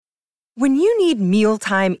When you need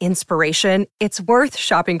mealtime inspiration, it's worth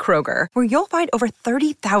shopping Kroger, where you'll find over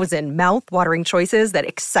 30,000 mouth-watering choices that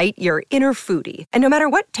excite your inner foodie. And no matter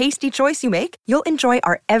what tasty choice you make, you'll enjoy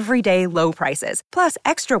our everyday low prices, plus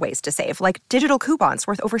extra ways to save, like digital coupons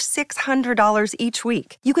worth over $600 each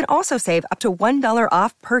week. You can also save up to $1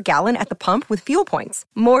 off per gallon at the pump with fuel points.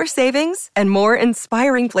 More savings and more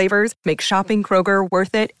inspiring flavors make shopping Kroger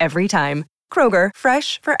worth it every time. Kroger,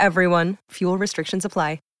 fresh for everyone. Fuel restrictions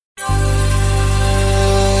apply.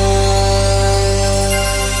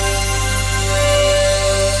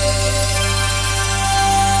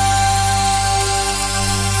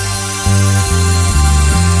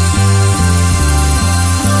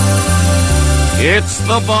 It's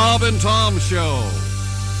the Bob and Tom Show.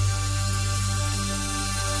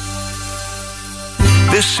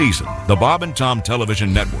 This season, the Bob and Tom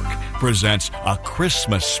Television Network presents a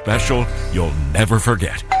Christmas special you'll never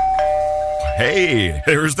forget. Hey,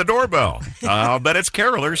 there's the doorbell. I'll bet it's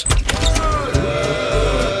carolers.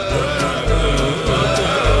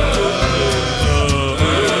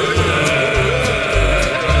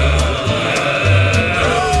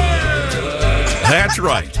 That's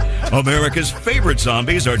right. America's favorite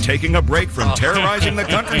zombies are taking a break from terrorizing the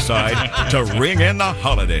countryside to ring in the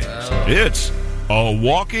holidays. It's A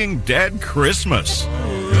Walking Dead Christmas.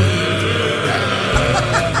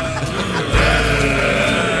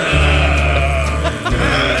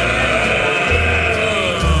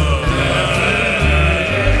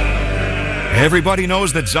 Everybody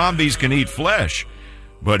knows that zombies can eat flesh,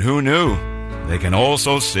 but who knew? They can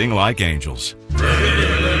also sing like angels.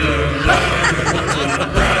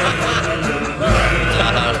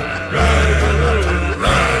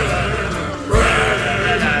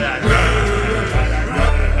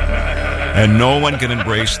 And no one can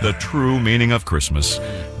embrace the true meaning of Christmas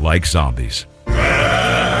like zombies.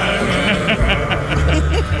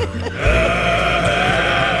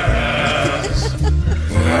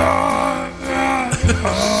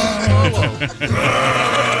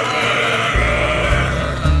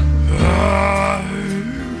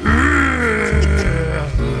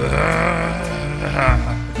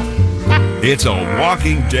 It's a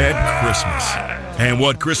Walking Dead Christmas. And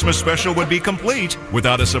what Christmas special would be complete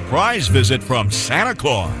without a surprise visit from Santa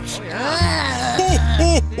Claus? All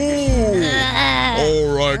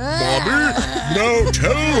right, Bobby. Now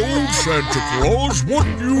tell old Santa Claus what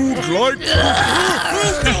you'd like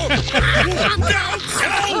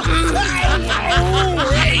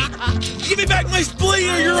Hey, give me back my spleen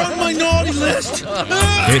or you're on my naughty list.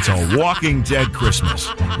 It's a Walking Dead Christmas.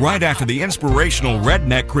 Right after the inspirational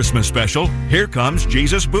Redneck Christmas special, here comes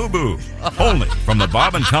Jesus Boo Boo. Only from the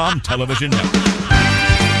Bob and Tom Television Network.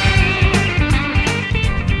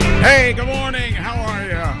 Hey, good morning. How are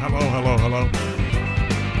you? Hello.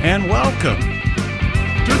 And welcome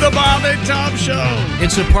to the Bob and Tom Show.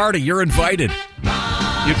 It's a party. You're invited.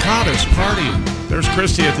 You caught us partying. There's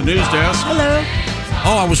Christy at the news desk. Hello.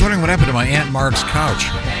 Oh, I was wondering what happened to my Aunt Mark's couch.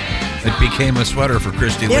 It became a sweater for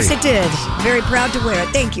Christy Lee. Yes, it did. Very proud to wear it.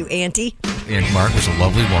 Thank you, Auntie. Aunt Mark was a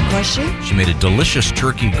lovely woman. Was she? She made a delicious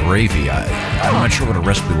turkey gravy. I'm not sure what her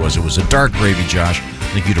recipe was. It was a dark gravy, Josh. I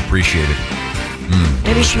think you'd appreciate it.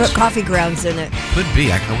 Maybe she put coffee grounds in it. Could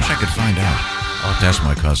be. I wish I could find out. I'll have to ask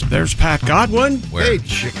my cousin. There's Pat Godwin. Where? Hey,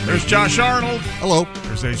 Chick. There's Josh Arnold. Hello.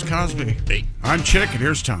 There's Ace Cosby. Hey. I'm Chick, and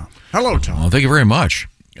here's Tom. Hello, Tom. Oh, thank you very much.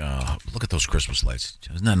 Look at those Christmas lights.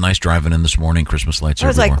 Isn't that nice driving in this morning? Christmas lights I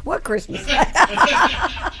was everywhere. like, what Christmas?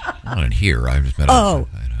 Not in here. I just met out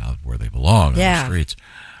where they belong on the streets.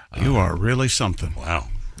 You are really something. Wow.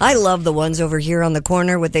 I love the ones over here on the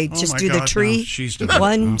corner where they just do the tree. No, she's doing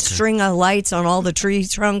one string of lights on all the tree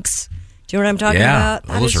trunks. Do you know what I'm talking about?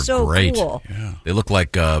 Those are so great. Cool. Yeah. They look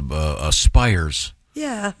like spires.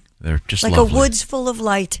 Yeah. They're just like lovely. a woods full of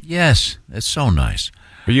light. Yes, it's so nice.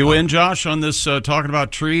 Are you in, Josh, on this talking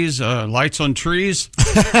about trees, lights on trees?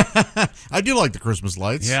 I do like the Christmas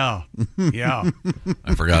lights. Yeah.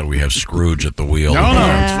 I forgot we have Scrooge at the wheel. No,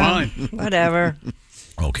 it's fine. Whatever.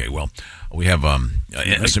 Okay, well, we have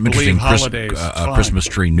some interesting Christmas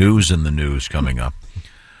tree news in the news coming up.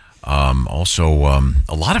 Also,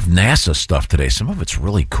 a lot of NASA stuff today. Some of it's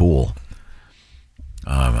really cool.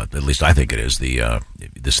 At least I think it is.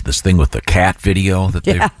 This thing with the cat video that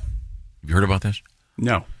they've... Have you heard about this?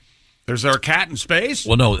 No. There's our cat in space?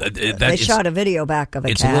 Well, no. They shot a video back of a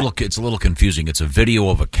cat. It's a little confusing. It's a video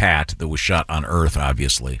of a cat that was shot on Earth,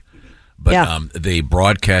 obviously. But they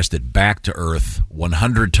broadcast it back to Earth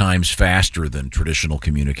 100 times faster than traditional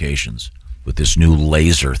communications with this new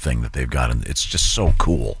laser thing that they've got. And it's just so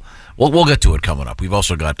cool. We'll get to it coming up. We've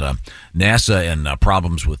also got NASA and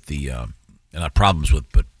problems with the... not problems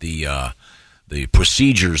with, but the the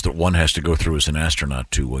procedures that one has to go through as an astronaut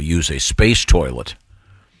to use a space toilet.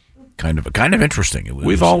 Kind of interesting.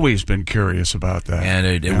 We've always been curious about that, and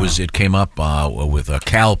it came up with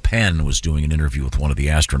Kal Penn was doing an interview with one of the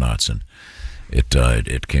astronauts, and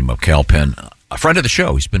it came up. Kal Penn, a friend of the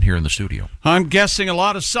show, he's been here in the studio. I'm guessing a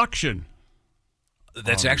lot of suction.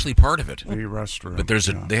 That's actually part of it. The restroom, but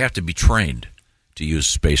they have to be trained to use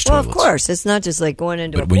space toilets. Well, of course, it's not just like going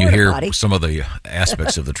into. But when you hear some of the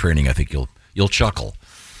aspects of the training, I think you'll chuckle.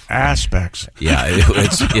 Aspects. Yeah,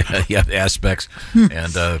 aspects,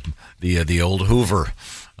 and the old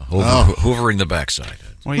hoovering the backside.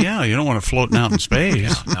 Well, yeah, you don't want to floating out in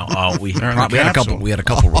space. No, we had a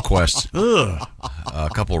couple requests. A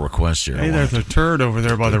couple of requests here. Hey, there's a turd over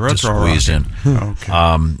there by the retro. Squeeze in. Okay.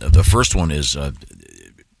 The first one is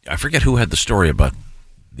I forget who had the story about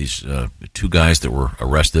these two guys that were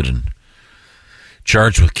arrested and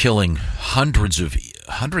charged with killing hundreds of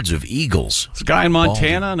eagles. It's a guy in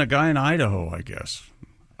Montana and a guy in Idaho, I guess,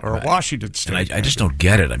 or Washington State. And I just don't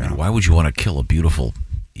get it. I mean, why would you want to kill a beautiful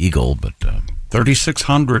eagle? But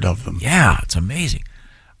 3,600 of them. Yeah, it's amazing.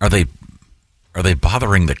 Are they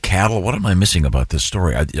bothering the cattle? What am I missing about this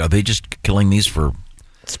story? Are they just killing these for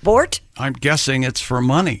sport? I'm guessing it's for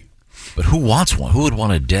money. But who wants one? Who would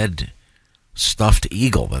want a dead, stuffed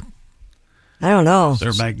eagle? I don't know.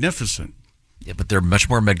 They're magnificent. Yeah, but they're much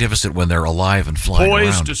more magnificent when they're alive and flying around.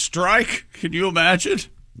 Poised to strike. Can you imagine?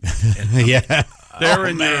 Yeah. They're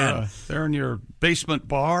in your basement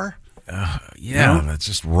bar. That's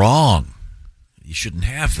just wrong. You shouldn't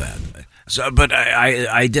have that. So, but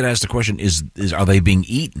I did ask the question: are they being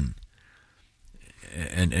eaten?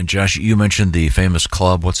 And Josh, you mentioned the famous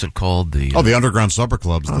club. What's it called? The underground supper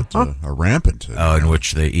clubs that are rampant. In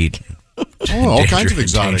which they eat. All kinds of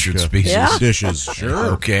exotic species dishes.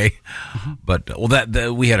 Sure. Okay. But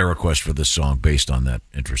that we had a request for this song based on that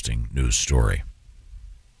interesting news story.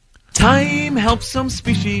 Time helps some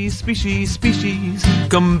species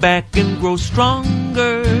come back and grow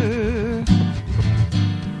stronger.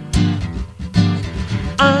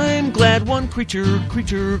 I'm glad one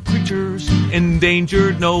creature's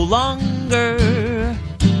endangered no longer.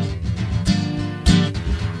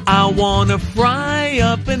 I wanna fry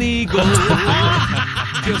up an eagle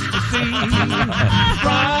just to see.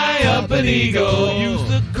 Fry up an eagle. Use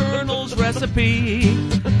the Colonel's recipe.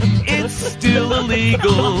 It's still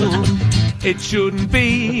illegal. It shouldn't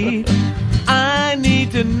be. I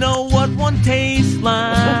need to know what one tastes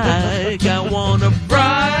like. I wanna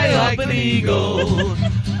fry up an eagle.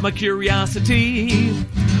 My curiosity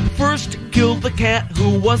first killed the cat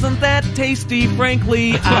who wasn't that tasty.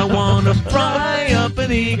 Frankly, I wanna fry up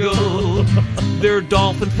an eagle. They're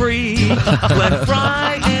dolphin free. Glenn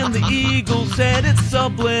Fry and the eagle said it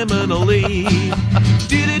subliminally.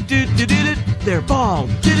 Did it. They're bald.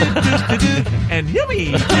 Did it. And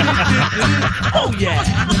yummy. Oh yeah.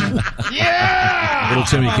 Yeah. Little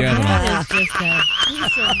Timmy Cavanaugh.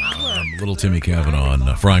 Little Timmy Cavanaugh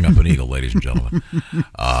on frying up an eagle, ladies and gentlemen.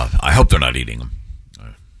 I hope they're not eating them.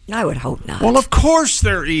 I would hope not. Well, of course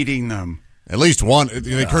they're eating them. At least one.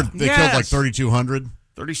 They killed like 3,200.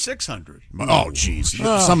 3,600. Oh, jeez.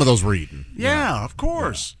 Some of those were eaten. Yeah, of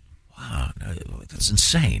course. Wow, that's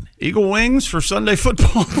insane. Eagle wings for Sunday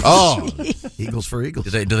football. Oh, eagles for eagles.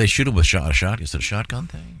 Do they shoot them with a shot? Is it a shotgun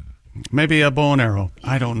thing? Maybe a bow and arrow.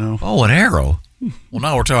 I don't know. Oh, an arrow. Well,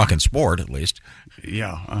 now we're talking sport, at least.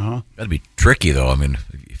 Yeah. That'd be tricky, though. I mean,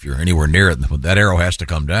 if you're anywhere near it, that arrow has to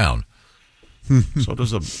come down. So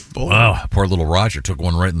does a bullet. Wow, poor little Roger took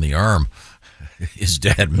one right in the arm. His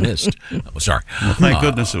dad missed. Sorry. Well, thank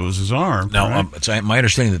goodness it was his arm. Now, right? it's my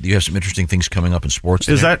understanding that you have some interesting things coming up in sports.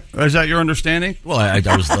 Is that your understanding? Well, I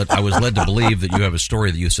was led to believe that you have a story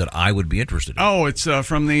that you said I would be interested in. Oh, it's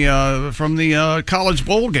from the college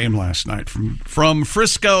bowl game last night from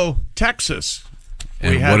Frisco, Texas.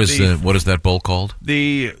 And what is that bowl called?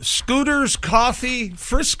 The Scooters Coffee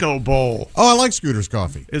Frisco Bowl. Oh, I like Scooters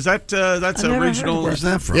Coffee. Is that's a regional? Where's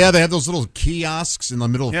that from? Yeah, they have those little kiosks in the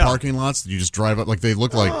middle of parking lots that you just drive up. Like they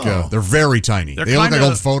look like they're very tiny. They look like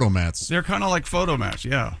old photo mats. They're kind of like photo mats,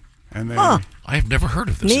 yeah. And I've never heard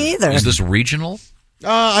of this. Me either. Is this regional?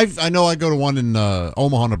 I know. I go to one in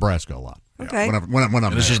Omaha, Nebraska a lot. Okay. When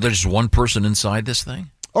I'm there's just one person inside this thing.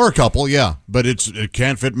 Or a couple, yeah, but it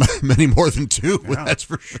can't fit many more than two. Yeah. That's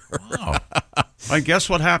for sure. Wow. I guess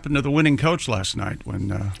what happened to the winning coach last night when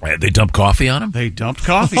they dumped coffee on him? They dumped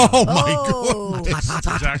coffee. Oh my goodness! That's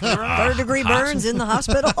exactly right. 3rd-degree burns in the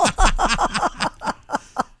hospital.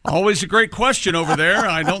 Always a great question over there.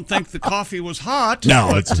 I don't think the coffee was hot.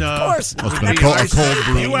 No, but, of course not. It's been a cold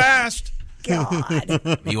brew. You asked.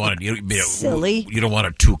 God. You Silly. You don't want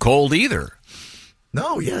it too cold either.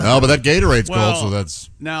 No, yeah. No, but that Gatorade's cold, so that's...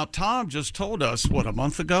 Now, Tom just told us, a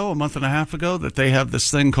month and a half ago, that they have this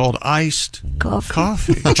thing called iced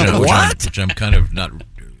coffee. Which I'm kind of not...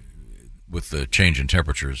 With the change in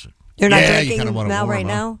temperatures. You're not drinking now right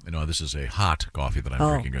now? No, this is a hot coffee that I'm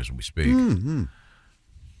drinking as we speak. Mm-hmm.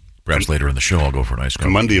 Perhaps later in the show I'll go for an iced coffee.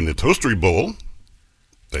 On Monday in the Toastery Bowl,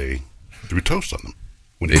 they threw toast on them.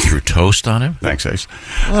 They threw toast on him? Thanks, Ace.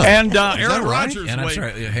 And Aaron Rodgers... And I'm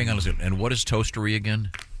sorry, hang on a second. And what is Toastery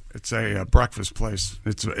again? It's a breakfast place.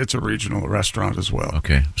 It's a regional restaurant as well.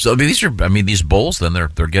 Okay. So these bowls, then, they're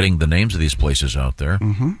getting the names of these places out there.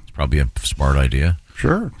 Mm-hmm. It's probably a smart idea.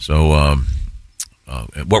 Sure. So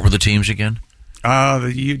what were the teams again?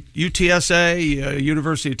 The UTSA,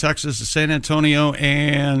 University of Texas, San Antonio,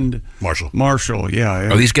 and Marshall,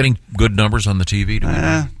 yeah. Are these getting good numbers on the TV?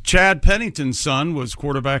 Chad Pennington's son was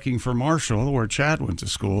quarterbacking for Marshall, where Chad went to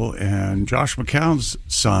school, and Josh McCown's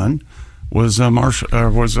son was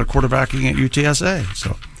quarterbacking at UTSA.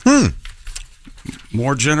 So,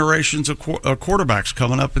 more generations of quarterbacks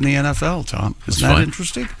coming up in the NFL, Tom. Isn't that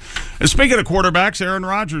interesting? And speaking of quarterbacks, Aaron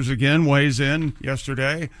Rodgers again weighs in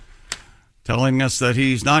yesterday, telling us that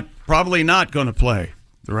he's probably not going to play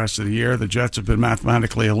the rest of the year. The Jets have been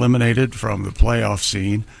mathematically eliminated from the playoff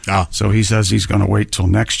scene. So he says he's going to wait till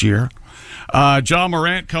next year. John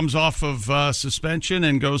Morant comes off of suspension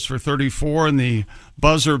and goes for 34 in the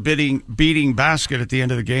buzzer-beating basket at the end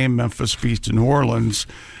of the game. Memphis beats New Orleans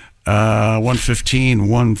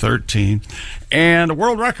 115-113. And a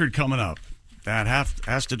world record coming up that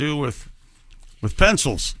has to do with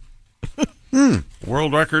pencils.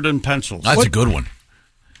 World record in pencils. That's a good one.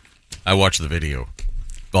 I watched the video.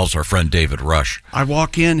 Also, our friend David Rush. I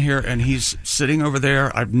walk in here, and he's sitting over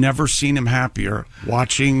there. I've never seen him happier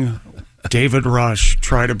watching David Rush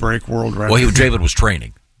try to break world record. Well, David was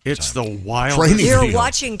training. It's the wildest. You're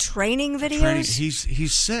watching training videos?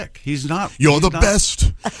 He's sick. He's not. You're the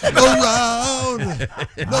best around.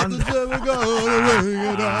 Nothing's ever gonna bring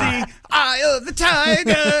it down. The eye of the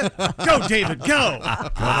tiger. Go, David, go.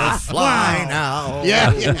 Gonna fly now. Yeah.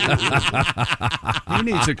 He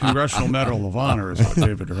needs a Congressional Medal of Honor, is what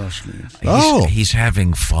David Rush needs. He's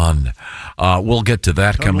having fun. We'll get to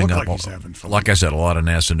that coming up. Like he's having fun. Like I said, a lot of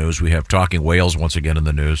NASA news. We have Talking Whales once again in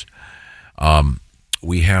the news.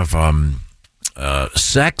 We have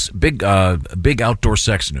sex, big outdoor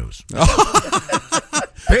sex news. I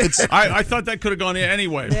thought that could have gone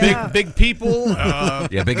anyway. Yeah. Big people.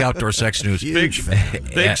 Big outdoor sex news. Big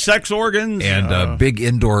sex organs. And big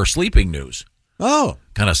indoor sleeping news. Oh.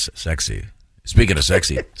 Kind of sexy. Speaking of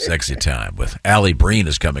sexy time with Allie Breen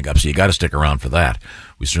is coming up, so you got to stick around for that.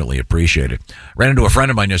 We certainly appreciate it. Ran into a friend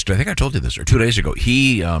of mine yesterday. I think I told you this, or 2 days ago.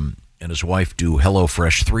 He and his wife do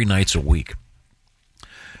HelloFresh 3 nights a week.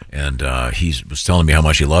 And he was telling me how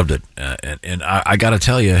much he loved it. And I got to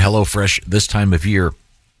tell you, HelloFresh this time of year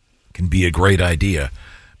can be a great idea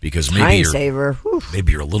because maybe you're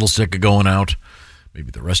a little sick of going out.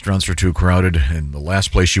 Maybe the restaurants are too crowded. And the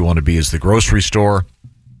last place you want to be is the grocery store.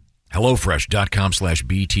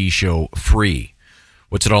 HelloFresh.com/BT show free.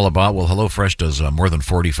 What's it all about? Well, HelloFresh does more than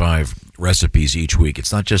 45 recipes each week.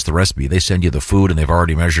 It's not just the recipe. They send you the food, and they've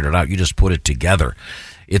already measured it out. You just put it together.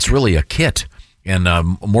 It's really a kit. And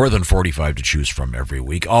more than 45 to choose from every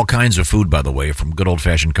week. All kinds of food, by the way, from good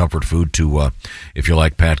old-fashioned comfort food to, if you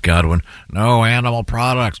like Pat Godwin, no animal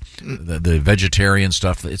products, the vegetarian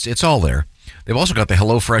stuff. It's all there. They've also got the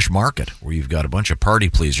HelloFresh Market, where you've got a bunch of party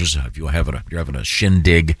pleasers. If you're having a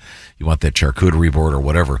shindig, you want that charcuterie board or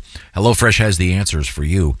whatever, HelloFresh has the answers for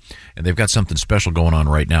you. And they've got something special going on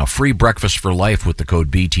right now. Free breakfast for life with the code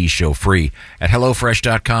BT Show Free at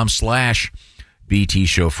HelloFresh.com/BT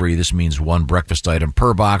Show Free. This means one breakfast item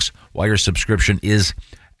per box while your subscription is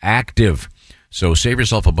active. So save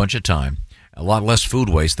yourself a bunch of time, a lot less food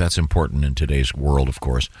waste. That's important in today's world, of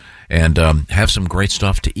course. And have some great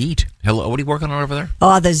stuff to eat. Hello, what are you working on over there?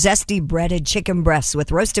 Oh, the zesty breaded chicken breasts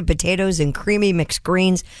with roasted potatoes and creamy mixed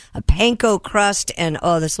greens, a panko crust, and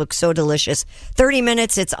this looks so delicious. 30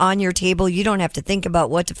 minutes, it's on your table. You don't have to think about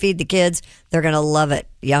what to feed the kids. They're going to love it.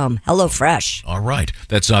 Yum. HelloFresh. All right.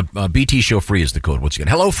 That's BT Show Free is the code. Once again,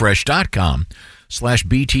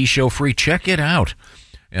 HelloFresh.com/BT Show Free. Check it out.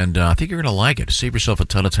 And I think you're going to like it. Save yourself a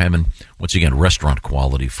ton of time and, once again,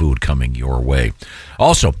 restaurant-quality food coming your way.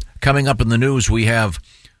 Also, coming up in the news, we have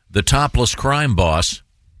the topless crime boss.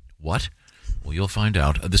 What? Well, you'll find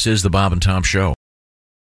out. This is the Bob and Tom Show.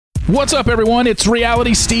 What's up, everyone? It's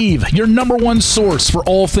Reality Steve, your number one source for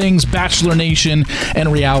all things Bachelor Nation and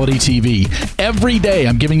reality TV. Every day,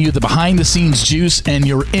 I'm giving you the behind-the-scenes juice and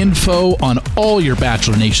your info on all your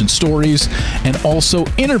Bachelor Nation stories, and also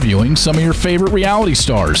interviewing some of your favorite reality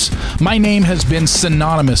stars. My name has been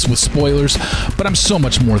synonymous with spoilers, but I'm so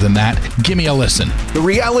much more than that. Give me a listen. The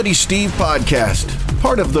Reality Steve Podcast,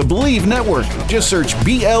 part of the Believe Network. Just search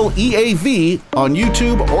BLEAV on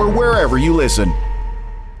YouTube or wherever you listen.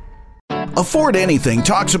 Afford Anything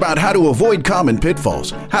talks about how to avoid common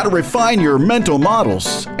pitfalls, how to refine your mental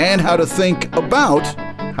models, and how to think about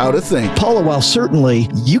how to think. Paula, while certainly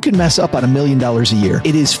you can mess up on $1 million a year,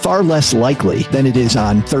 it is far less likely than it is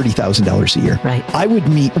on $30,000 a year. Right. I would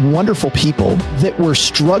meet wonderful people that were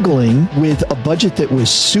struggling with a budget that was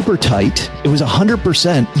super tight. It was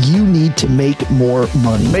 100% you need to make more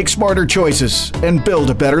money. Make smarter choices and build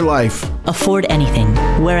a better life. Afford Anything,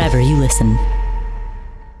 wherever you listen.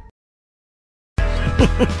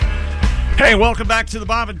 Hey, welcome back to the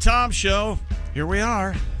Bob and Tom Show. Here we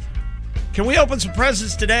are. Can we open some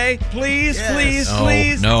presents today? Please, please,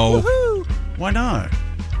 please. No. Woo-hoo. Why not?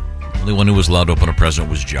 The only one who was allowed to open a present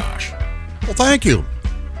was Josh. Well, thank you.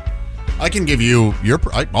 I can give you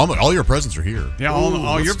all your presents are here. Yeah,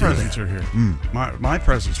 all your presents are here. My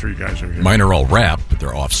presents for you guys are here. Mine are all wrapped, but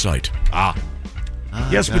they're off-site.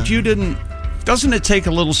 Yes, but you didn't. Doesn't it take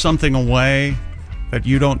a little something away that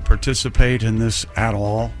you don't participate in this at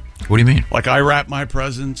all? What do you mean? Like I wrap my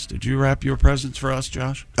presents. Did you wrap your presents for us,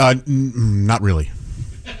 Josh? Not really.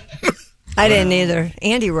 I didn't either.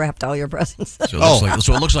 Andy wrapped all your presents. So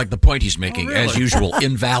it looks like the point he's making, as usual,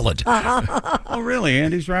 invalid. Oh, really?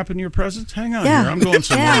 Andy's wrapping your presents? Hang on Yeah. here. I'm going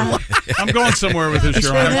somewhere. Yeah. I'm going somewhere with this.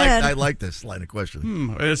 Sure Your did. Honor. I like this line of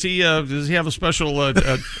questioning. Does he have a special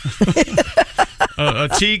a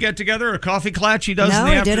tea get together, a coffee clatch he does in No,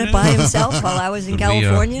 the he afternoon? did it by himself while I was in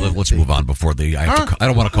California. Let's move on before I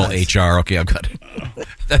don't want to call HR. Okay, I've got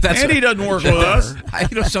that's Andy doesn't work with us. I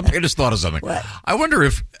just thought of something. What? I wonder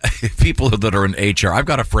if people that are in HR, I've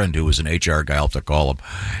got a friend who is an HR guy, I'll have to call him,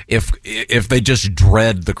 if they just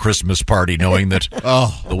dread the Christmas party knowing that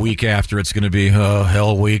the week after it's going to be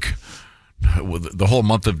hell week. The whole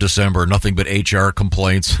month of December, nothing but HR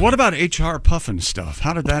complaints. What about HR puffin stuff?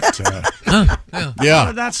 How did that? Yeah, how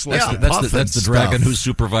did that slip? That's the dragon who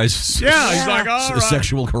supervises. Yeah, he's like, all right.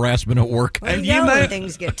 Sexual harassment at work. And when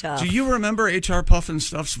things get tough. Do you remember HR Puffin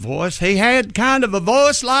Stuff's voice? He had kind of a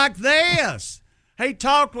voice like this. He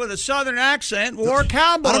talked with a southern accent, wore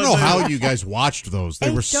cowboy I don't know boots. how you guys watched those.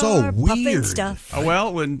 They were so weird. Stuff.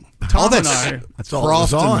 Well, when Tom and I... That's all that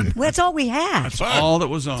was on. Well, that's all we had. That's all that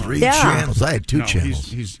was on. 3 channels. I had 2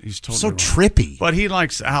 channels. He's totally so wrong. trippy. But he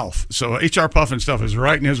likes Alf. So HR Puffin Stuff is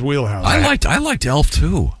right in his wheelhouse. I liked Elf,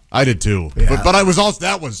 too. I did, too. Yeah. But I was also...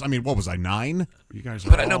 That was... I mean, what was I, 9? You guys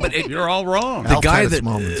are you're all wrong.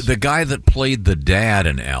 The guy that played the dad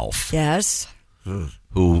in Elf. Yes.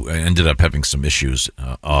 Who ended up having some issues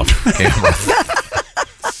off camera.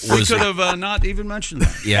 We could have not even mentioned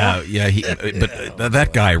that. Yeah. But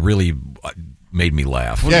that guy really made me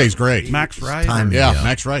laugh. Yeah, he's great. Max Wright?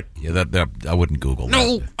 Max Wright. Yeah, that I wouldn't Google that.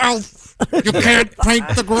 No, Alf, you can't paint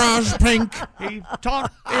the garage pink. He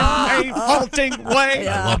talked in a halting way.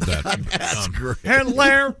 I love that. That's great.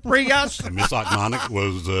 Hilarious. And Miss Ochmonek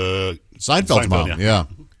was Seinfeld's mom, yeah.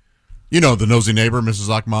 You know, the nosy neighbor, Mrs.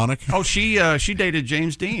 Ochmonek. Oh, she dated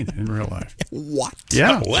James Dean in real life. What?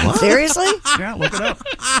 Yeah. What? Seriously? Yeah, look it up.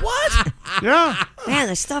 What? Yeah. Man,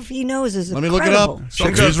 the stuff he knows is Let me incredible. look it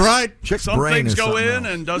up. She's right. Some things go in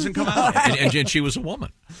and doesn't come out. and she was a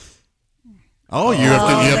woman. Oh, you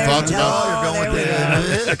have thoughts about you're going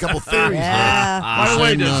with a couple theories. Yeah. By the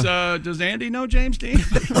way, does Andy know James Dean?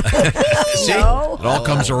 See, No. it all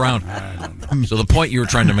comes around. So the point you were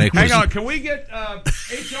trying to make was... Hang on, can we get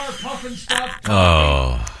HR Puffin Stuff?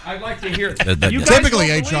 Oh. I'd like to hear it.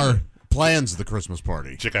 Typically, HR plans the Christmas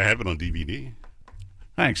party. Chick, I have it on DVD.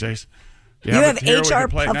 Thanks, Ace. You have HR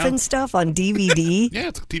Puffin Stuff on DVD? Yeah,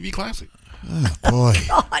 it's a TV classic. Oh, boy.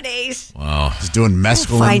 God, Ace. Wow. He's doing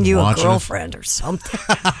mescaline. Find you a watching girlfriend or something.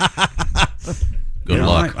 Good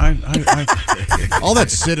luck. All that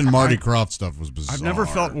Sid and Marty Krofft stuff was bizarre. I've never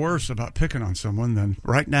felt worse about picking on someone than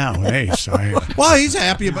right now, Ace. Well, he's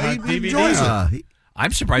happy about it. He enjoys it.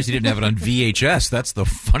 I'm surprised he didn't have it on VHS. That's the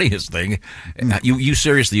funniest thing. You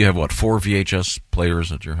seriously, you have, 4 VHS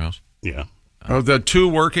players at your house? Yeah. Oh, the 2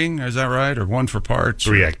 working, is that right? Or 1 for parts?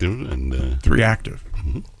 3 active. And 3 active.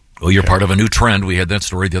 Mm-hmm. Well, you're part of a new trend. We had that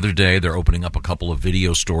story the other day. They're opening up a couple of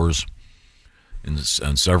video stores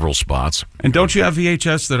in several spots. And don't you have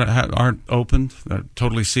VHS that aren't opened, that are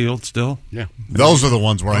totally sealed still? Yeah. Those are the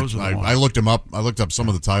ones where I looked him up. I looked up some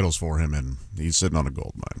of the titles for him, and he's sitting on a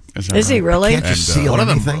gold mine. Is he really? Can't you seal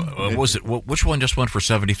anything? Which one just went for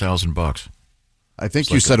 $70,000? I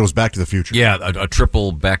think you said it was Back to the Future. Yeah, a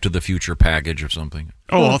triple Back to the Future package or something.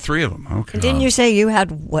 Oh, all three of them. Okay. And didn't you say you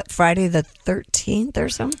had, Friday the 13th or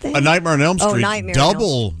something? A Nightmare on Elm Street Nightmare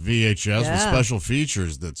double VHS with special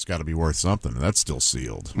features that's got to be worth something. That's still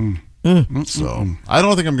sealed. So I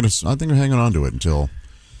don't think I'm going to. I think I'm hanging on to it until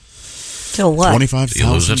what?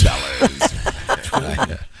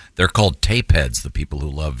 $25,000. They're called tape heads, the people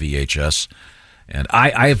who love VHS. And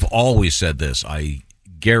I've always said this. I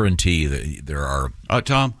guarantee that there are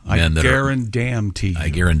Tom. I guarantee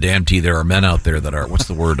there are men out there that are. What's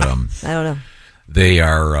the word? I don't know. They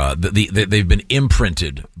are. They've been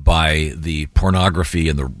imprinted by the pornography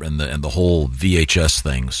and the whole VHS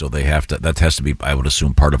thing. So they have to. That has to be, I would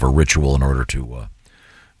assume, part of a ritual in order to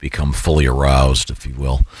become fully aroused, if you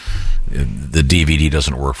will. The DVD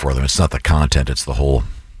doesn't work for them. It's not the content. It's the whole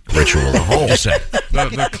ritual.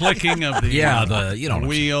 The clicking of the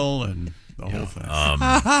wheel and. The whole thing.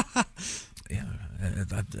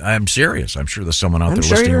 I'm serious. I'm sure there's someone out there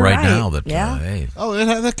listening right now that. Hey. Oh,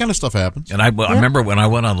 that kind of stuff happens. And I remember when I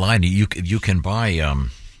went online, you can buy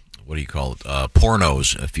what do you call it?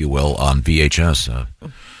 Pornos, if you will, on VHS.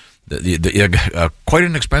 Quite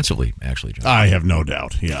inexpensively, actually, John. I have no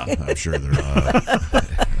doubt. Yeah, I'm sure they're.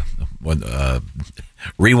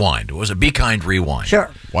 Rewind. Was it Be Kind Rewind? Sure.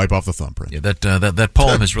 Wipe off the thumbprint. Yeah, that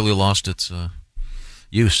poem has really lost its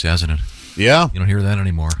use, hasn't it? Yeah. You don't hear that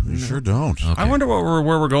anymore. You sure don't. Okay. I wonder where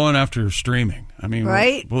we're going after streaming. I mean,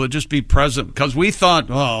 right? Will it just be present? Because we thought,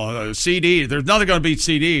 CD, there's nothing going to beat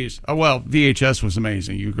CDs. Oh, well, VHS was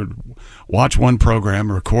amazing. You could watch one program,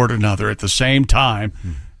 record another at the same time,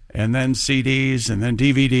 and then CDs, and then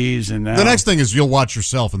DVDs. And now the next thing is you'll watch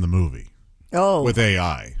yourself in the movie. Oh. With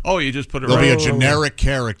AI. Oh, you just put it There'll be a generic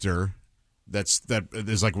character that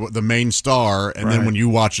is like the main star, and then when you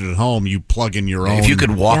watch it at home, you plug in your own. If you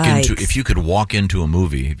could walk into a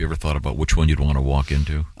movie, have you ever thought about which one you'd want to walk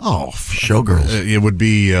into? Oh, Showgirls. It would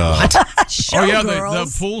be what? Oh yeah,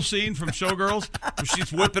 the pool scene from Showgirls, where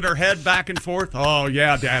she's whipping her head back and forth. Oh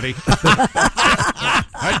yeah, Daddy,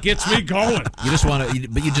 that gets me going. You just want to,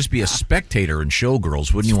 but you'd just be a spectator in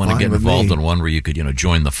Showgirls, wouldn't you? Want to get involved in one where you could,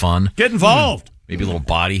 join the fun? Get involved. Maybe a little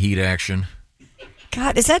body heat action.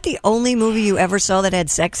 God, is that the only movie you ever saw that had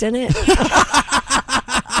sex in it?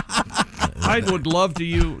 I would love for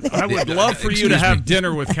you to have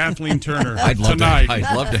dinner with Kathleen Turner tonight.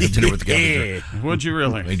 I'd love to have dinner with Kathleen Turner. Would you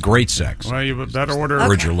really? Great sex. Well, you better order.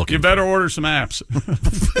 You better order some apps. That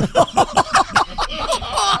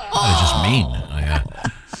is just mean.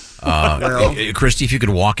 Christy, if you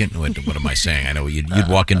could walk in, what am I saying? I know you'd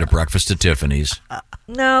walk into Breakfast at Tiffany's.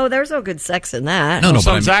 No, there's no good sex in that. No,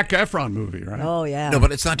 some Zac Efron movie, right? Oh yeah. No,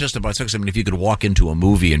 but it's not just about sex. I mean, if you could walk into a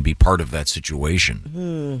movie and be part of that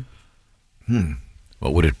situation,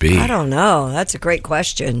 what would it be? I don't know. That's a great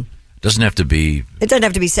question. It doesn't have to be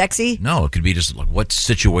sexy. No, it could be just like, what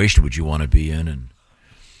situation would you want to be in? And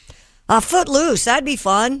Footloose, that'd be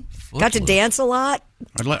fun. Got to dance a lot.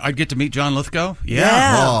 I'd get to meet John Lithgow.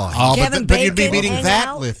 Yeah. But you'd be meeting that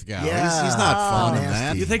out. Lithgow. Yeah. He's not fun in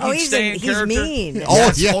that. You think he'd stay in character? He's mean.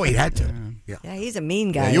 Oh, he had to. Yeah, he's a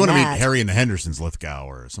mean guy. Yeah, you want to meet Harry and the Hendersons Lithgow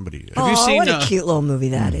or somebody. Have you seen, what a cute little movie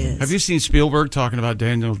that is. Have you seen Spielberg talking about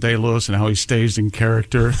Daniel Day-Lewis and how he stays in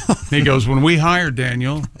character? He goes, when we hired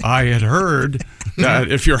Daniel, I had heard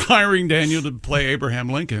that if you're hiring Daniel to play Abraham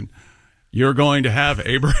Lincoln, you're going to have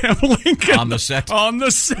Abraham Lincoln on the set. On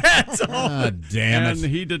the set. Damn it. And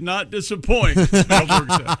he did not disappoint, Spielberg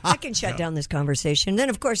said. I can shut down this conversation. Then,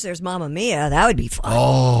 of course, there's Mamma Mia. That would be fun.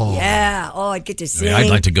 Oh. Yeah. Oh, I'd get to sing. I'd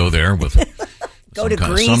like to go there with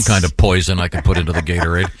some kind of poison I could put into the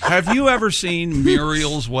Gatorade. Have you ever seen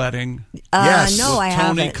Muriel's Wedding? Yes. No, I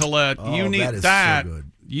haven't. Toni Collette. You need that. So good.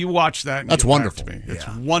 You watch that. And that's wonderful. It's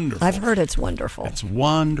wonderful. I've heard it's wonderful. It's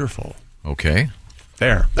wonderful. Okay.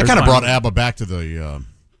 That kind of brought ABBA back to the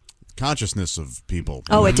consciousness of people.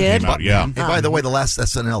 Oh, it did? Yeah. And by the way, the last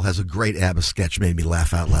SNL has a great ABBA sketch made me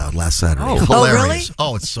laugh out loud last Saturday. Oh, hilarious. Really?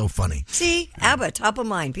 Oh, it's so funny. See, ABBA, top of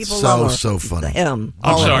mind. People love her. So funny. I'm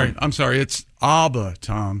sorry. It's ABBA,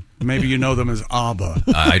 Tom. Maybe you know them as ABBA.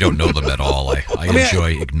 I don't know them at all. I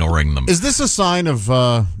enjoy ignoring them. Is this a sign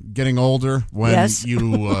of getting older when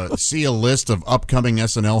you see a list of upcoming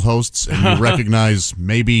SNL hosts and you recognize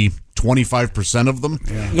maybe 25% of them?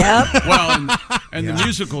 Yeah. Yep. Well, and the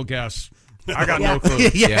musical guests. I got no clue.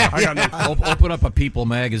 I got no clue. Open up a People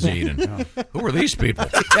magazine and who are these people?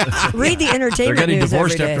 Read the entertainment They're getting news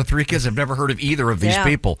divorced every day. after 3 kids. I've never heard of either of these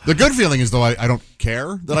people. The good feeling is, though, I don't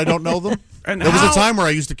care that I don't know them. And there was a time where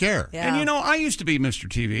I used to care. And you know, I used to be Mr.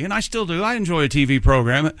 TV, and I still do. I enjoy a TV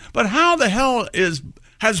program. But how the hell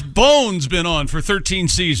has Bones been on for 13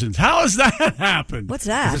 seasons? How has that happened? What's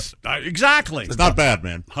that? Exactly. It's not bad,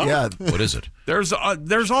 man. Huh? Yeah. What is it? There's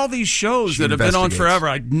all these shows that have been on forever.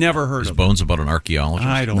 I'd never heard of. Bones about an archaeologist?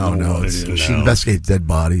 I don't know what it is. She investigates dead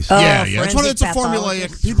bodies. Yeah. It's a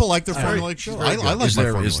formulaic. People like their formulaic show. I like my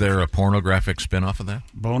formulaic. Is there a pornographic spin-off of that?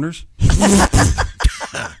 Boners?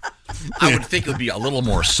 I would think it would be a little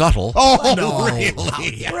more subtle. Oh, no.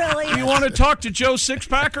 really? Really? You want to talk to Joe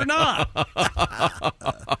Sixpack or not?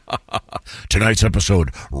 Tonight's episode,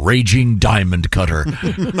 Raging Diamond Cutter.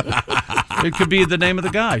 It could be the name of the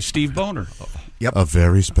guy, Steve Boner. Yep. A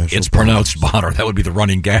very special. It's pronounced Bonner. That would be the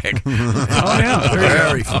running gag. Oh, yeah.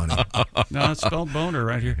 Very funny. No, it's spelled Boner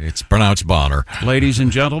right here. It's pronounced Bonner. Ladies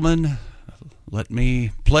and gentlemen, let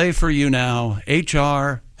me play for you now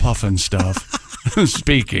HR Puffin Stuff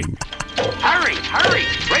speaking. Hurry,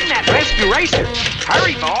 bring that rescue racer.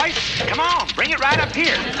 Hurry, boys. Come on, bring it right up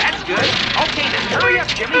here. That's good. Okay, now hurry up,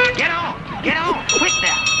 Jimmy. Get on, quick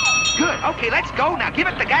now. Good, okay, let's go now. Give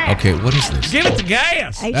it the gas. Okay, what is this? Give it the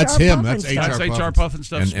gas. That's him. That's HR Puffin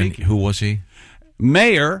Stuff And speaking. who was he?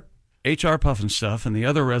 Mayor HR Puffin Stuff and the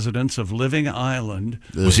other residents of Living Island.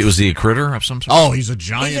 Was he a critter of some sort? Oh, he's a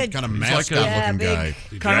giant kind of mascot-looking guy.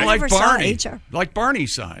 Kind of like Barney. Like Barney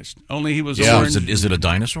sized. Only he was orange. Is it a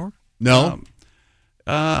dinosaur? No.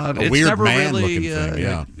 A weird never man-looking really, thing,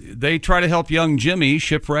 yeah. They try to help young Jimmy,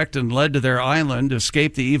 shipwrecked and led to their island,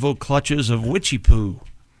 escape the evil clutches of Witchy Poo.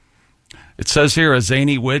 It says here a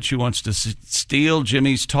zany witch who wants to steal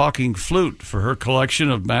Jimmy's talking flute for her collection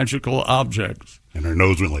of magical objects. And her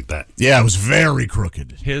nose went like that. Yeah, it was very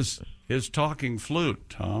crooked. His talking flute,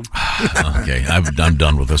 Tom. Okay, I'm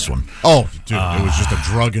done with this one. Oh, dude, it was just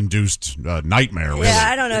a drug-induced nightmare. Really. Yeah,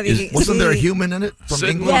 I don't know if you can Wasn't there a human in it from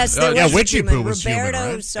England? Yes, there was Witchy human. Poo was Roberto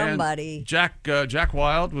human, right? somebody. And Jack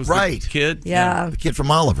Wild was Right. the kid. Yeah. The kid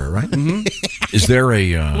from Oliver, right? Mm-hmm. Is there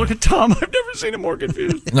a... Look at Tom. I've never seen him more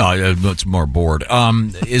confused. No, it's more bored.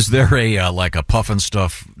 Is there a like a Puffin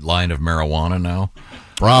Stuff line of marijuana now?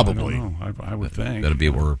 Probably. I would think. That'd be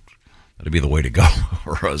the way to go.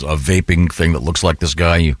 Or a vaping thing that looks like this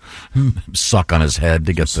guy. You suck on his head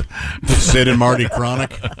to get the... Sid and Marty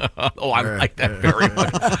Chronic. Oh, I like that very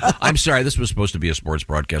much. I'm sorry, this was supposed to be a sports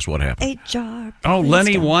broadcast. What happened? HR. Oh,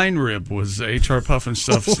 Lenny Weinrib was HR Puffin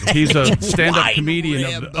Stuff. He's a stand-up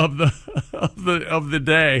comedian of the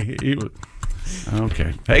day. He was...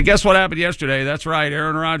 Okay. Hey, guess what happened yesterday? That's right.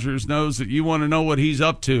 Aaron Rodgers knows that you want to know what he's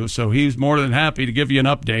up to, so he's more than happy to give you an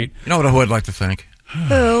update. You know who I'd like to thank?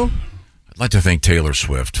 Who? I'd like to thank Taylor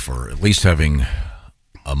Swift for at least having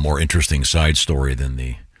a more interesting side story than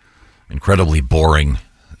the incredibly boring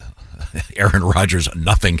Aaron Rodgers,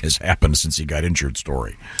 nothing has happened since he got injured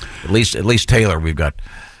story. At least Taylor, we've got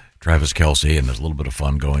Travis Kelce, and there's a little bit of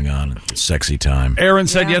fun going on. It's sexy time. Aaron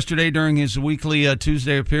said yesterday during his weekly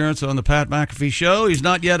Tuesday appearance on the Pat McAfee Show, he's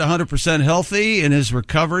not yet 100% healthy in his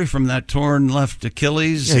recovery from that torn left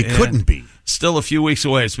Achilles. Yeah, he couldn't be. Still a few weeks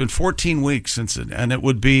away. It's been 14 weeks since it, and it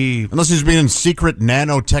would be... Unless he's been in secret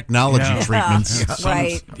nanotechnology treatments.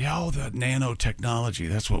 Right. The nanotechnology.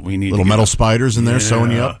 That's what we need. Little metal spiders in there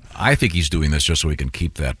sewing you up. I think he's doing this just so he can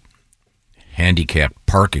keep that handicapped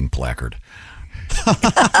parking placard.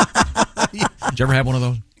 Did you ever have one of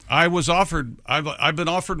those? I was offered. I've been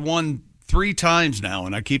offered one 3 times now,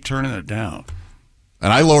 and I keep turning it down.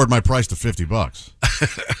 And I lowered my price to $50.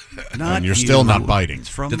 And you're still not biting.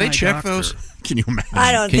 Did they check those? Can you imagine?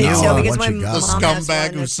 I don't think so because my mom has scumbag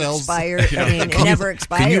one who that's sells expired. I mean, it never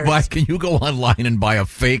expires. Can you go online and buy a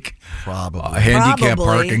fake Probably. handicap Probably.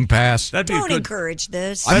 parking pass? That'd be Don't a good, encourage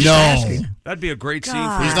this. That'd be a great scene.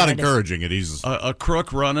 For He's not encouraging it. He's a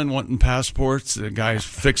crook running, wanting passports. The guy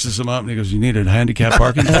fixes him up, and he goes, "You need a handicap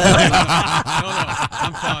parking?" No,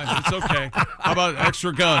 I'm fine. It's okay. How about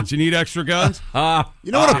extra guns? You need extra guns?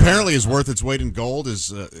 You know what apparently is worth its weight in gold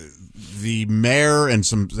is the mayor and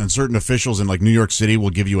certain officials in like New York City will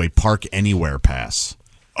give you a park anywhere pass.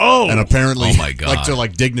 Oh, and apparently, oh my God.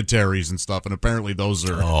 like dignitaries and stuff, and apparently those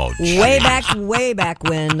are way back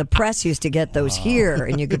when the press used to get those here,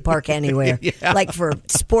 and you could park anywhere, like for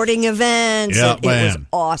sporting events. Yeah, it was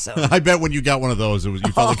awesome. I bet when you got one of those, you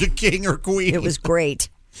felt like a king or queen. It was great.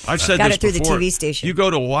 I've said got this it through before. the TV station. You go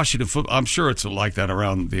to Washington football. I'm sure it's like that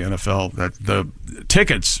around the NFL. That the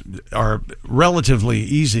tickets are relatively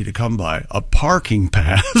easy to come by. A parking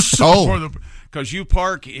pass. Oh, because you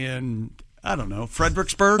park in I don't know,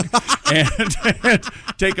 Fredericksburg, and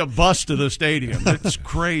take a bus to the stadium. It's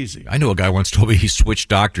crazy. I know a guy once told me he switched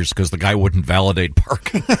doctors because the guy wouldn't validate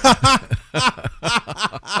parking.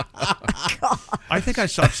 I think I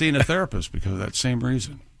stopped seeing a therapist because of that same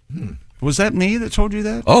reason. Was that me that told you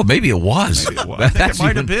that? Oh, maybe it was. Maybe it was. I think it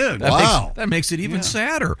might have been. That makes it even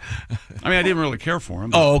sadder. I mean, I didn't really care for him.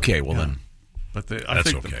 Oh, okay. Well, then. But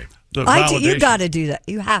that's think okay. You got to do that.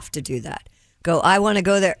 You have to do that. Go, I want to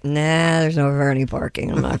go there. Nah, there's no any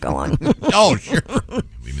parking. I'm not going. Oh, sure.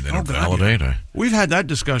 Maybe they don't validate. We've had that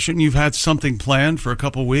discussion. You've had something planned for a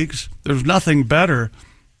couple weeks. There's nothing better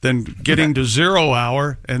than getting to 0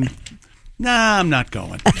 hour and, nah, I'm not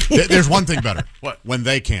going. There's one thing better. What? When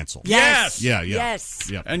they cancel. Yes. Yeah.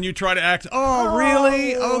 Yes. Yeah. And you try to act,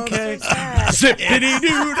 really? Okay.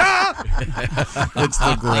 Zippity-doo-dah. It's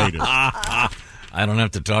the greatest. I don't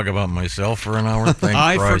have to talk about myself for an hour. Thank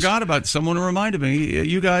I Christ. forgot about someone reminded me.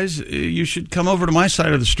 You guys, you should come over to my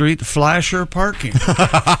side of the street, Flasher Parking.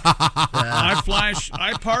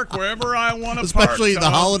 I park wherever I want to park. Especially the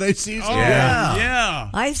holiday season. Oh, yeah.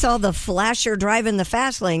 I saw the Flasher driving the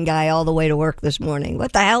fast lane guy all the way to work this morning.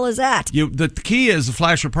 What the hell is that? The key is the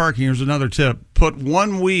Flasher Parking. Here's another tip. Put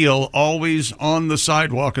one wheel always on the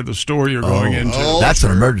sidewalk of the store you're going into. That's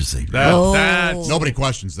an emergency. That's, nobody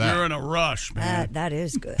questions that. You're in a rush, man. That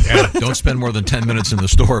is good. Yeah, don't spend more than 10 minutes in the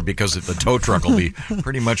store because the tow truck will be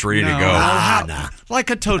pretty much ready to go. Like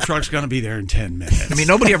a tow truck's going to be there in 10 minutes. I mean,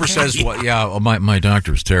 nobody ever says, my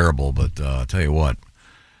doctor's terrible, but I'll tell you what,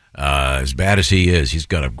 as bad as he is, he's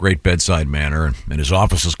got a great bedside manner, and his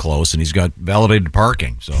office is close, and he's got validated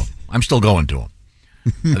parking, so I'm still going to him.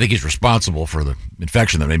 I think he's responsible for the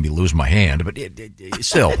infection that made me lose my hand, but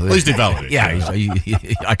still. At least he validated. Yeah,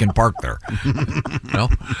 I can park there. No?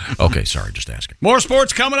 Okay, sorry, just asking. More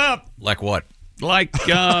sports coming up. Like what? Like,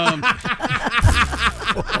 man,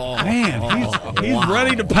 he's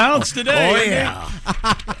ready to pounce today. Oh, yeah.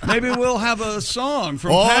 Maybe we'll have a song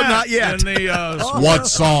from Oh, Pat not yet. in the, What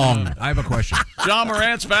song? I have a question. John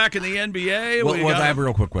Morant's back in the NBA. I have a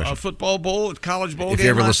real quick question. A football bowl, college bowl If game you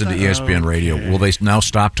ever listen to ESPN radio, will they now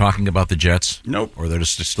stop talking about the Jets? Nope. Or they're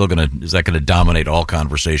just still is that going to dominate all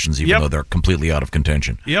conversations even though they're completely out of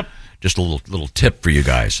contention? Yep. Just a little tip for you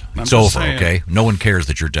guys. It's over, okay? No one cares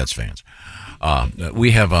that you're Jets fans.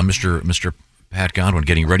 We have Mr. Pat Godwin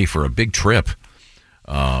getting ready for a big trip.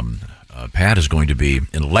 Pat is going to be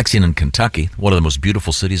in Lexington, Kentucky, one of the most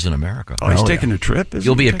beautiful cities in America. Oh, he's taking a trip?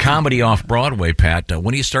 You'll be at Comedy Off-Broadway, Pat.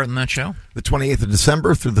 When are you starting that show? The 28th of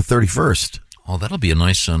December through the 31st. Oh, that'll be a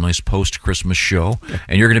nice post-Christmas show.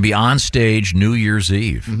 And you're going to be on stage New Year's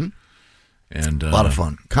Eve. Mm-hmm. And a lot of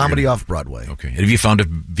fun. Comedy Off-Broadway. Okay. Have you found a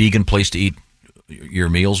vegan place to eat your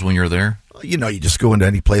meals when you're there? You just go into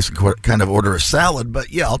any place and kind of order a salad, but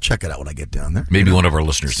I'll check it out when I get down there. Maybe one of our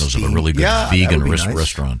listeners knows of a really good vegan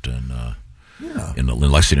restaurant in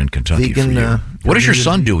Lexington, Kentucky. Vegan, what does your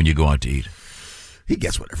son do when you go out to eat? He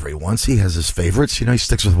gets whatever he wants. He has his favorites. He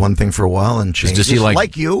sticks with one thing for a while and changes. Does he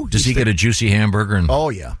like you? Does he get a juicy hamburger? And oh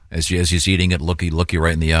yeah. As he's eating it, look you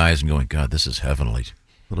right in the eyes and going, God, this is heavenly.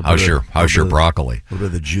 How's your broccoli? A little bit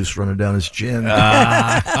of the juice running down his chin.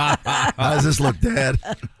 How does this look, Dad?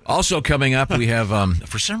 Also coming up, we have,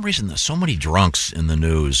 for some reason, there's so many drunks in the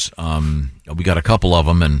news. We got a couple of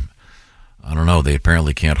them, and I don't know, they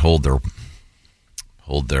apparently can't hold their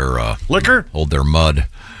liquor? Hold their mud.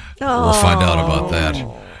 Oh. We'll find out about that.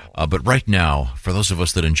 But right now, for those of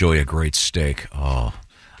us that enjoy a great steak, I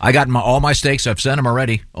got all my steaks. I've sent them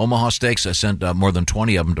already. Omaha Steaks, I sent more than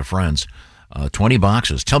 20 of them to friends. 20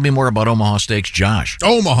 boxes. Tell me more about Omaha Steaks, Josh.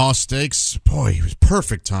 Omaha Steaks, boy, it was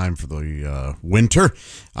perfect time for the winter.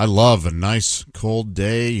 I love a nice cold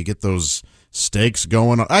day. You get those steaks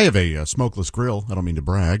going. I have a smokeless grill. I don't mean to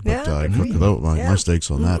brag, but I cook my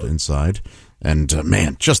steaks on that inside. And,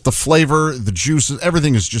 man, just the flavor, the juices,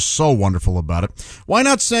 everything is just so wonderful about it. Why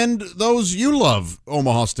not send those you love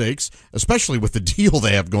Omaha Steaks, especially with the deal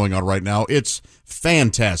they have going on right now? It's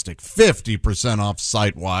fantastic. 50% off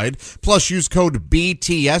site-wide. Plus, use code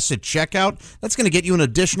BTS at checkout. That's going to get you an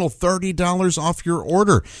additional $30 off your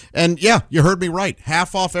order. And, yeah, you heard me right.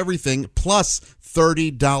 Half off everything, plus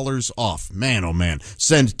 $30 off. Man, oh man.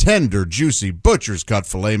 Send tender, juicy butcher's cut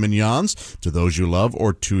filet mignons to those you love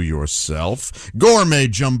or to yourself. Gourmet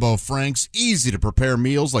jumbo franks, easy to prepare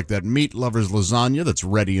meals like that meat lover's lasagna that's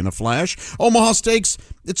ready in a flash. Omaha Steaks,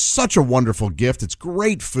 it's such a wonderful gift. It's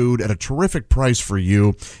great food at a terrific price for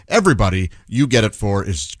you. Everybody you get it for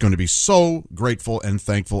is going to be so grateful and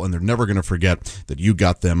thankful, and they're never going to forget that you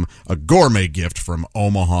got them a gourmet gift from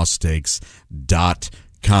omahasteaks.com.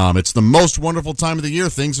 It's the most wonderful time of the year.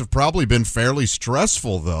 Things have probably been fairly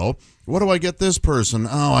stressful, though. What do I get this person?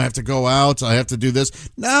 Oh, I have to go out. I have to do this.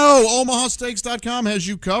 No, OmahaSteaks.com has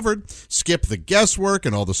you covered. Skip the guesswork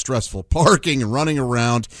and all the stressful parking and running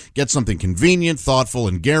around. Get something convenient, thoughtful,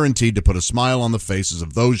 and guaranteed to put a smile on the faces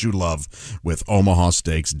of those you love with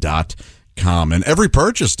OmahaSteaks.com. And every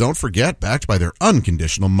purchase, don't forget, backed by their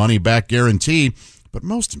unconditional money-back guarantee. But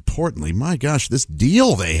most importantly, my gosh, this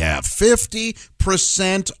deal they have,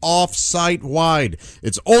 50% off site-wide.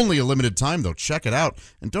 It's only a limited time, though. Check it out.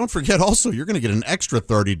 And don't forget also, you're going to get an extra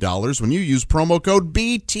 $30 when you use promo code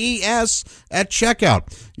BTS at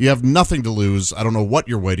checkout. You have nothing to lose. I don't know what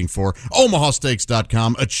you're waiting for.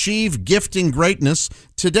 OmahaSteaks.com. Achieve gifting greatness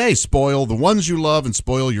today. Spoil the ones you love and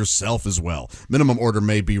spoil yourself as well. Minimum order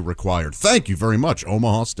may be required. Thank you very much,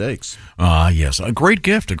 Omaha Steaks. Yes, a great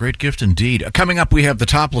gift indeed. Coming up, we have the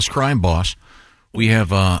topless crime boss. We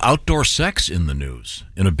have outdoor sex in the news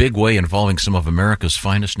in a big way, involving some of America's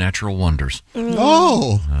finest natural wonders.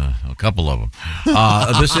 A couple of them.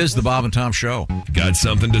 This is the Bob and Tom Show. Got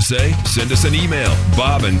something to say? Send us an email,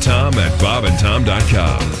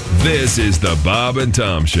 bobandtom@bobandtom.com. This is the Bob and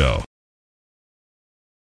Tom Show.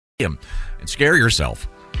 And scare yourself.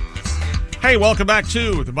 Hey, welcome back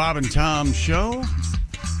to the Bob and Tom Show.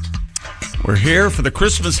 We're here for the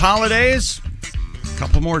Christmas holidays. A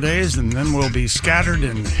couple more days, and then we'll be scattered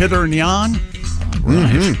in hither and yon.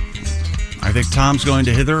 Right. I think Tom's going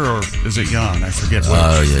to hither, or is it yon? I forget.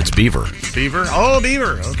 Yeah, it's Beaver. Beaver? Oh,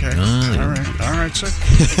 Beaver. Okay. All right, sir.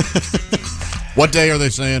 What day are they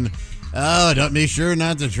saying? Oh, don't be sure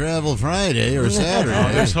not to travel Friday or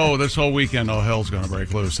Saturday. This whole weekend, all hell's going to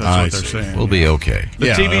break loose. That's what they're saying. We'll be okay. The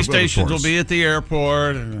TV stations will be at the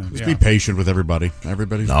airport. Just be patient with everybody.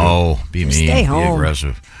 Everybody's good. Be mean. Stay home. Be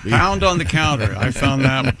aggressive. Pound on the counter. I found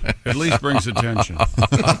that at least brings attention.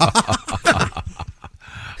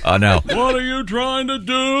 Now, what are you trying to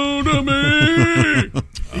do to me?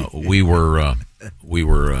 We were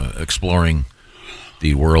exploring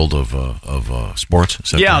the world of sports.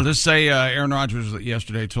 Yeah, let's say Aaron Rodgers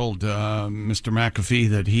yesterday told Mr. McAfee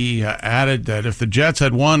that he added that if the Jets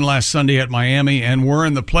had won last Sunday at Miami and were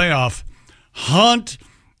in the playoff hunt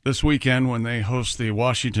this weekend when they host the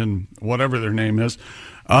Washington, whatever their name is,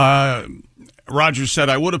 Rodgers said,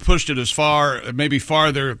 I would have pushed it as far, maybe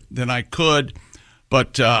farther than I could,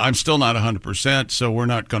 but I'm still not 100%, so we're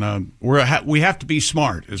not going to – we have to be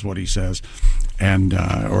smart is what he says. And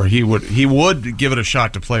or he would give it a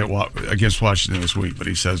shot to play against Washington this week, but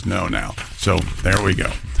he says no now. So there we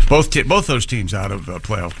go. Both those teams out of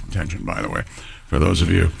playoff contention, by the way, for those of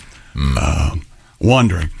you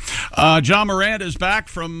wondering. John Morant is back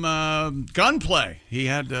from gunplay. He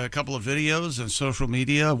had a couple of videos on social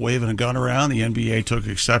media waving a gun around. The NBA took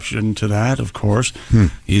exception to that, of course.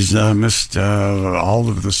 He's missed all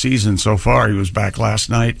of the season so far. He was back last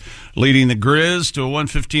night leading the Grizz to a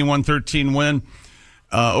 115-113 win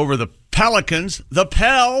over the Pelicans, the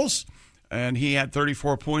Pels, and he had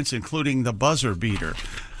 34 points, including the buzzer beater.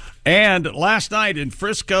 And last night in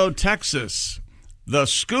Frisco, Texas, the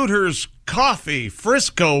Scooters Coffee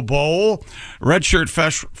Frisco Bowl, redshirt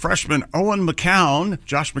freshman Owen McCown,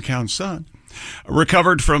 Josh McCown's son,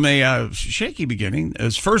 recovered from a shaky beginning.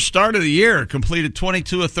 His first start of the year, completed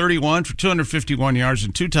 22 of 31 for 251 yards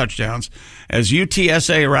and 2 touchdowns as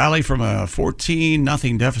UTSA rally from a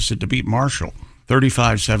 14-0 deficit to beat Marshall.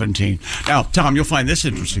 35-17. Now, Tom, you'll find this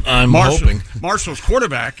interesting. I'm hoping. Marshall's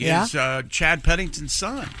quarterback is Chad Pennington's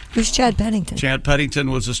son. Who's Chad Pennington? Chad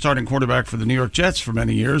Pennington was a starting quarterback for the New York Jets for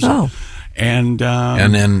many years. Oh. And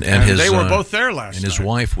they were both there last night. And his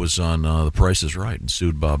wife was on The Price is Right and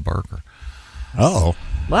sued Bob Barker. Oh.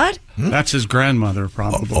 What? That's his grandmother,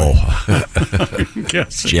 probably.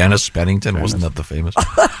 Janice Pennington, wasn't that the famous?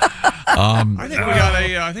 I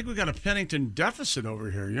think we got a Pennington deficit over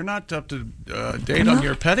here. You're not up to date on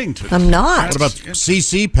your Pennington. I'm not. What about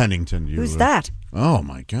CC Pennington? Who's that? Oh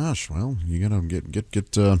my gosh! Well, you gotta get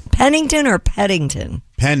Pennington or Peddington?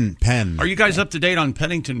 Penn. Are you guys up to date on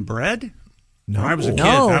Pennington bread? No. When I was a kid,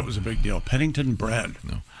 that was a big deal. Pennington bread.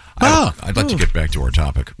 No. I'd like to get back to our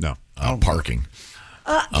topic. No. Parking.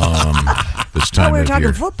 This time we were of talking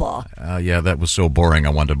year. football. Yeah, that was so boring. I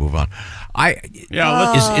wanted to move on.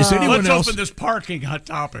 Is anyone let's else open this parking hot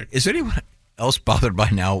topic. Is anyone else bothered by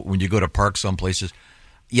now when you go to park some places?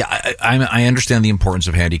 Yeah, I understand the importance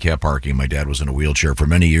of handicap parking. My dad was in a wheelchair for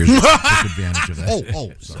many years. Took advantage of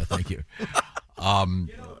that. So thank you.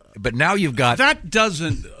 But now you've got... That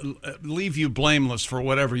doesn't leave you blameless for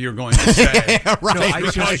whatever you're going to say. Right.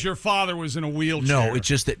 Because your father was in a wheelchair. No, it's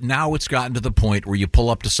just that now it's gotten to the point where you pull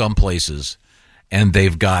up to some places and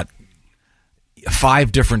they've got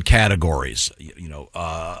 5 different categories.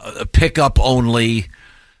 Pickup only.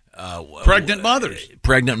 Pregnant mothers.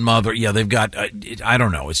 Pregnant mother. Yeah, they've got. I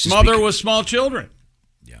don't know. It's just mother with small children.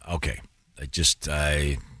 Yeah. Okay.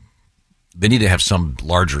 They need to have some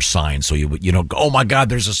larger sign so you go, oh my God,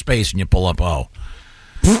 there's a space, and you pull up. Oh,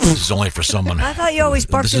 this is only for someone. I thought you always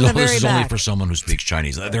parked in the very back. This is only for someone who speaks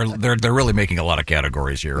Chinese. They're really making a lot of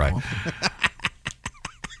categories here, right?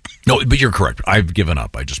 No, but you're correct. I've given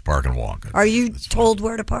up. I just park and walk. Are you told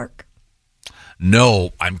where to park?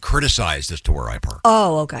 No, I'm criticized as to where I park.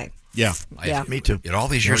 Oh, okay. Yeah. Me too. In all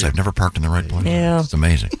these years, I've never parked in the right place. Yeah. It's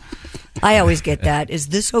amazing. I always get that. Is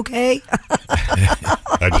this okay?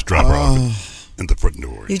 I just drop her off in the front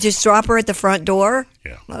door. You just drop her at the front door?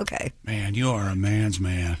 Yeah. Okay. Man, you are a man's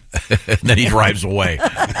man. And then he drives away.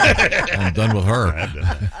 I'm done with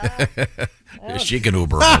her. She can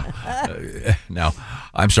Uber. Now,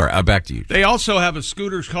 I'm sorry. Back to you. They also have a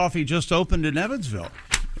Scooters Coffee just opened in Evansville,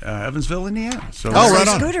 Indiana. So right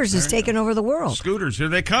on. Scooters is taking over the world. Scooters, here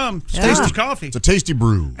they come. Yeah. Scooters Coffee. It's a tasty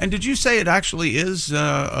brew. And did you say it actually is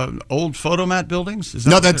old Photomat buildings? Is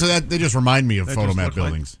No, they just remind me of Photomat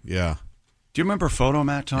buildings. Yeah. Do you remember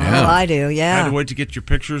Photomat, Tom? Yeah. Oh, I do, yeah. Had to wait to get your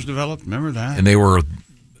pictures developed. Remember that? And they were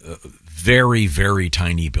very, very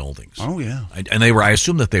tiny buildings. Oh, yeah. And they were, I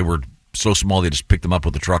assume that they were so small they just picked them up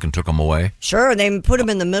with the truck and took them away? Sure, they put them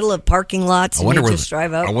in the middle of parking lots and you just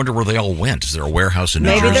drive up. I wonder where they all went. Is there a warehouse in New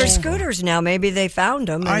Jersey? Maybe they're scooters now. Maybe they found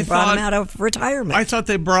them and brought them out of retirement. I thought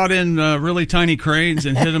they brought in really tiny cranes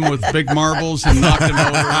and hit them with big marbles and knocked them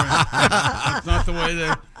over. That's not the way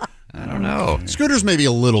they... I don't know. Scooters may be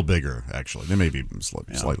a little bigger, actually. They may be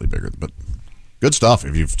slightly bigger, but good stuff.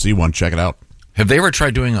 If you see one, check it out. Have they ever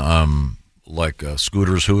tried doing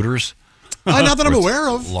Scooters Hooters? Not that I'm aware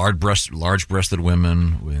of. Large-breasted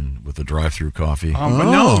women with a drive-through coffee.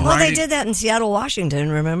 Well, they did that in Seattle, Washington.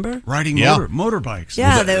 Remember? Riding motorbikes.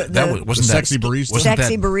 Yeah, wasn't sexy baristas.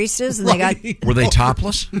 Sexy baristas, and they got. Were they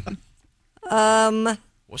topless?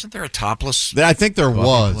 Wasn't there a topless? I think there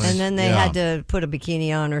was. And then they had to put a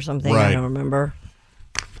bikini on or something. Right. I don't remember.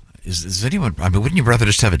 Is anyone? I mean, wouldn't you rather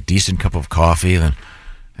just have a decent cup of coffee than?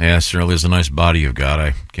 Yeah, certainly is a nice body you've got.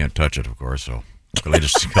 I can't touch it, of course. So could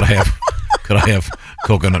I have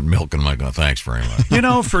coconut milk in my? Thanks very much.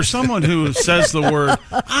 For someone who says the word,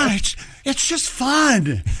 it's just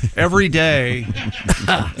fun every day.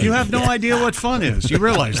 You have no idea what fun is. You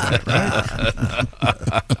realize that,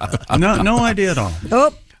 right? No idea at all.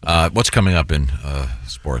 Nope. What's coming up in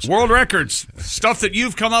sports? World records, stuff that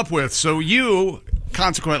you've come up with, so you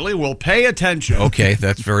consequently will pay attention. Okay,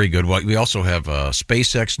 that's very good. We also have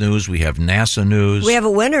SpaceX news. We have NASA news. We have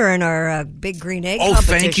a winner in our Big Green Egg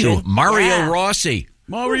competition. Thank you. Mario Rossi.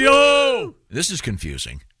 Mario! This is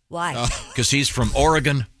confusing. Why? Because he's from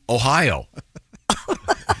Oregon, Ohio.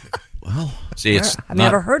 Well, see, I've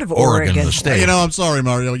never heard of Oregon. The state. I'm sorry,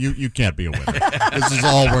 Mario. You can't be a winner. This is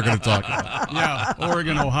all we're going to talk about. Yeah,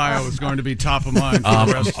 Oregon, Ohio is going to be top of mind.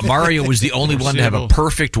 Mario was the only one to have a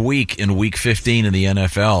perfect week in Week 15 in the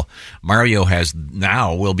NFL. Mario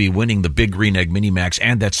will be winning the Big Green Egg Mini-Max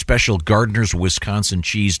and that special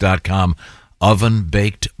GardnersWisconsinCheese.com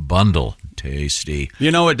oven-baked bundle. Tasty.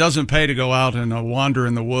 It doesn't pay to go out and wander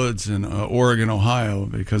in the woods in Oregon, Ohio,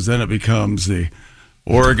 because then it becomes the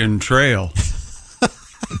Oregon Trail.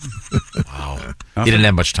 Wow. You didn't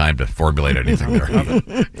have much time to formulate anything there.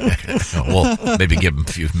 We'll maybe give him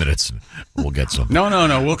a few minutes and we'll get some.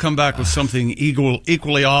 No. We'll come back with something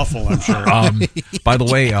equally awful, I'm sure. By the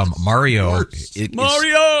way, Mario.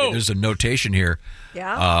 Mario! There's a notation here.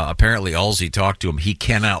 Yeah. Apparently, Alzi talked to him. He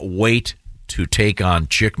cannot wait to take on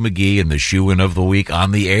Chick McGee in the Shoe-In of the Week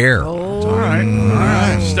on the air. Oh. All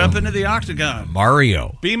right. Step into the octagon.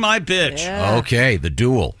 Mario. Be my bitch. Yeah. Okay, the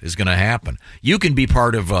duel is going to happen. You can be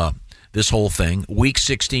part of this whole thing. Week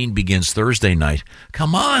 16 begins Thursday night.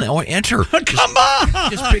 Come on, enter. Come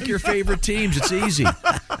on. Just pick your favorite teams. It's easy.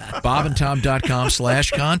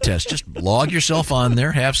 BobandTom.com/contest. Just log yourself on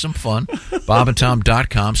there. Have some fun.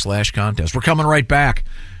 BobandTom.com/contest. We're coming right back.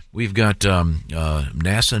 We've got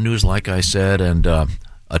NASA news, like I said, and a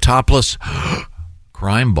topless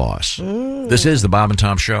crime boss. This is the Bob and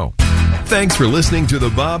Tom Show. Thanks for listening to the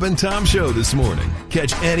Bob and Tom Show this morning.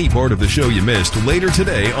 Catch any part of the show you missed later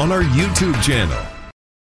today on our YouTube channel.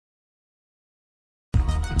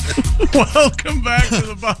 Welcome back to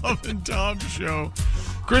the Bob and Tom Show.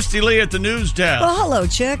 Christy Lee at the news desk. Well, hello,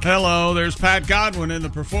 Chick. Hello, there's Pat Godwin in the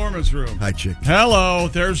performance room. Hi, Chick. Hello,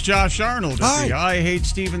 there's Josh Arnold Hi. at the I Hate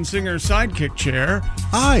Steven Singer sidekick chair.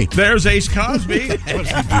 Hi. There's Ace Cosby.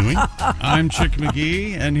 What's he doing? I'm Chick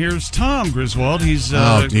McGee, and here's Tom Griswold. He's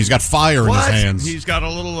got fire in his hands. He's got a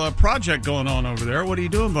little project going on over there. What are you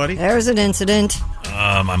doing, buddy? There's an incident.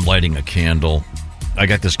 I'm lighting a candle. I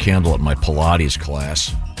got this candle at my Pilates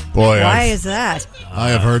class. Boy, Why is that? I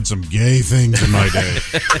have heard some gay things in my day.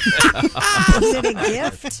 Was it a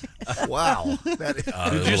gift? Wow.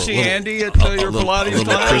 Did you see Andy at your Pilates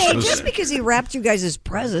class? Hey, just because he wrapped you guys'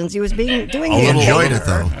 presents, he was doing He it. enjoyed it,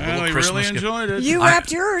 though. Well, he really enjoyed it. You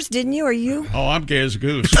wrapped yours, didn't you? Or you? Oh, I'm gay as a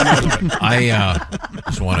goose. I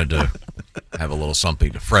just wanted to have a little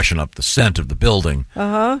something to freshen up the scent of the building.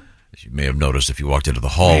 Uh-huh. As you may have noticed if you walked into the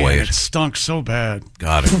hallway. Man, it stunk so bad.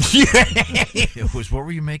 Got it. It was. What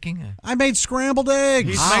were you making? I made scrambled eggs.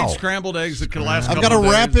 He's made scrambled eggs that can last. I've got a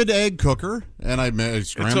rapid egg cooker, and I made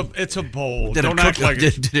scrambled. It's a bowl. Did Don't it act cook, like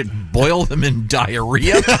did it boil them in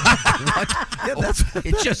diarrhea?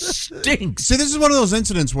 It just stinks. See, this is one of those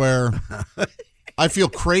incidents where I feel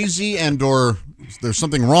crazy or there's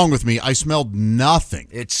something wrong with me. I smelled nothing.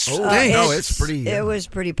 It it's pretty. It was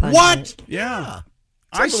pretty pungent. What? Yeah.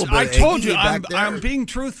 a little bit I told eggy you, back there. I'm being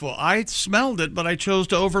truthful. I smelled it, but I chose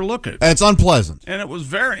to overlook it. And it's unpleasant. And it was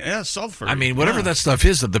very, sulfur. I mean, whatever that stuff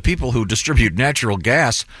is, that the people who distribute natural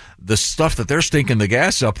gas, the stuff that they're stinking the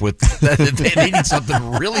gas up with, they need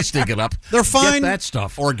something really stinking up. They're fine. Get that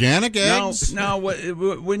stuff. Organic eggs. Now,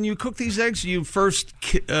 when you cook these eggs, you first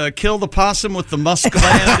kill the possum with the musk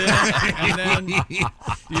gland in it, and then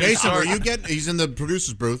Jason, are you getting? He's in the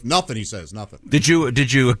producer's booth. Nothing. He says nothing. Did you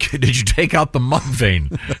take out the mud vein?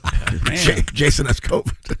 Jason has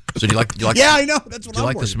COVID. So do you like? Yeah, I know. That's what do you I'm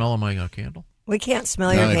like the worried smell of my candle? We can't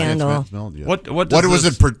smell your candle. What was does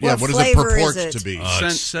it? What does it flavor purport is it? to be?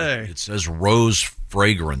 scent say? It says rose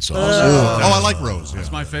fragrance on it. I like rose. That's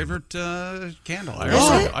Yeah. my favorite candle.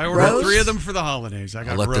 I ordered Rose? 3 of them for the holidays. I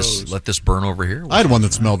got rose. Let this burn over here. I had one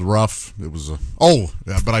that smelled rough. It was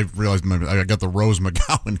but I realized I got the Rose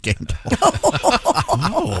McGowan candle.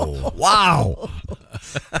 Oh, wow!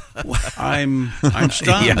 I'm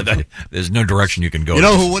stunned. Yeah, there's no direction you can go. You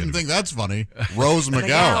know who wouldn't think that's funny? Rose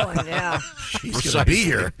McGowan. McGowan, yeah. She's going to be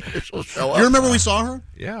here. She'll show up. You remember we saw her?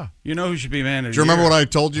 Yeah. You know who should be manager? Do you remember what I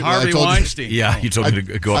told you? Harvey I told Weinstein. Yeah, you told me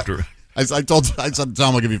to go up to her. I said,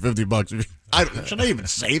 Tom, I'll give you $50. Should I even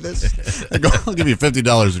say this? I'll give you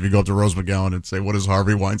 $50 if you go up to Rose McGowan and say, "What does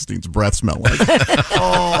Harvey Weinstein's breath smell like?"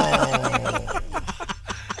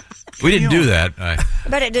 We didn't do that. I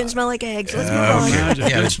bet it didn't smell like eggs. Let's move on.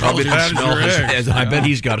 Yeah, it probably didn't smell as I bet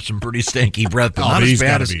he's got some pretty stanky breath, but not as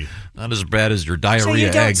bad as your diarrhea So you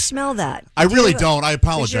don't eggs. smell that. I really don't. I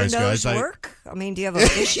apologize, Does your nose guys. work? I mean, do you have an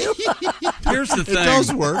issue? Here's the thing. It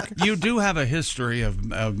does work. You do have a history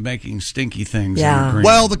of making stinky things. Yeah. In your drink.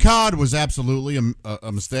 Well, the cod was absolutely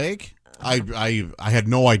a mistake. I had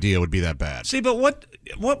no idea it would be that bad. See, but what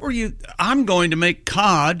were you? I'm going to make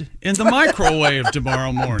cod in the microwave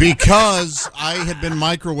tomorrow morning Because I had been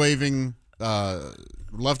microwaving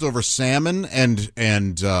leftover salmon, and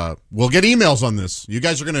we'll get emails on this. You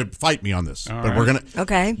guys are going to fight me on this, but we're going to.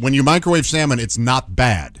 Okay. When you microwave salmon, it's not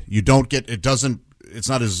bad. You don't get. It doesn't. It's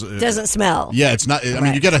not as Doesn't smell. Yeah, it's not. I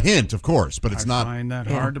mean, you get a hint, of course, but it's not. I find that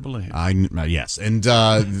hard to believe. Yes, and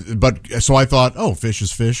but so I thought, fish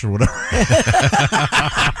is fish or whatever.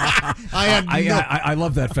 I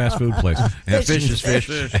love that fast food place. Yeah, fish is fish.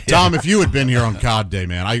 Tom, if you had been here on Cod Day,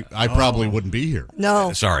 man, I probably wouldn't be here.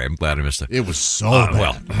 No. Sorry, I'm glad I missed it. It was so bad.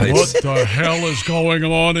 Well. What the hell is going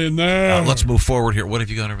on in there? Let's move forward here. What have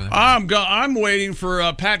you got over there? I'm waiting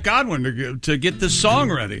for Pat Godwin to get this song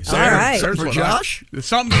ready. So All right. Something for Josh?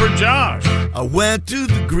 Something for Josh. I went to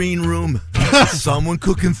the green room. Someone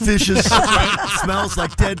cooking fishes. Smells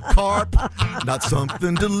like dead carp. Not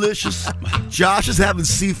something delicious. Josh is having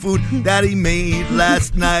seafood that he made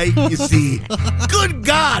last night. You see, good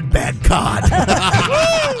God, bad cod.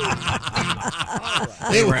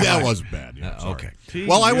 That was bad. Yeah, okay.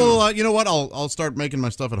 Well, I will. You know what? I'll start making my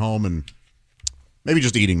stuff at home and maybe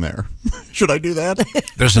just eating there. Should I do that?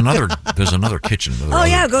 There's another kitchen. Oh,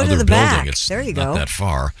 yeah, go to the building. back. It's there you not go. that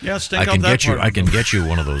far. Yeah, I can get you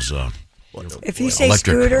one of those. If you say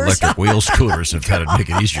electric wheel scooters, if that'd make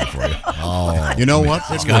it easier for you. Oh, you know what?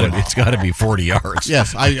 It's got to be 40 yards.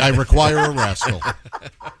 Yes, I require a rascal.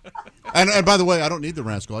 And by the way, I don't need the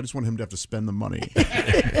rascal. I just want him to have to spend the money.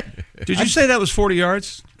 Did you say that was 40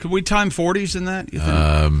 yards? Could we time 40s in that? You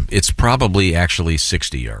think? It's probably actually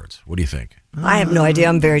 60 yards. What do you think? I have no idea.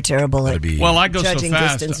 I'm very terrible at Well, I go so judging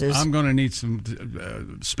fast, distances. I'm going to need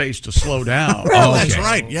some space to slow down. Oh, that's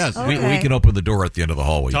right. Yes. We can open the door at the end of the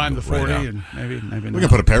hallway. Time the 40 right and maybe We not. can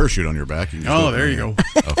put a parachute on your back. You can just there you go.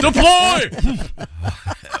 Okay. Deploy!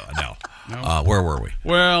 No. Where were we?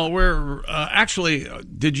 Well, we're actually,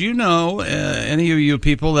 did you know, any of you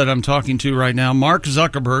people that I'm talking to right now, Mark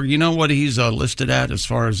Zuckerberg, you know what he's listed at as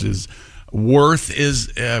far as his worth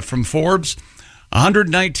is from Forbes?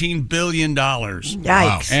 $119 billion. Yikes.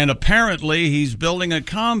 Wow. And apparently he's building a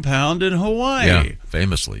compound in Hawaii. Yeah,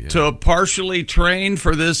 famously. Yeah. To partially train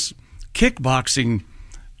for this kickboxing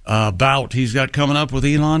bout he's got coming up with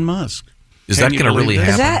Elon Musk. Is that going to really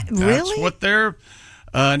happen? Is that That's really? what they're...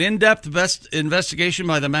 an in-depth investigation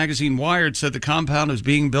by the magazine Wired said the compound is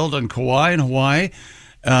being built on Kauai in Hawaii.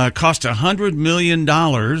 Cost $100 million.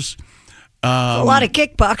 A lot of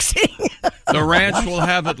kickboxing. The ranch will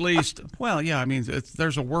have at least,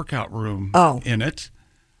 there's a workout room in it.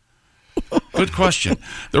 Good question.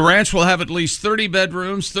 The ranch will have at least 30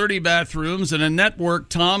 bedrooms, 30 bathrooms, and a network,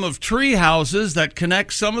 Tom, of tree houses that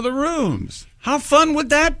connect some of the rooms. How fun would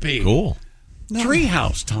that be? Cool.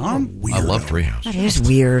 Treehouse, Tom. I love treehouse. That is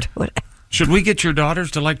weird. What? Should we get your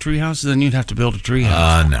daughters to like treehouses? Then you'd have to build a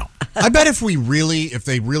treehouse. No. I bet if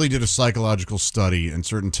they really did a psychological study and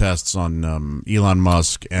certain tests on Elon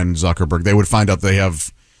Musk and Zuckerberg, they would find out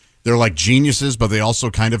they're like geniuses, but they also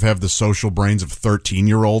kind of have the social brains of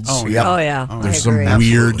 13-year-olds. Oh, yeah. There's some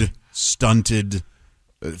weird, stunted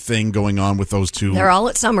thing going on with those two. They're all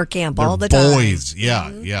at summer camp all the time. time. Boys,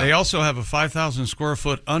 yeah. They also have a 5,000 square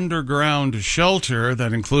foot underground shelter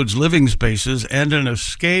that includes living spaces and an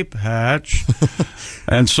escape hatch.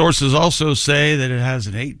 And sources also say that it has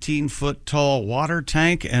an 18-foot tall water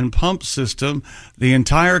tank and pump system. The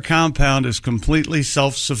entire compound is completely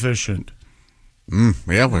self-sufficient.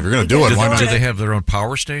 Yeah, well, if you're going to do it, why not? Do they have their own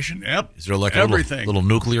power station? Yep. Is there like a everything. little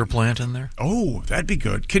nuclear plant in there? Oh, that'd be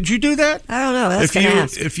good. Could you do that? I don't know. That's going to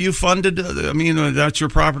ask. If you funded, that's your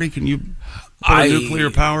property, can you put a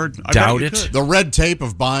nuclear powered? Doubt it. The red tape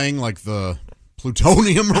of buying like the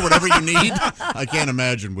plutonium or whatever you need, I can't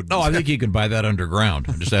imagine would. No, I think you can buy that underground.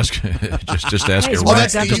 Just ask, just ask Nice. Iran. Oh,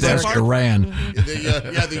 that's the just easy ask part. Iran.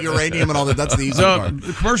 The uranium and all that. That's the easy part.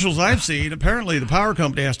 The commercials I've seen, apparently the power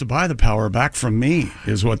company has to buy the power back from me,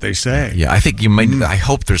 is what they say. Yeah, I think you might. I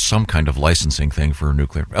hope there's some kind of licensing thing for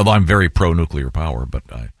nuclear. Although I'm very pro nuclear power, but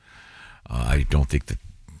I don't think that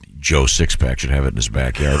Joe Sixpack should have it in his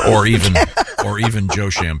backyard, or even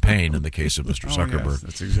Joe Champagne in the case of Mr. Zuckerberg. Yes,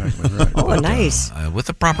 that's exactly right. Oh, nice. With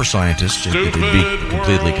the proper scientists, it'd be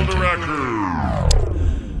completely content.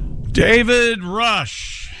 David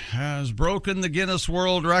Rush has broken the Guinness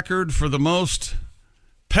World Record for the most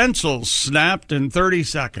pencils snapped in 30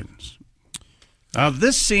 seconds. Now,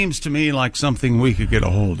 this seems to me like something we could get a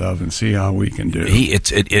hold of and see how we can do. You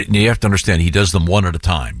have to understand, he does them one at a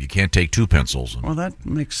time. You can't take two pencils. Well, that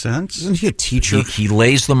makes sense. Isn't he a teacher? He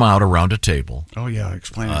lays them out around a table. Oh yeah,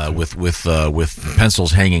 explain it. With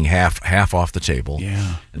pencils hanging half off the table.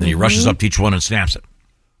 Yeah, and then he rushes up to each one and snaps it.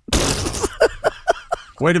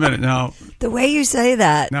 Wait a minute now. The way you say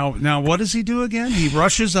that. Now, what does he do again? He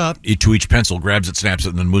rushes up to each pencil, grabs it, snaps it,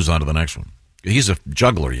 and then moves on to the next one. He's a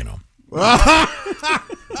juggler, you know.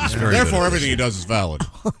 Therefore, everything he does is valid.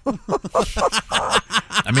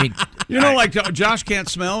 I mean, like Josh can't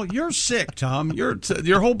smell. You're sick, Tom.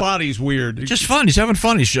 Your whole body's weird. Just fun. He's having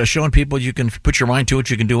fun. He's just showing people you can put your mind to it.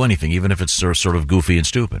 You can do anything, even if it's sort of goofy and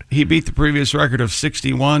stupid. He beat the previous record of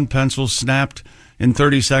 61 pencils snapped in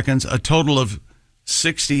 30 seconds. A total of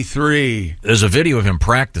 63. There's a video of him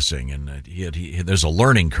practicing, and there's a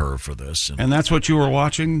learning curve for this. And that's what you were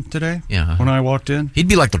watching today? Yeah. When I walked in? He'd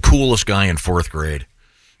be like the coolest guy in fourth grade.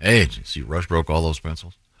 Hey, did you see Rush broke all those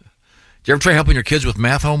pencils? Did you ever try helping your kids with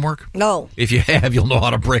math homework? No. If you have, you'll know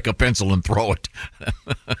how to break a pencil and throw it.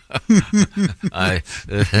 I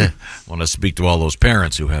want to speak to all those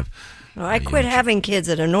parents who have... No, I quit having kids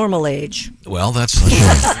at a normal age. Well, that's...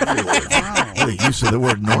 You said the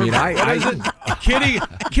word normal.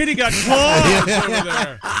 Kitty got claws over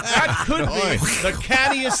there. That could be the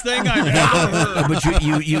cattiest thing I've ever heard. But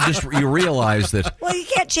you realize that... Well, you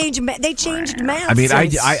can't change math. They changed math. I mean,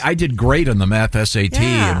 I did great on the math SAT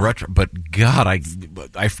and retro, but God,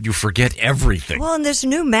 you forget everything. Well, and this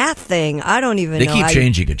new math thing, I don't even know. They keep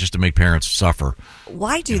changing it just to make parents suffer.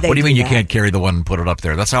 Why do they What do you mean you that? can't carry the one and put it up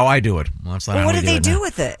there? That's how I do it. it. Well, that's not Well, how what we do they it do now.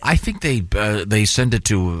 with it? I think they send it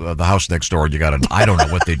to the house next door. I don't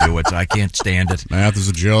know what they do. I can't stand it. Math is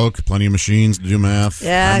a joke. Plenty of machines to do math.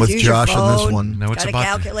 Yeah, I'm with use your Josh on this phone. one. No, it's Got a about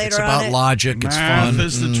calculator it's on about it? logic. It's Math fun.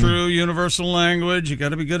 is the true universal language. You got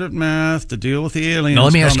to be good at math to deal with the aliens. Now,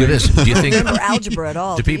 let me ask you this: do you think Remember algebra at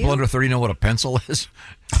all? do people you? under 30 know what a pencil is?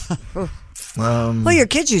 Well, your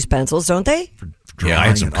kids use pencils, don't they? Yeah, I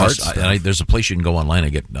had some Drawing and cards. art There's a place you can go online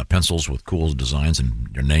and get pencils with cool designs and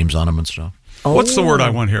your names on them and stuff. What's the word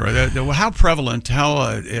I want here? How prevalent? How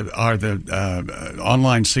are the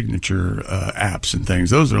online signature apps and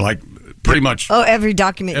things? Those are like pretty much. Oh, every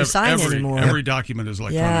document you sign anymore. Every document is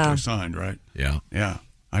electronically signed, right? Yeah. Yeah.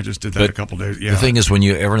 I just did that a couple days. Yeah. The thing is, when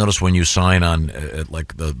you ever notice when you sign on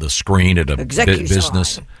like the screen at a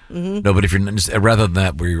business, no, but if you're rather than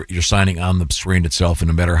that, where you're signing on the screen itself, and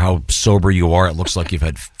no matter how sober you are, it looks like you've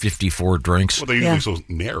had 54 drinks. Well, they're usually so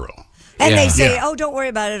narrow. And they say, "Oh, don't worry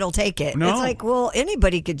about it; it'll take it." No. It's like, well,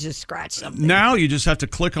 anybody could just scratch something. Now you just have to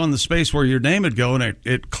click on the space where your name would go, and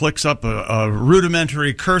it clicks up a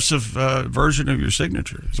rudimentary cursive version of your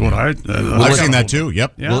signature. Is what I've seen that too.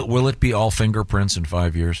 Yep. Yeah. Will it be all fingerprints in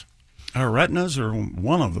 5 years? Retinas or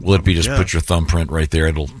one of them? Will it be just put your thumbprint right there?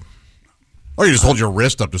 Or you just hold your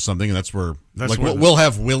wrist up to something, and that's where we'll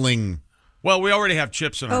have willing. Well, we already have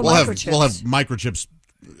chips in our. We'll have microchips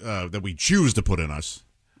that we choose to put in us.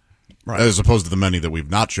 Right. As opposed to the many that we've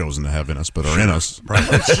not chosen to have in us, but are in us. Right.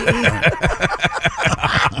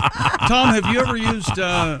 Tom, have you ever used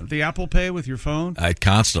the Apple Pay with your phone?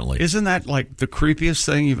 Constantly. Isn't that like the creepiest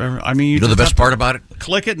thing you've ever? I mean, you know the best part about it?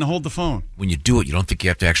 Click it and hold the phone. When you do it, you don't think you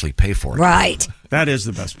have to actually pay for it. Right. That is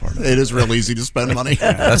the best part. It is real easy to spend money.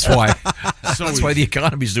 That's why. That's why the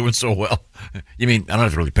economy's doing so well. You mean I don't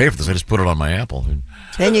have to really pay for this? I just put it on my Apple.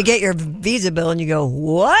 Then you get your Visa bill and you go,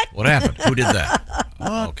 "What? What happened? Who did that?"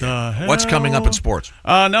 What the hell? What's coming up in sports?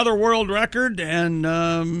 Another world record and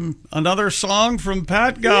another song from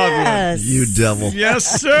Pat Godwin. Yes. You devil.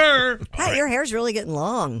 Yes, sir. Pat, your hair's really getting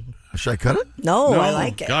long. Should I cut it? No, I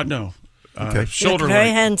like it. God, no. Okay. Shoulder very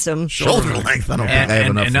length. handsome. Shoulder length. I don't think I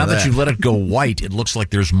have enough and now for that you let it go white, it looks like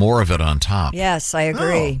there's more of it on top. Yes, I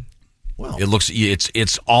agree. Well, It looks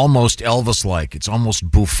it's almost Elvis-like. It's almost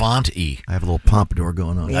Buffon-y. I have a little pompadour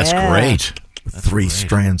going on. That's great. With three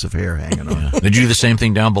strands of hair hanging on. Did you do the same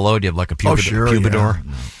thing down below? Do you have like a pubidor?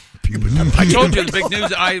 Yeah. I told you the big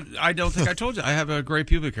news. I don't think I told you. I have a gray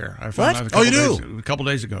pubic hair. I found out you do? a couple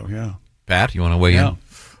days ago. Yeah. Pat, you want to weigh in?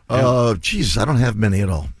 Geez, I don't have many at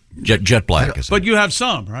all. Jet black. Is But you have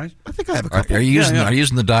some, right? I think I have a couple. Are you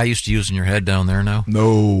using the dye you used to use in your head down there now?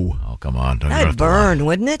 No. Oh, come on. That'd burn,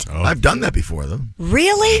 wouldn't it? Oh. I've done that before, though.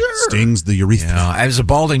 Really? Stings the urethra. Yeah, as a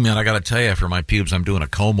balding man, I got to tell you, for my pubes, I'm doing a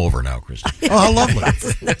comb over now, Christy. Oh, how lovely.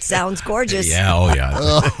 That sounds gorgeous. Yeah, oh yeah.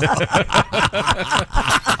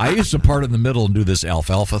 I used to part in the middle and do this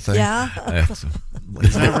alfalfa thing. Yeah.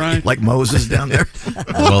 Is that right? Like Moses down there?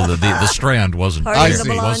 Well, the strand wasn't Part hair. of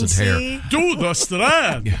the It wasn't hair. Blondie. Do the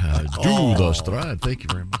strand. Yeah, do the strand. Thank you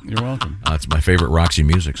very much. You're welcome. It's my favorite Roxy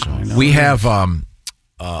music song. We have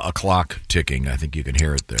a clock ticking. I think you can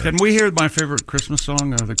hear it there. Can we hear my favorite Christmas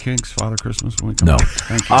song, The Kinks, Father Christmas? When we come No. back?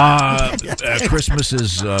 Thank you. Christmas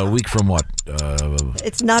is a week from what?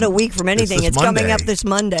 It's not a week from anything. It's coming up this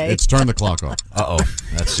Monday. It's turn the clock off. Uh-oh.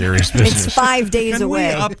 That's serious business. It's 5 days Can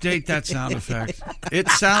away. we update that sound effect? It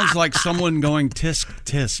sounds like someone going tisk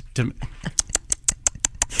tisk to me.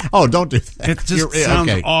 Oh, don't do that. It just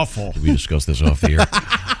sounds awful. Did we discuss this off the air?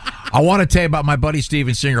 I want to tell you about my buddy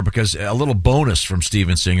Steven Singer, because a little bonus from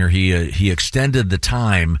Steven Singer. He extended the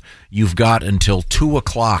time. You've got until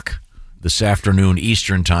 2:00 this afternoon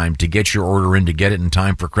Eastern time to get your order in, to get it in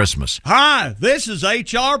time for Christmas. Hi, this is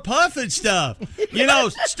HR Puffin Stuff. You know,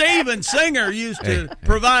 Steven Singer used to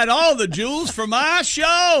provide all the jewels for my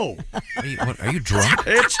show. Are you drunk?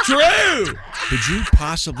 It's true. Did you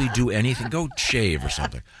possibly do anything? Go shave or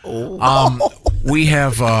something. We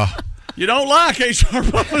have... You don't like HR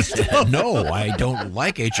Puffin Stuff? No, I don't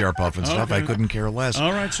like HR Puffin Stuff. Okay. I couldn't care less.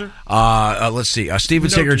 All right, sir. Let's see. Steven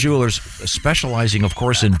Singer Jewelers, specializing, of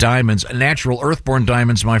course, in diamonds, natural earthborn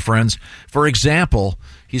diamonds, my friends. For example,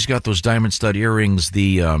 he's got those diamond stud earrings,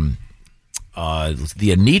 the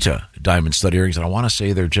Anita diamond stud earrings, and I want to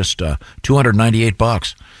say they're just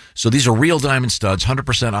 $298. So these are real diamond studs,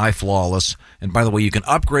 100% eye flawless. And by the way, you can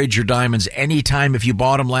upgrade your diamonds anytime. If you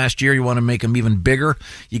bought them last year, you want to make them even bigger,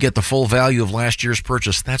 you get the full value of last year's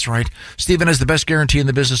purchase. That's right. Steven has the best guarantee in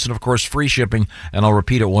the business, and of course, free shipping. And I'll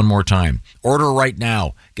repeat it one more time. Order right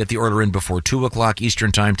now. Get the order in before 2:00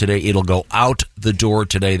 Eastern time today. It'll go out the door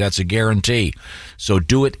today. That's a guarantee. So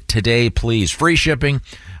do it today, please. Free shipping.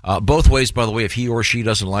 Both ways, by the way, if he or she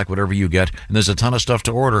doesn't like whatever you get, and there's a ton of stuff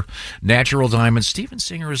to order, Natural Diamonds. Steven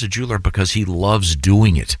Singer is a jeweler because he loves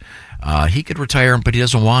doing it. He could retire, but he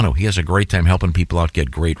doesn't want to. He has a great time helping people out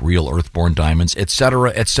get great, real earthborn diamonds,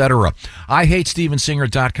 etc., etc.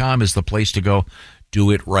 IHateStevenSinger.com is the place to go. Do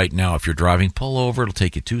it right now. If you're driving, pull over. It'll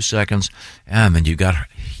take you 2 seconds, and then you got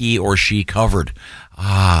he or she covered.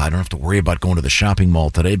 I don't have to worry about going to the shopping mall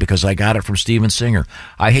today because I got it from Steven Singer.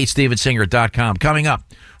 IHateStevenSinger.com. Coming up,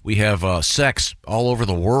 we have sex all over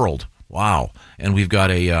the world. Wow. And we've got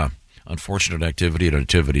a unfortunate activity at a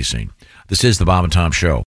nativity scene. This is the Bob and Tom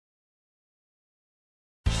Show.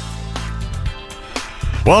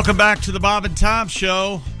 Welcome back to the Bob and Tom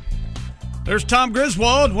Show. There's Tom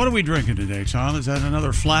Griswold. What are we drinking today, Tom? Is that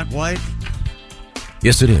another flat white?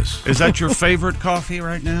 Yes, it is. Is that your favorite coffee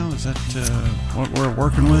right now? Is that what we're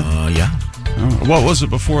working with? Yeah. Oh, what was it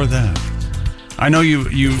before that? I know you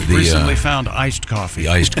recently found iced coffee. The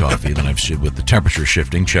iced coffee. Then with the temperature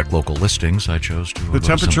shifting, check local listings. I chose to. The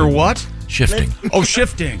temperature what? Shifting. Oh,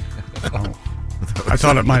 shifting. Oh. I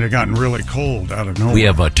thought it might have gotten really cold out of nowhere. We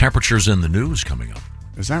have temperatures in the news coming up.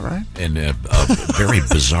 Is that right? In a very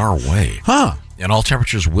bizarre way. Huh. And all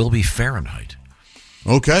temperatures will be Fahrenheit.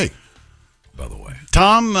 Okay. By the way.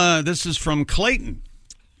 Tom, this is from Clayton.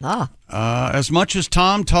 As much as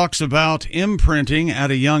Tom talks about imprinting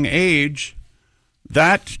at a young age,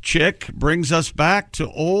 that chick brings us back to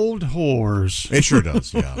old whores. It sure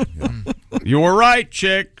does, yeah. You were right,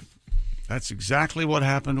 chick. That's exactly what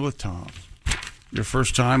happened with Tom. Your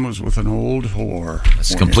first time was with an old whore.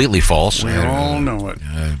 That's completely false. We all know it.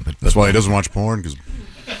 That's why he doesn't watch porn, because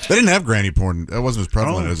they didn't have granny porn. That wasn't as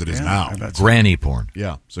prevalent as it is now. Granny porn.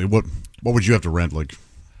 Yeah. So what would you have to rent? Like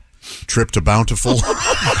Trip to Bountiful? Dame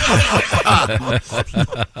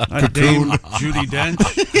Judi Dench?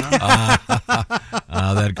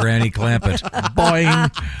 That Granny Clampett.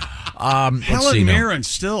 Boing. Helen Mirren's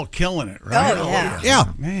still killing it, right? Oh, yeah.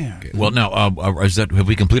 Yeah. Man. Okay. Well, now, have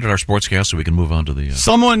we completed our sportscast so we can move on to the...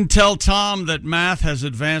 Someone tell Tom that math has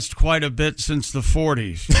advanced quite a bit since the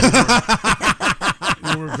 40s.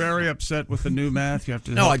 You were very upset with the new math. You have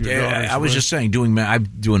to. No, I was just saying, I'm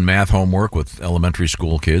doing math homework with elementary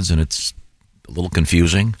school kids, and it's a little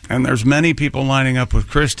confusing. And there's many people lining up with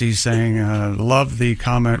Christy saying, love the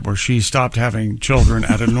comment where she stopped having children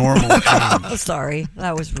at a normal age. Sorry,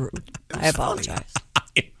 that was rude. I apologize.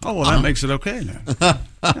 Oh, well, that makes it okay then.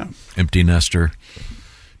 Yeah. Empty nester,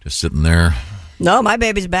 just sitting there. No, my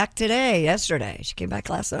baby's back yesterday. She came back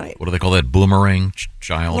last night. What do they call that? Boomerang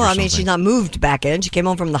child? Well, or I mean, she's not moved back in. She came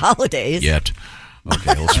home from the holidays. Yet.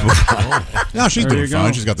 Okay, let's move on. No, she's doing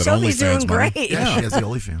fine. She's got that Sophie's OnlyFans doing money. great. Yeah, she has the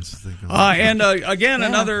OnlyFans. And again,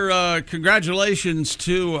 another congratulations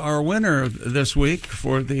to our winner this week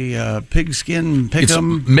for the pigskin pick'em. It's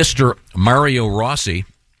Mr. Mario Rossi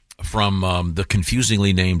from the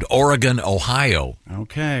confusingly named Oregon, Ohio.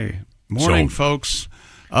 Okay. Morning, folks.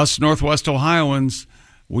 Us Northwest Ohioans,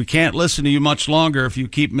 we can't listen to you much longer if you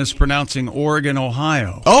keep mispronouncing Oregon,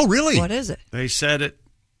 Ohio. Oh, really? What is it? They said it.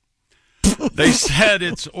 They said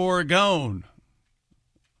it's Oregon.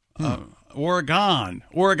 Oregon,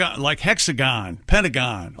 like hexagon,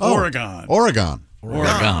 pentagon, Oregon. Oregon.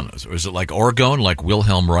 Is it like Oregon, like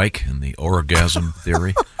Wilhelm Reich in the orgasm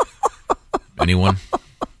theory? Anyone?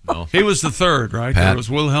 No. He was the third, right? Pat? There was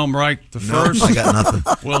Wilhelm Reich the first. I got nothing.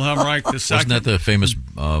 Wilhelm Reich the second. Wasn't that the famous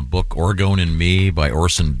book Oregon and Me by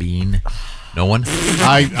Orson Bean? No one?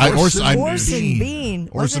 Orson Bean.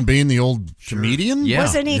 Orson Bean, the old comedian? Yeah.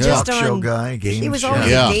 Wasn't he just on... show guy, He was on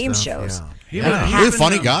game shows. Yeah. He was a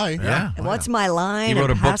funny guy. Yeah. What's my line? He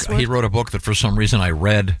wrote a book. He wrote a book that for some reason I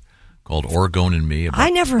read called Oregon and Me. I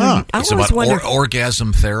never. It's about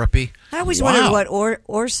orgasm therapy. I always wondered what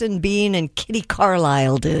Orson Bean and Kitty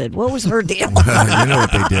Carlisle did. What was her deal? You know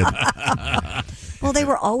what they did. Well, they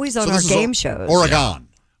were always on our game shows. Oregon.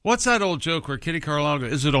 What's that old joke where Kitty Carlisle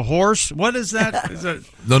goes, is it a horse? What is that? Is it?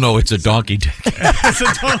 No, it's a donkey dick. It's a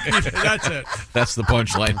donkey dick. That's it. That's the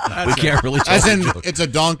punchline. We can't really tell. As in, it's a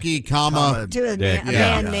donkey, comma. To a Dick.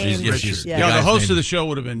 man named Richard. Yeah, the host of the show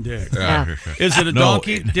would have been Dick. Is it a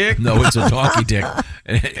donkey dick? No, it's a donkey dick.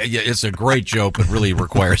 It's a great joke, but really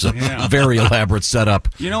requires a very elaborate setup.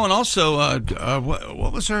 You know, and also,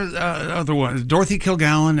 what was her other one? Dorothy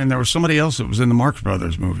Kilgallen, and there was somebody else that was in the Marx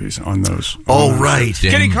Brothers movies on those. Oh, right.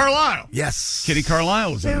 Kitty Carlisle. Yes. Kitty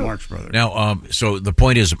Carlisle was in the Marx Brothers. Now, so the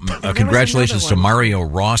point is, congratulations to Mario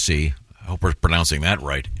Rossi. I hope we're pronouncing that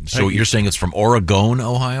right. So you're saying it's from Oregon,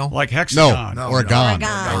 Ohio? Like hexagon. No, Oregon.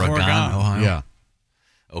 Oregon, Ohio? Yeah.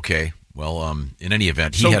 Okay. Well, in any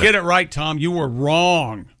event, get it right, Tom. You were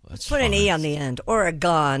wrong. Let's put an E on the end.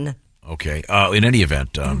 Oregon. Okay. In any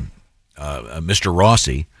event, Mr.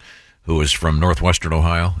 Rossi who is from Northwestern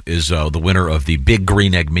Ohio, is the winner of the Big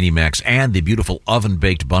Green Egg Mini Max and the beautiful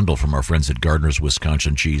oven-baked bundle from our friends at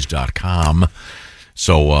GardnersWisconsinCheese.com.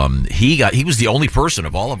 So he was the only person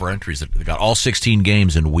of all of our entries that got all 16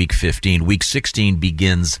 games in Week 15. Week 16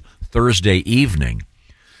 begins Thursday evening.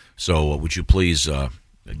 So would you please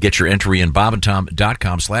get your entry in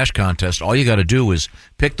bobandtom.com/contest. All you got to do is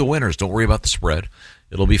pick the winners. Don't worry about the spread.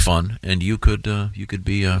 It'll be fun, and you could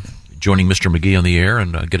be joining Mr. McGee on the air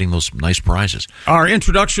and getting those nice prizes. Our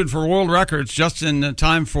introduction for world records, just in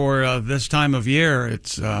time for this time of year.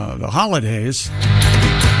 It's the holidays.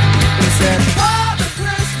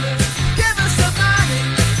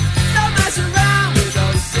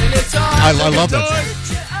 I love that song.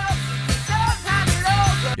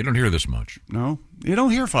 You don't hear this much. No, you don't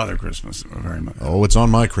hear Father Christmas very much. Oh, it's on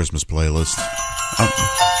my Christmas playlist.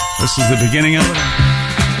 This is the beginning of it.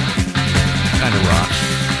 Kind of rocks.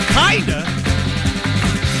 Kinda.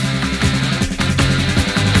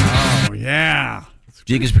 Oh yeah.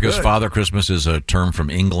 Do you think it's because Father Christmas is a term from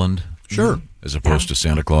England? Sure. As opposed to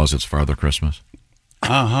Santa Claus, it's Father Christmas.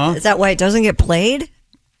 Is that why it doesn't get played?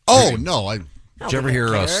 Oh no, Did you ever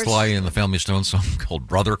hear Sly and the Family Stone song called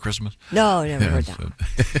Brother Christmas? No, never heard that.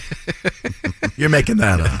 You're making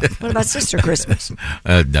that up. What about Sister Christmas?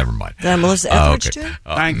 Never mind. Is that Melissa Etheridge too?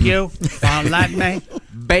 Thank you for letting me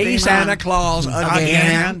be Santa Claus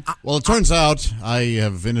again. Well, it turns out I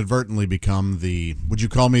have inadvertently become would you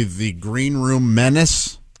call me the Green Room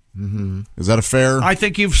Menace? Mm-hmm. Is that a fair? I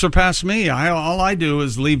think you've surpassed me. All I do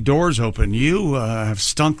is leave doors open. You have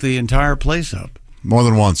stunk the entire place up. More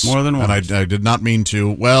than once. And I did not mean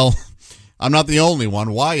to. Well, I'm not the only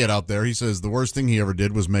one. Wyatt out there, he says the worst thing he ever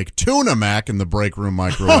did was make tuna mac in the break room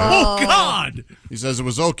microwave. Oh, God! He says it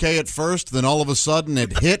was okay at first, then all of a sudden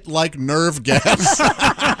it hit like nerve gas.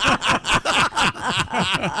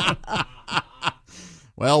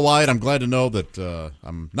 Well, Wyatt, I'm glad to know that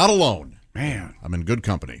I'm not alone. Man. I'm in good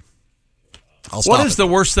company. What is the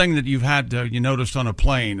worst thing that you've had you noticed on a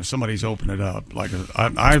plane if somebody's opened it up? Like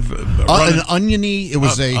I've an oniony. It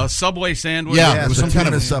was a Subway sandwich. Yeah, it was some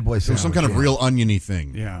kind of Subway sandwich. It was some kind of real oniony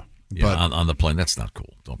thing. Yeah. But on the plane, that's not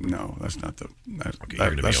cool. No, that's not the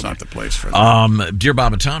that's not the place for that. Dear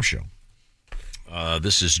Bob and Tom Show,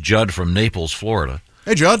 this is Judd from Naples, Florida.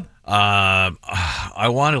 Hey, Judd. I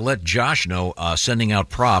want to let Josh know, sending out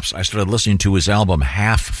props, I started listening to his album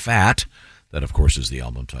Half Fat. That, of course, is the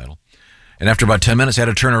album title. And after about 10 minutes, I had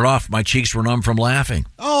to turn it off. My cheeks were numb from laughing.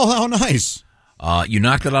 Oh, how nice. You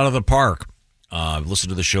knocked it out of the park. I've listened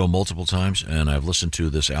to the show multiple times, and I've listened to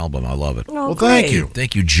this album. I love it. Oh, well, thank you.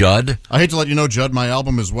 Thank you, Judd. I hate to let you know, Judd, my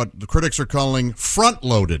album is what the critics are calling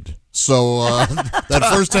front-loaded. So that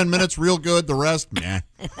first 10 minutes, real good. The rest, nah.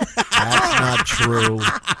 That's not true.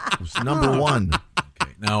 It was number one. Okay.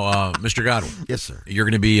 Now, Mr. Godwin. Yes, sir. You're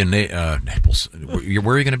going to be in Naples. Where are you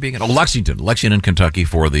going to be again? Oh, Lexington, Kentucky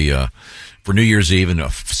for New Year's Eve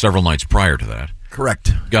and several nights prior to that.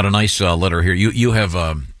 Correct. Got a nice letter here. You have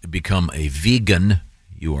become a vegan.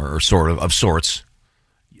 You are of sorts.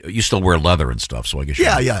 You still wear leather and stuff, so I guess.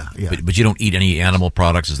 Yeah. But you don't eat any animal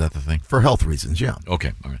products. Is that the thing? For health reasons, yeah.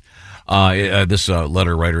 Okay, all right. This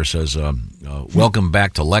letter writer says, welcome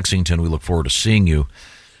back to Lexington. We look forward to seeing you.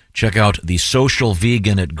 Check out the Social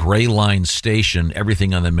Vegan at Gray Line Station.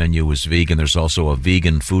 Everything on the menu is vegan. There's also a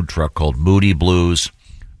vegan food truck called Moody Blues,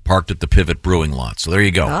 parked at the Pivot Brewing lot. So there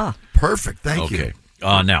you go. Ah, perfect. Thank you. Okay.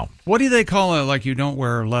 Now, what do they call it? Like you don't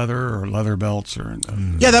wear leather or leather belts or?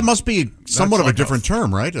 Yeah, that must be somewhat of a different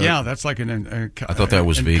term, right? Yeah, that's like I thought that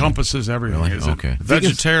was vegan. Encompasses everything. Really? Is okay.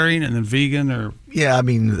 Vegetarian and then vegan, or yeah, I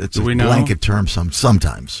mean it's a blanket term.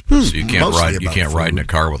 Sometimes. So you can't ride. You can't ride in a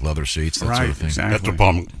car with leather seats. That sort of thing. Exactly. That's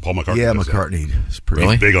what Paul McCartney. Yeah, does McCartney is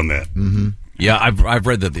really big on that. Mm-hmm. Yeah, I've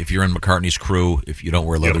read that if you're in McCartney's crew, if you don't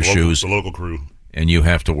wear leather shoes, the local crew, and you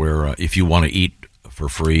have to wear, if you want to eat for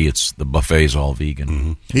free, it's the buffet's all vegan.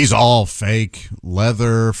 Mm-hmm. He's all fake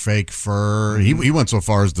leather, fake fur. He went so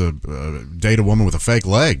far as to date a woman with a fake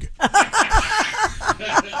leg.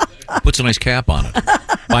 Puts a nice cap on it.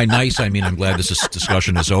 By nice, I mean I'm glad this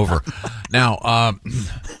discussion is over. Now,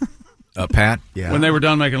 Pat? Yeah. When they were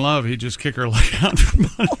done making love, he'd just kick her leg out from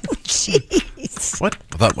under. Oh, jeez. What?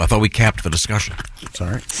 I thought we capped the discussion.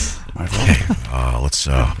 Sorry. My fault. Okay, let's...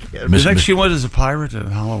 you think she was as a pirate at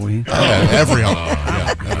Halloween? Every now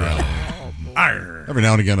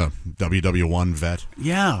and again a WW1 vet.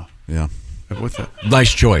 Yeah. Yeah. with it.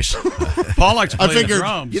 Nice choice. Paul likes to play the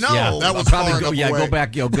drums. that was far enough away. Go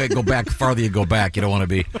back. Go back. Farther you go back, you don't want to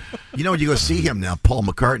be. You know, when you go see him now, Paul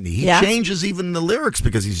McCartney, he changes even the lyrics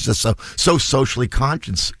because he's just so socially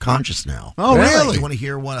conscious now. Oh, really? You want to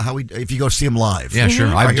hear if you go see him live? Yeah, sure.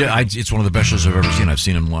 It's one of the best shows I've ever seen. I've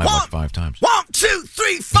seen him live like 5 times. 1, 2,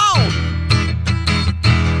 3, 4.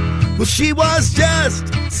 Well, she was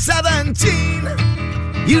just 17.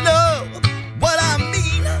 You know what I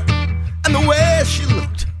mean? And the way she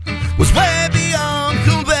looked was way beyond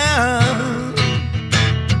compare.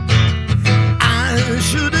 I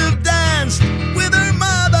should have danced with her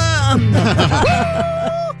mother.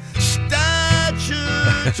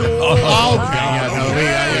 Statue tall.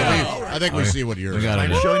 I think we see what you're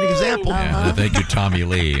showing an example. Yeah, thank you, Tommy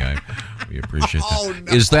Lee. We appreciate that.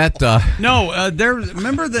 No. Is that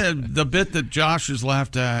remember the bit that Josh has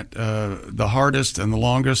laughed at the hardest and the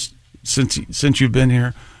longest since you've been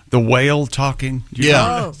here? The whale talking?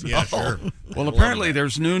 Yeah, sure. Well, apparently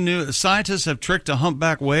there's new scientists have tricked a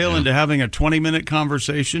humpback whale into having a 20-minute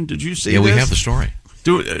conversation. Did you see this? Yeah, we have the story.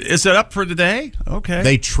 Is it up for today? Okay.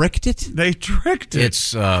 They tricked it?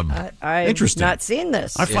 It's I've interesting. not seen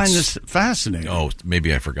this. I find this fascinating. Oh,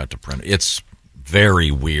 maybe I forgot to print it. It's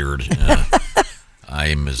very weird.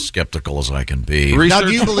 I'm as skeptical as I can be. Now,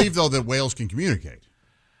 do you believe, though, that whales can communicate?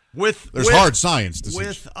 There's hard science to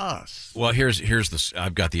with us. Well, here's this.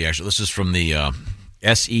 I've got the actual. This is from the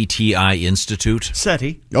SETI Institute.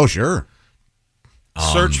 SETI. Oh, sure.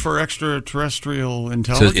 Search for extraterrestrial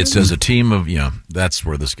intelligence. It says a team of that's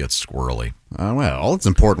where this gets squirrely. Well, it's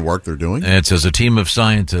important work they're doing. And it says a team of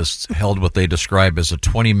scientists held what they describe as a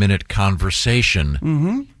 20-minute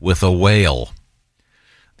conversation with a whale.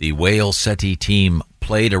 The whale SETI team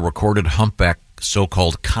played a recorded humpback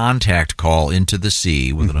so-called contact call into the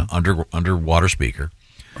sea with an underwater speaker.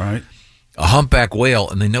 Right. A humpback whale,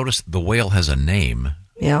 and they noticed the whale has a name.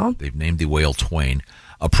 Yeah. They've named the whale Twain.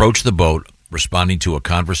 Approached the boat, responding to a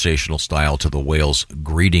conversational style to the whale's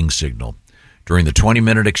greeting signal. During the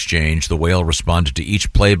 20-minute exchange, the whale responded to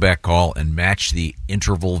each playback call and matched the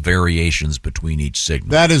interval variations between each signal.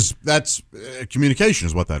 That's communication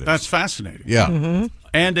is what that is. That's fascinating. Yeah. Mm-hmm.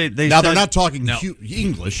 And they're not talking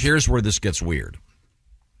English. Here's where this gets weird.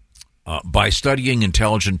 By studying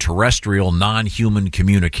intelligent terrestrial non-human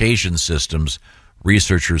communication systems,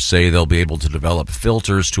 researchers say they'll be able to develop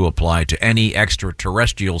filters to apply to any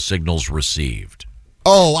extraterrestrial signals received.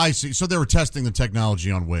 Oh, I see. So they were testing the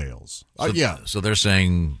technology on whales. So they're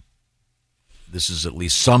saying this is at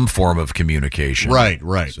least some form of communication. Right.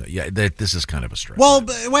 So, this is kind of a stretch. Well,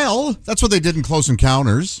 that's what they did in Close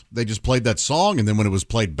Encounters. They just played that song, and then when it was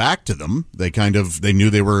played back to them, they knew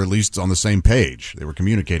they were at least on the same page. They were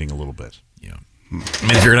communicating a little bit. Yeah. I mean,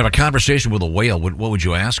 if you're going to have a conversation with a whale, what would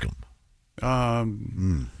you ask him? How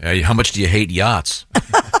much do you hate yachts?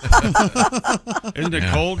 Isn't it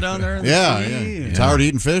cold down there in the sea? Yeah. Tired of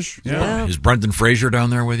eating fish? Yeah. Is Brendan Fraser down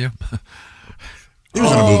there with you? He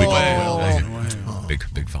was in a movie called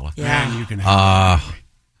Big fella. Yeah. Man, you can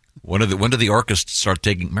when did the orcas start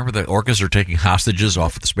taking? Remember the orcas are taking hostages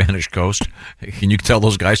off the Spanish coast? Can you tell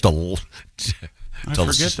those guys to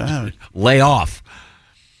forget that. Lay off?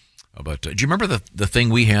 But do you remember the thing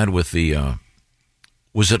we had with the?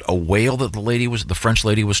 Was it a whale that the French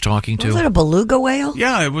lady was talking to? Was it a beluga whale?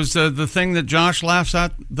 Yeah, it was the thing that Josh laughs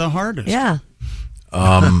at the hardest. Yeah.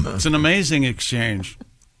 It's an amazing exchange.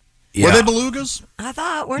 Yeah. Were they belugas? I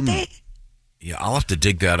thought, weren't they? Yeah, I'll have to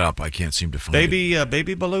dig that up. I can't seem to find it.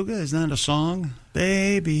 Baby Beluga, isn't that a song?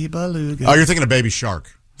 Baby Beluga. Oh, you're thinking of Baby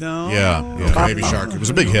Shark. No. Yeah, Baby Shark. It was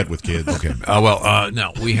a big hit with kids. Okay.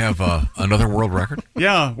 Now we have another world record.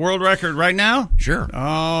 Yeah, world record right now? Sure.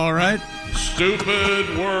 All right.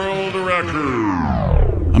 Stupid world record.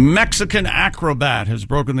 A Mexican acrobat has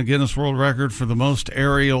broken the Guinness World Record for the most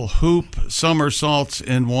aerial hoop somersaults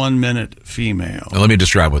in 1 minute female. Now, let me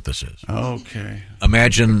describe what this is. Okay.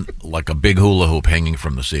 Imagine like a big hula hoop hanging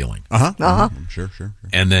from the ceiling. Sure.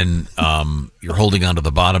 And then you're holding onto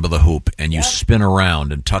the bottom of the hoop, and you spin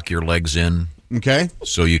around and tuck your legs in. Okay.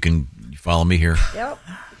 So you follow me here? Yep.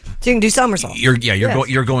 So you can do somersaults.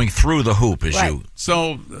 You're going through the hoop as you.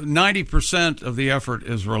 So 90% of the effort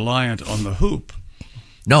is reliant on the hoop.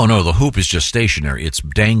 No, the hoop is just stationary. It's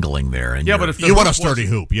dangling there. And but if you want a sturdy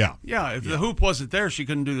hoop, yeah. Yeah, if the hoop wasn't there, she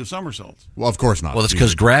couldn't do the somersaults. Well, of course not. Well, it's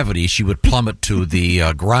because gravity. She would plummet to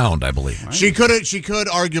the ground, I believe. Right. She could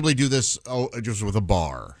arguably do this just with a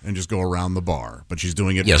bar and just go around the bar, but she's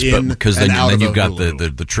doing it. Yes, in but because and then you've got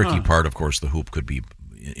the the tricky part. Of course, the hoop could be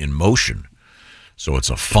in motion, so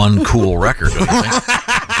it's a fun, cool record. Don't you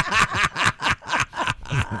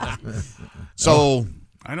think? So.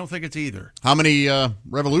 I don't think it's either. How many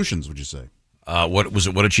revolutions would you say? What was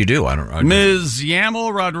it? What did she do? I don't. Ms.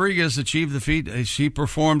 Yamil Rodriguez achieved the feat. She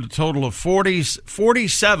performed a total of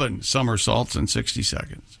 47 somersaults in 60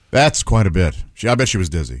 seconds. That's quite a bit. I bet she was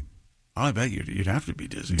dizzy. I bet you'd have to be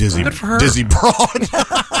dizzy. Dizzy, Good for her. dizzy broad.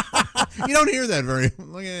 You don't hear that very.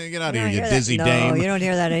 Get out of here, you dizzy dame. No, you don't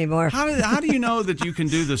hear that anymore. How do you know that you can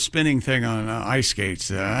do the spinning thing on ice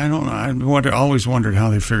skates? I don't know. I always wondered how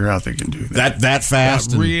they figure out they can do that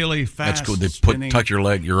fast. Really fast. That's cool. They tuck your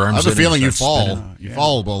arms. I have a feeling you fall. You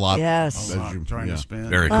fall a lot. Yes. Trying to spin.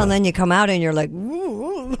 Very cool. Well, and then you come out and you're like,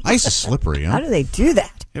 ooh. Ice is slippery. Huh? How do they do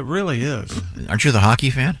that? It really is. Aren't you the hockey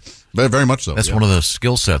fan? Very much so. That's one of the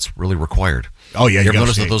skill sets really required. Oh, yeah. You ever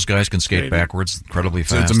notice that those guys can skate backwards incredibly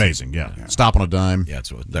fast? It's amazing, yeah. Stop on a dime. Yeah,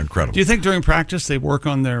 they're incredible. Do you think during practice they work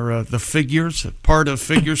on their the figures, part of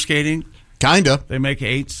figure skating? Kinda. They make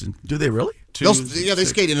eights. Do they really? They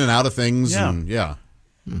skate in and out of things. Yeah.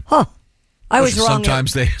 Huh. I was wrong.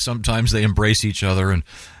 Sometimes they embrace each other and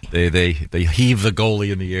they heave the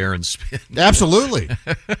goalie in the air and spin. Absolutely.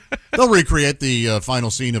 They'll recreate the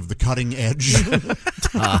final scene of The Cutting Edge.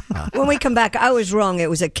 When we come back, I was wrong. It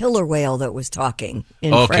was a killer whale that was talking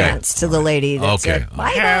in France to the lady that said, bye-bye.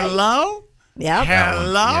 Hello? Yep.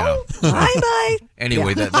 Hello? Yeah. Bye-bye.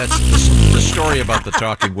 Anyway, that's the story about the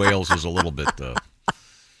talking whales is a little bit,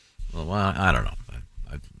 well, I don't know.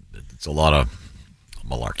 It's a lot of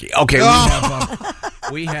malarkey. Okay,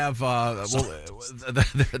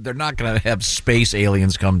 they're not going to have space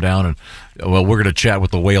aliens come down and, we're going to chat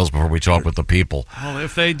with the whales before we talk with the people. Well,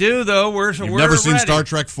 if they do, though, we're never seen ready. Star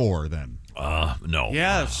Trek 4, then? No.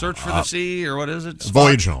 Yeah, Search for the Sea, or what is it?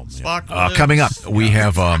 Voyage Home. Spock coming up, we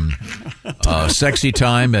have Sexy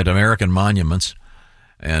Time at American Monuments,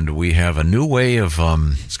 and we have a new way of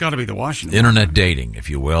it's got to be the Washington internet dating, if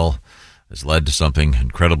you will. Has led to something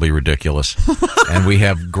incredibly ridiculous. And we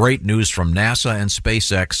have great news from NASA and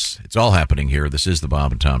SpaceX. It's all happening here. This is the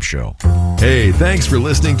Bob and Tom Show. Hey, thanks for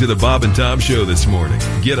listening to the Bob and Tom Show this morning.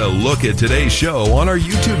 Get a look at today's show on our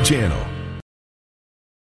YouTube channel.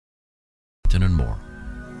 And more.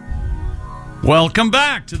 Welcome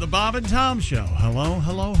back to the Bob and Tom Show. Hello,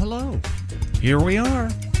 hello, hello. Here we are.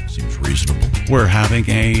 Seems reasonable. We're having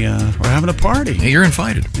a party. Hey, you're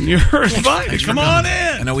invited. You're invited. Come on in.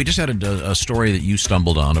 I know we just had a story that you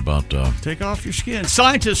stumbled on about. Take off your skin.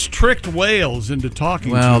 Scientists tricked whales into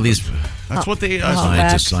talking. Well, to them. That's what they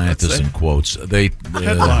scientists in quotes. They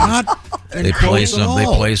play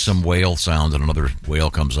some whale sounds, and another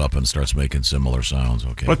whale comes up and starts making similar sounds.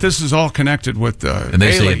 Okay, but this is all connected with and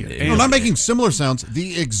they alien. No, not making similar sounds.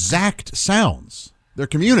 The exact sounds. They're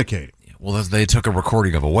communicating. Well, they took a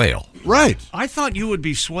recording of a whale. Right. I thought you would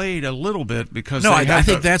be swayed a little bit because I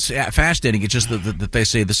think that's fascinating. It's just that they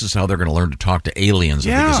say this is how they're going to learn to talk to aliens.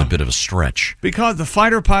 I think is a bit of a stretch. Because the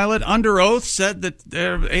fighter pilot under oath said that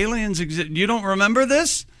aliens exist. You don't remember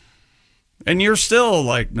this? And you're still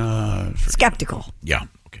like, nah. Skeptical. Yeah.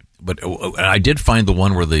 Okay. But I did find the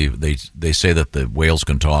one where they say that the whales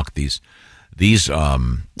can talk. This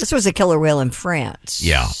was a killer whale in France.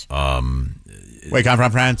 Yeah. Wait, I'm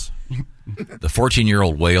from France. The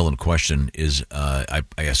 14-year-old whale in question is, I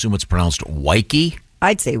assume it's pronounced Wiki.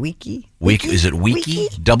 I'd say Wiki. Is it Wiki?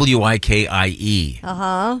 W-I-K-I-E.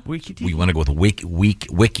 Uh-huh. Wiki. We want to go with Wiki.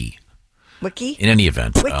 Wiki? In any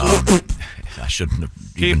event. I shouldn't have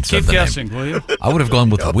even said the guessing, name. Will you? I would have gone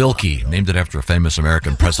with Wilkie, named it after a famous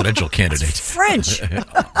American presidential candidate. It's French.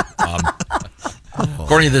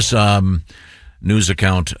 According to this news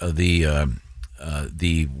account, the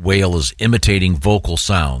whale is imitating vocal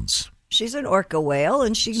sounds. She's an orca whale,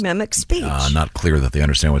 and she mimics speech. Not clear that they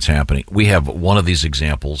understand what's happening. We have one of these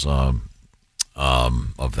examples of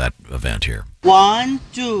that event here. 1,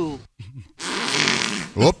 2.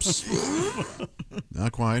 Whoops.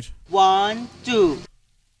 Not quite. 1, 2.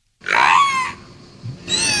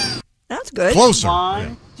 That's good. Closer.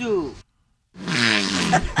 1, 2.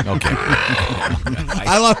 Okay.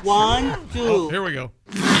 I love 1, 2. Oh, here we go.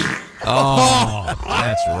 Oh,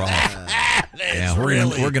 that's wrong. Yeah,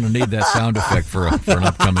 we're gonna need that sound effect for an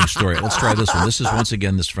upcoming story. Let's try this one. This is once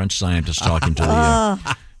again this French scientist talking to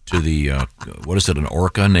the what is it? An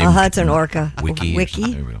orca named? It's an orca. Wiki.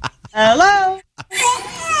 There we go. Hello.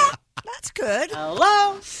 That's good.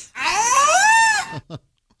 Hello.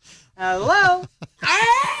 Hello.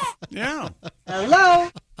 Yeah. Hello.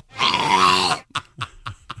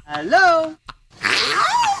 Hello.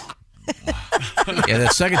 Yeah,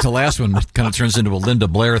 that second to last one kind of turns into a Linda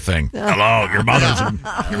Blair thing. Hello, your mother's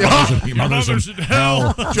in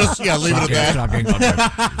hell. Just leave it at that.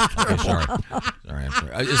 Okay, sorry. I'm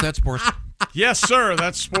sorry. Is that sports? Yes, sir.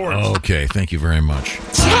 That's sports. Okay, thank you very much.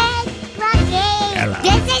 Check the game.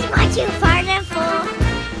 This is what you farted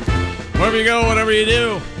for. Wherever you go, whatever you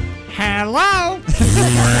do. Hello.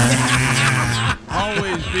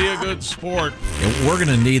 Always be a good sport. Yeah, we're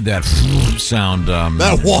going to need that sound.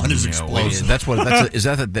 That one is explosive. Is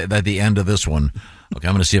that the end of this one? Okay,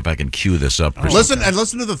 I'm going to see if I can cue this up. Listen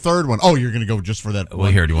to the third one. Oh, you're going to go just for that Well,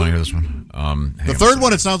 one. here, do you want to hear this one? The third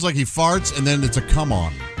one, it sounds like he farts, and then it's a come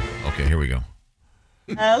on. Okay, here we go.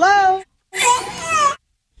 Hello.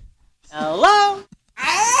 Hello.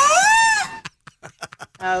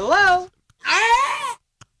 Hello.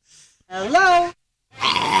 Hello.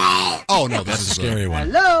 Oh, no, that's a scary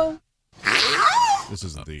one. Hello. This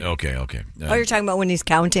isn't the... Okay. Oh, you're talking about when he's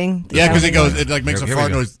counting? Yeah, because it goes, it like makes a Here fart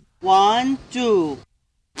we go. noise. 1, 2.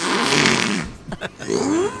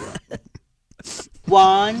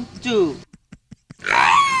 1, 2.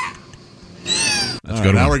 That's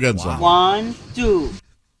good. Now we're getting something. 1, 2.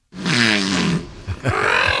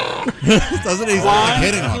 Doesn't he? One,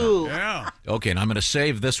 Hitting on two. Yeah. Okay, and I'm going to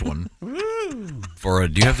save this one for.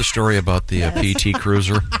 Do you have the story about the PT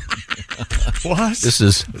Cruiser? What? This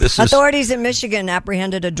is. Authorities in Michigan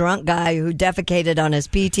apprehended a drunk guy who defecated on his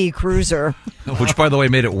PT Cruiser. Which, by the way,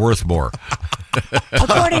 made it worth more.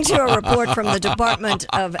 According to a report from the Department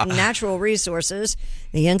of Natural Resources,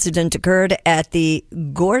 the incident occurred at the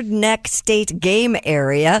Gordneck State Game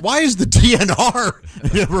Area. Why is the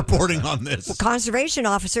DNR reporting on this? Well, conservation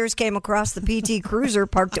officers came across the PT Cruiser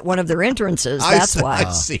parked at one of their entrances. That's why.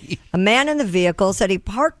 I see. A man in the vehicle said he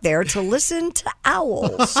parked there to listen to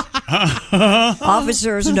owls.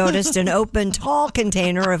 Officers noticed an open tall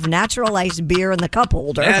container of natural ice beer in the cup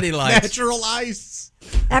holder. Natural ice.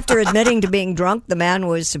 After admitting to being drunk, the man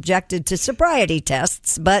was subjected to sobriety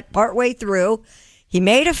tests, but partway through, he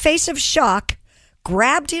made a face of shock,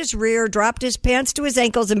 grabbed his rear, dropped his pants to his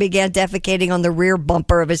ankles, and began defecating on the rear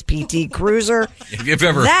bumper of his PT Cruiser.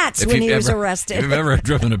 That's when he was arrested. If you've ever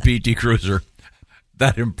driven a PT Cruiser,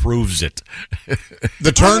 that improves it.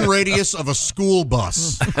 The turn radius of a school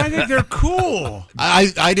bus. I think they're cool.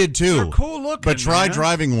 I did too. They're cool looking. But try man.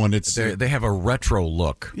 driving one. They have a retro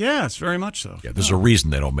look. Yes, very much so. Yeah, there's a reason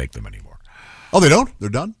they don't make them anymmer. Oh, they don't? They're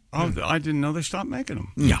done? Oh, I didn't know they stopped making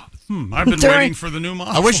them. Yeah. I've been waiting for the new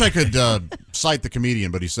model. I wish I could cite the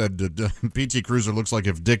comedian, but he said PT Cruiser looks like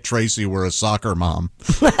if Dick Tracy were a soccer mom.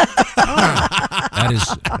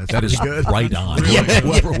 That is good. Right on.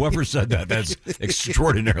 Really? Whoever said that, that's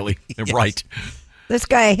extraordinarily right. This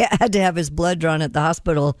guy had to have his blood drawn at the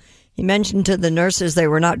hospital. He mentioned to the nurses they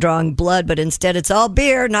were not drawing blood, but instead it's all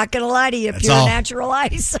beer. Not going to lie to you, pure natural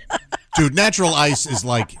ice. Dude, natural ice is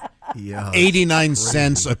like 89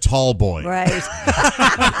 cents a tall boy. Right.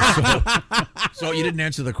 So you didn't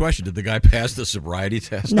answer the question. Did the guy pass the sobriety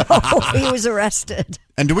test? No, he was arrested.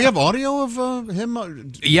 And do we have audio of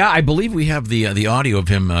him? Yeah, I believe we have the audio of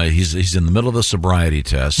him. He's in the middle of the sobriety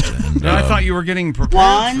test. And, I thought you were getting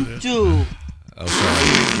prepared. 1, 2. Oh,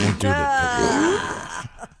 sorry. Won't do that.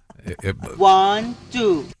 1,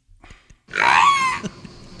 2.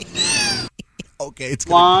 Okay, it's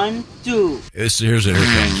 1, 2. Here's it. Here it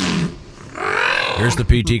comes. Here's the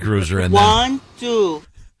PT Cruiser. And 1, 2.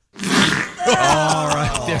 All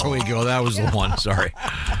right, there we go. That was the one. Sorry.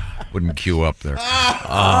 Wouldn't queue up there. Oh,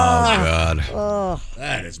 God. Oh,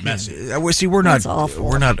 that is messy. See, we're not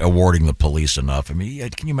awarding the police enough. I mean,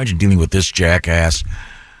 can you imagine dealing with this jackass?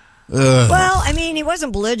 Well, I mean, he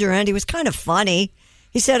wasn't belligerent. He was kind of funny.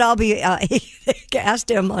 He said, he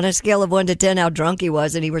asked him on a scale of 1 to 10 how drunk he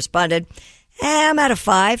was, and he responded, I'm at a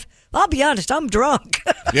 5. I'll be honest, I'm drunk.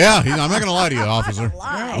 Yeah, I'm not going to lie to you, officer.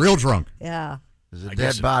 Real drunk. Yeah. There's a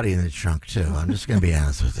dead body in the trunk, too. I'm just going to be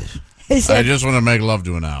honest with you. I just want to make love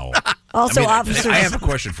to an owl. Also, officers. I have a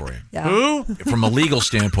question for you. Yeah. Who? From a legal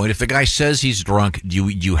standpoint, if the guy says he's drunk, do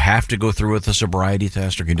you have to go through with the sobriety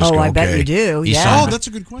test, or can you just go, I okay, bet you do. Oh, that's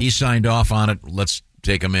a good question. He signed off on it. Let's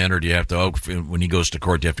take him in, or do you have to? When he goes to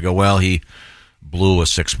court, do you have to go? Well, he blew a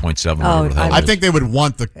 6.7. I think they would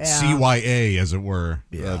want the CYA, as it were.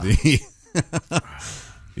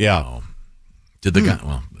 Yeah. Did the guy?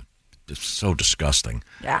 Well, it's so disgusting.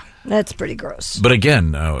 Yeah, that's pretty gross. But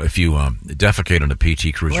again, if you defecate on a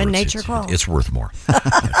PT Cruiser, When nature calls. It's worth more.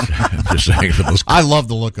 I'm just saying for those. I love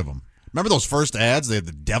the look of them. Remember those first ads? They had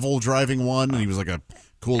the devil driving one, and he was like a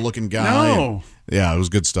cool-looking guy. No. Yeah, it was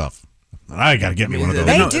good stuff. I got to get me one of those.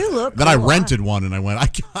 They do look Then cool. I rented one, and I went,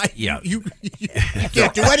 you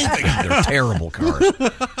can't do anything. They're terrible cars.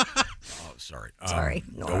 Oh, sorry. Sorry.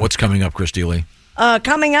 What's coming up, Christy Lee?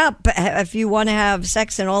 Coming up, if you want to have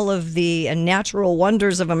sex in all of the natural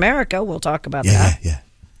wonders of America, we'll talk about that.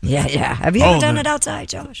 Yeah. Have you ever done it outside,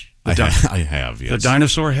 Josh? I have, yes. The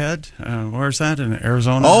dinosaur head? Where's that? In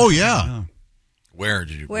Arizona? Oh, yeah. Where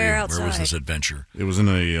did you? Where Where outside? was this adventure? It was in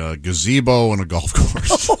a gazebo and a golf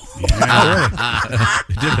course. Did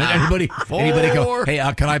anybody go, hey,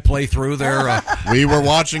 can I play through there? We were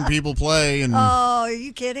watching people play, and Oh, are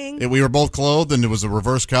you kidding? we were both clothed, and it was a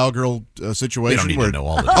reverse cowgirl situation. We don't need where, to know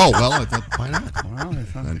all the Oh, well, I thought, why not?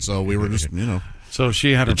 And so we were just, So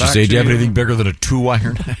she had her Did you back say, to do you have you? anything bigger than a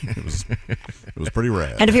 2-iron? It was pretty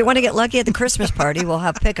rad. And if you want to get lucky at the Christmas party, we'll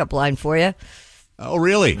have pickup line for you. Oh,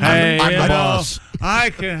 really? Hey, I'm you the know, boss.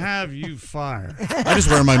 I can have you fired. I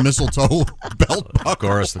just wear my mistletoe belt buckle. Of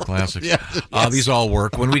course, the classics. Yeah. These all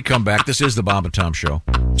work. When we come back, this is the Bob and Tom Show.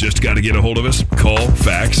 Just got to get a hold of us. Call,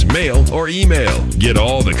 fax, mail, or email. Get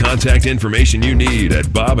all the contact information you need at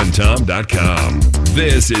bobandtom.com.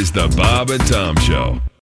 This is the Bob and Tom Show.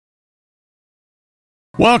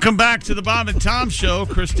 Welcome back to the Bob and Tom Show.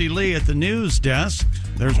 Christy Lee at the news desk.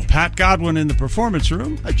 There's Pat Godwin in the performance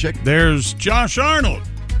room. I check. There's Josh Arnold.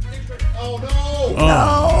 Oh, no.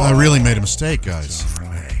 I really made a mistake, guys.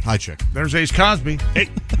 Hi, Chick. There's Ace Cosby. Hey,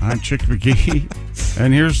 I'm Chick McGee.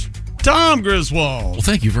 And here's Tom Griswold. Well,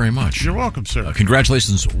 thank you very much. You're welcome, sir.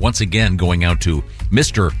 Congratulations once again going out to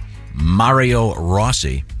Mr. Mario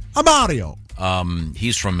Rossi. Mario.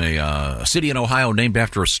 He's from a city in Ohio named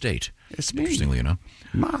after a state. It's me. Interestingly enough.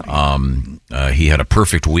 He had a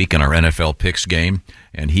perfect week in our NFL picks game,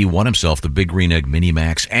 and he won himself the Big Green Egg Mini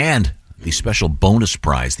Max and the special bonus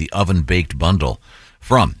prize, the Oven Baked Bundle,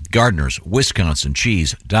 from Gardner's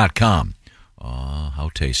WisconsinCheese.com. How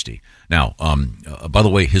tasty. Now, by the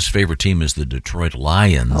way, his favorite team is the Detroit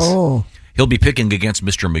Lions. Oh. He'll be picking against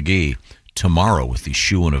Mr. McGee tomorrow with the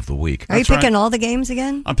Shoe-In of the Week. Are you picking all the games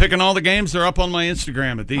again? I'm picking all the games. They're up on my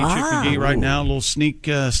Instagram at the Chick McGee right now. A little sneak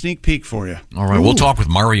peek for you. All right, we'll talk with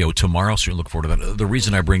Mario tomorrow, so you look forward to that. The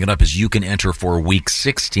reason I bring it up is you can enter for Week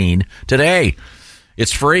 16 today.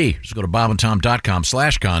 It's free. Just go to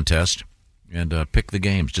bobandtom.com/contest and pick the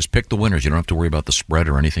games. Just pick the winners. You don't have to worry about the spread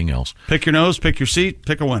or anything else. Pick your nose, pick your seat,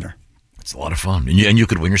 pick a winner. It's a lot of fun. And you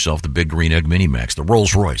could win yourself the Big Green Egg Mini Max, the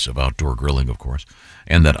Rolls Royce of outdoor grilling, of course,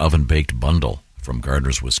 and that oven-baked bundle from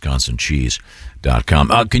Gardner's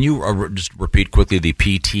WisconsinCheese.com. Can you just repeat quickly the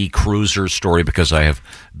PT Cruiser story, because I have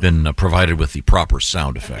been provided with the proper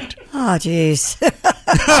sound effect. Oh, jeez.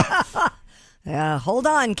 Yeah, hold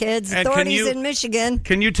on, kids. And Authorities in Michigan.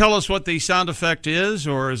 Can you tell us what the sound effect is,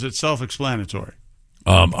 or is it self-explanatory?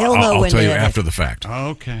 He'll know I'll when tell to you hit it. after the fact.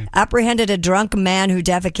 Okay. Apprehended a drunk man who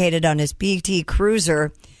defecated on his PT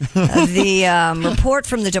Cruiser. The report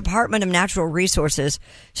from the Department of Natural Resources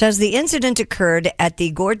says the incident occurred at the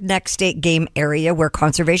Gordon Neck State Game area, where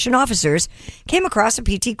conservation officers came across a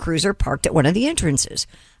PT Cruiser parked at one of the entrances.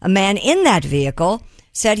 A man in that vehicle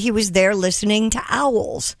said he was there listening to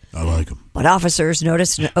owls. I like them. But officers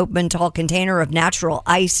noticed an open, tall container of natural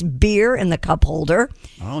ice beer in the cup holder.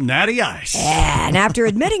 Oh, natty ice. And after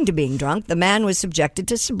admitting to being drunk, the man was subjected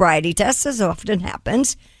to sobriety tests, as often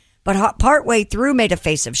happens. But partway through, made a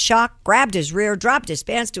face of shock, grabbed his rear, dropped his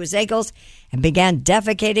pants to his ankles, and began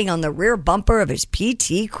defecating on the rear bumper of his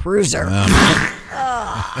PT Cruiser.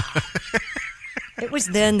 It was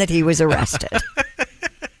then that he was arrested.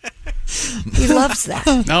 He loves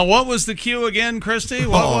that. Now, what was the cue again, Christy?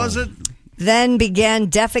 What was it? Then began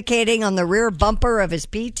defecating on the rear bumper of his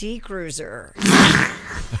PT Cruiser.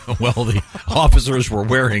 Well, the officers were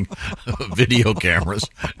wearing video cameras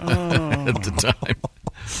at the time.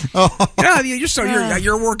 Yeah,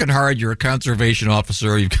 you're working hard. You're a conservation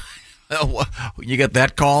officer. You get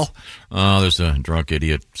that call? There's a drunk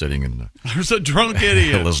idiot sitting in the... There's a drunk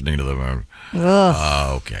idiot. listening to them.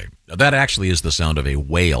 Okay. That actually is the sound of a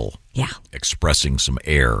whale. Yeah. Expressing some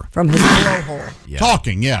air. From his blowhole. Yeah.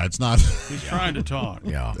 Talking, yeah. It's not... He's trying to talk.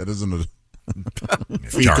 Yeah. That isn't a...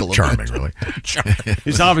 Charming, really.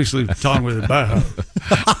 He's obviously talking with it back.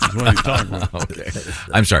 That's what he's talking about. Okay.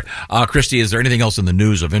 I'm sorry. Christy, is there anything else in the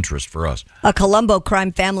news of interest for us? A Colombo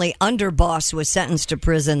crime family underboss was sentenced to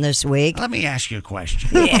prison this week. Let me ask you a question.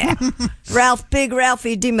 Yeah.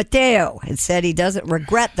 Ralphie DiMatteo had said he doesn't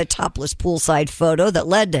regret the topless poolside photo that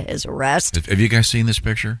led to his arrest. Have you guys seen this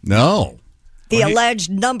picture? No. The alleged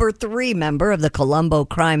number 3 member of the Colombo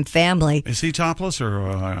crime family. Is he topless or?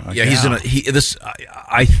 Yeah, he's in a.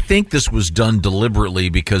 I think this was done deliberately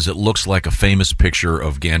because it looks like a famous picture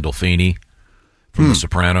of Gandolfini from The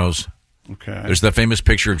Sopranos. Okay. There's that famous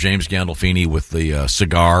picture of James Gandolfini with the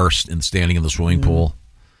cigar and standing in the swimming pool.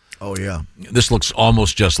 Oh yeah. This looks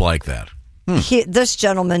almost just like that. This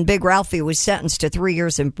gentleman, Big Ralphie, was sentenced to 3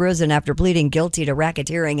 years in prison after pleading guilty to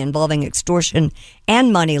racketeering involving extortion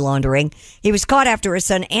and money laundering. He was caught after his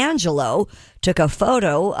son Angelo took a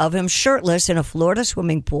photo of him shirtless in a Florida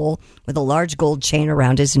swimming pool with a large gold chain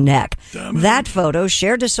around his neck. That photo,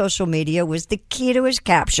 shared to social media, was the key to his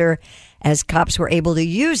capture, as cops were able to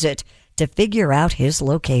use it to figure out his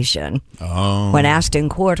location. When asked in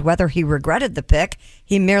court whether he regretted the pic,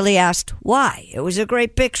 he merely asked why. It was a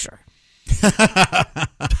great picture.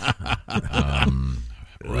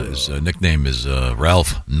 His nickname is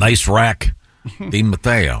Ralph Nice Rack Di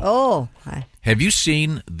Matteo. Oh. Have you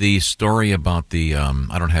seen the story about the,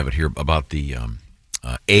 I don't have it here, about the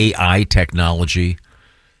AI technology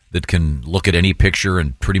that can look at any picture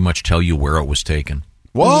and pretty much tell you where it was taken?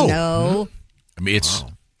 Whoa. No. I mean, it's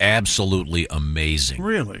absolutely amazing.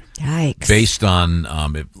 Really? Yikes. Based on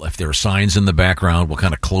if there are signs in the background, what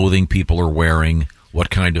kind of clothing people are wearing, what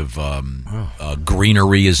kind of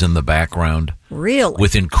greenery is in the background. Really?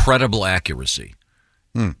 With incredible accuracy.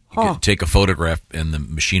 You can take a photograph and the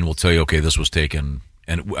machine will tell you, okay, this was taken,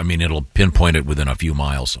 and I mean, it'll pinpoint it within a few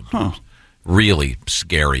miles sometimes. Really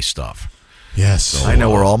scary stuff. Yes. So, I know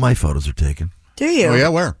where all my photos are taken. Do you? Oh, yeah,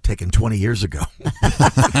 where? Taken 20 years ago.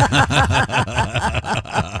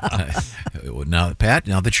 Now, Pat,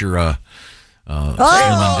 now that you're scaling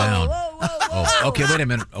down. Oh, okay, wait a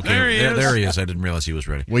minute. Okay, there he is. I didn't realize he was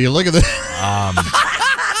ready. Will you look at this?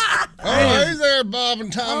 Hey there, Bob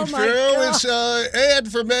and Tom Show. It's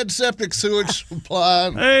Ed from Ed Septic Sewage Supply.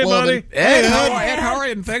 Hey, buddy. Ed, how are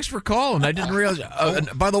you? And thanks for calling. I didn't realize. And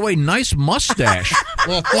by the way, nice mustache.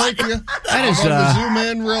 Well, thank you. That is. I'm going to zoom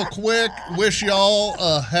in real quick. Wish y'all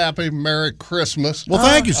a happy Merry Christmas. Well,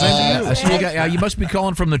 thank you. Same to you. So you must be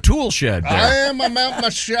calling from the tool shed there. I am. I'm out in my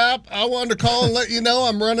shop. I wanted to call and let you know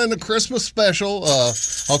I'm running a Christmas special.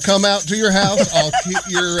 I'll come out to your house. I'll keep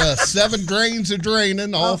your 7 drains of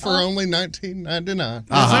draining, all for only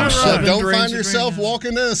 $19.99. So don't find yourself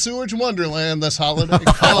walking in a sewage wonderland this holiday.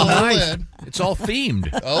 Call Ed. It's all themed.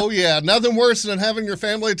 Oh, yeah. Nothing worse than having your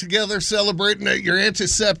family together celebrating at your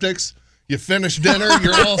antiseptics. You finish dinner,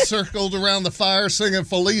 you're all circled around the fire singing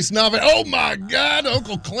Feliz Navidad. Oh, my God,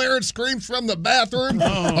 Uncle Clarence screams from the bathroom.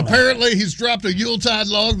 Apparently, he's dropped a Yuletide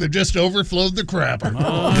log that just overflowed the crapper.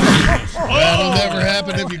 That'll never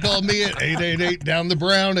happen if you call me at 888 Down the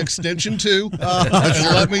Brown, extension 2.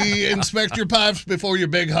 And let me inspect your pipes before your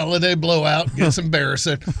big holiday blowout gets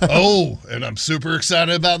embarrassing. Oh, and I'm super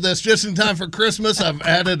excited about this. Just in time for Christmas, I've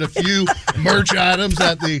added a few merch items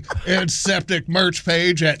at the Ed Septic merch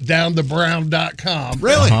page at downthebrown.com.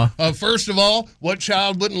 Really? First of all, what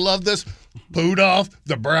child wouldn't love this? Pudolph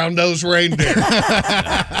the brown-nosed reindeer.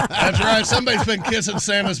 That's right. Somebody's been kissing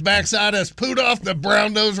Santa's backside as Pudolph the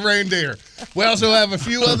brown-nosed reindeer. We also have a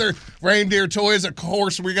few other reindeer toys. Of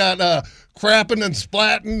course, we got crapping and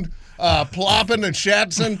splatting, plopping and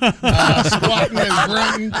shatzing, squatting and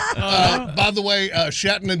grunting. By the way,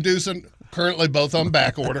 shatting and deucing, currently both on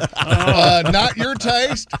back order. Not your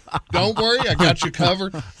taste. Don't worry, I got you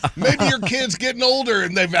covered. Maybe your kid's getting older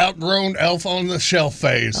and they've outgrown Elf on the Shelf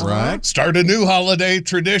phase. Right. Start a new holiday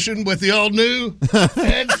tradition with the all-new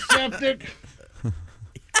Ed Septic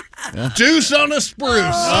Deuce on a Spruce.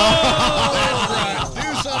 That's right.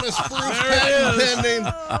 Deuce on a Spruce, patent pending.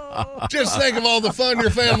 Just think of all the fun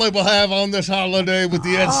your family will have on this holiday with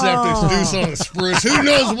the Ed Septic's Deuce on a Spruce. Who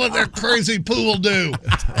knows what that crazy poo will do?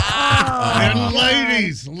 And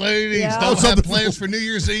ladies, don't have plans for New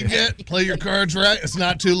Year's Eve yet? Play your cards right. It's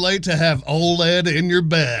not too late to have old Ed in your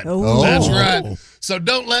bed. Oh. That's right. So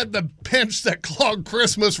don't let the pinch that clogged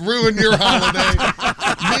Christmas ruin your holiday.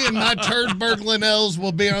 Me and my turd burgling elves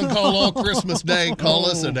will be on call all Christmas Day. Call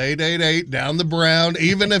us at 888 Down the Brown.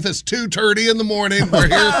 Even if it's 2:30 in the morning, we're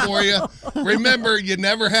here for you. Remember, you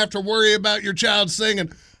never have to worry about your child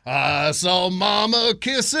singing, I saw Mama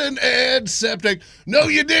kissing Ed Septic. No,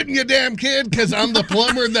 you didn't, you damn kid, because I'm the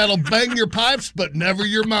plumber that'll bang your pipes, but never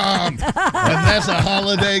your mom. And that's a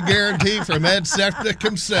holiday guarantee from Ed Septic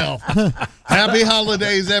himself. Happy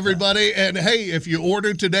holidays, everybody. And, hey, if you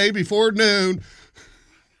order today before noon,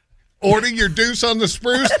 order your Deuce on the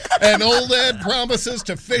Spruce, and old Ed promises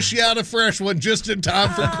to fish you out a fresh one just in time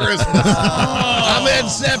for Christmas. I'm Ed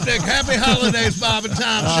Septic. Happy holidays, Bob and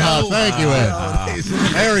Tom Show. Thank you,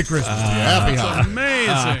 Ed. Merry Christmas to you. Happy holidays.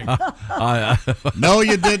 Amazing. No,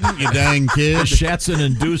 you didn't, you dang kid. Shatzin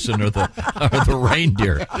and Deucin are the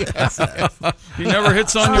reindeer. He never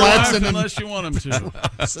hits on your wife unless you want him to.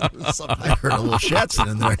 I heard a little Shatzin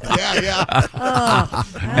in there. Yeah.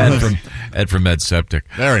 Ed from Ed Septic.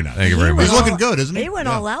 Very nice. Thank you very much. He's looking good, isn't he? He went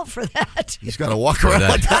all out for that. He's got to walk around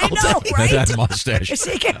like that. I know, right? That mustache. Is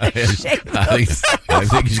he gonna shave I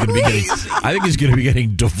think he's going to be getting. I think he's going to be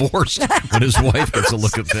getting divorced when his wife gets a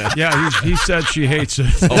look at that. Yeah, he said she hates it.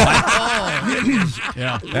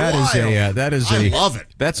 Yeah, that is I a. love it.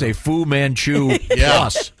 That's a Fu Manchu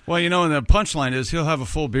plus. Well, and the punchline is he'll have a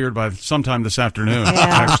full beard by sometime this afternoon. Yeah.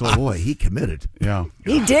 Actually, Boy, he committed. yeah.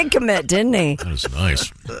 He did commit, didn't he? That is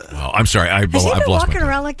nice. Wow, I'm sorry. I've Has he been lost my walking place.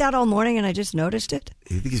 around like that all morning and I just noticed it?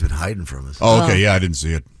 I think he's been hiding from us. Oh, okay. Yeah, I didn't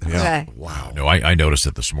see it. Yeah. Okay. Wow. No, I noticed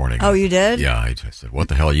it this morning. Oh, you did? Yeah, I said, "What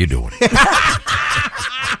the hell are you doing?"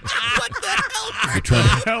 You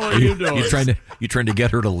trying to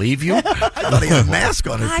get her to leave you? I thought he had a mask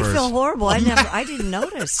on at I first. feel horrible. I didn't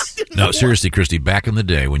notice. No, seriously, Christy. Back in the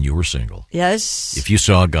day when you were single, Yes. if you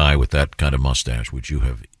saw a guy with that kind of mustache, would you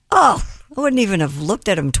have? Oh, I wouldn't even have looked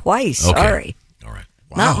at him twice. Okay. Sorry. All right.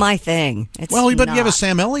 Not my thing. It's Well, but not. you have a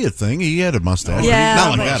Sam Elliott thing. He had a mustache. Yeah, Not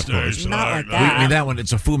like but- that, of course. Not like I that. mean, that one,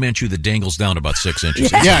 it's a Fu Manchu that dangles down about 6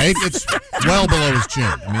 inches. Yeah, it's well below his chin.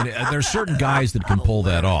 I mean, there's certain guys that can pull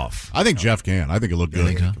that off. I think Jeff can. I think it looked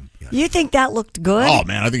good. You think that looked good? Oh,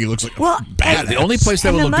 man, I think he looks like Well, bad. The only place that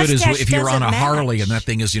And would the look good is mustache if you're on a doesn't Harley match. and that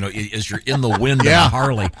thing is, as you're in the wind Yeah. on a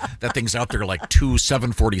Harley, that thing's out there like 2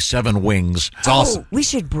 747 wings. It's Oh, we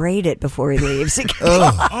should braid it before he leaves.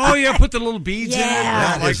 Oh, yeah, put the little beads Yeah. in it.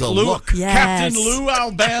 That like is a Lou, look. Yes. Captain Lou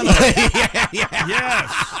Albano. Yes.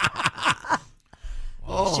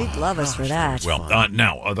 She'd love us for that. Well,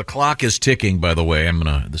 now the clock is ticking. By the way,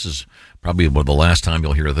 this is probably the last time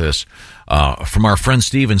you'll hear this from our friend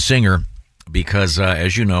Steven Singer, because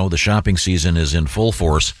as you know, the shopping season is in full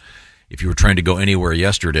force. If you were trying to go anywhere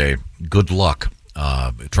yesterday, good luck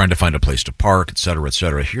trying to find a place to park, et cetera, et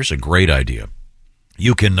cetera. Here's a great idea: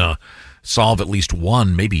 you can solve at least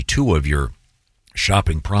one, maybe two of your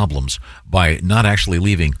shopping problems by not actually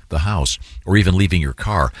leaving the house or even leaving your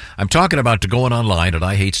car. I'm talking about going online at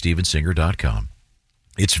IHateStevenSinger.com.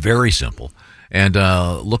 It's very simple. And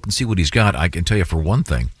look and see what he's got. I can tell you for one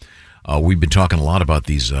thing, we've been talking a lot about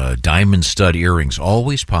these diamond stud earrings,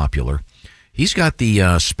 always popular. He's got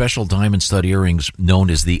the special diamond stud earrings known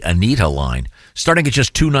as the Anita line, starting at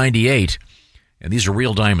just $298. And these are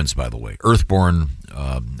real diamonds, by the way. Earthborn,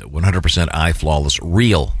 100% eye flawless,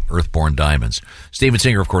 real Earthborn diamonds. Steven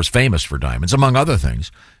Singer, of course, famous for diamonds, among other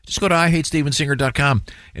things. Just go to IHateStevenSinger.com.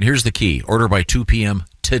 And here's the key. Order by 2 p.m.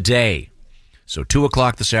 today. So 2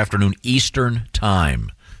 o'clock this afternoon, Eastern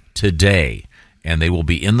Time, today. And they will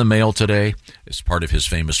be in the mail today. It's part of his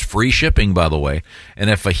famous free shipping, by the way. And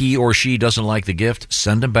if he or she doesn't like the gift,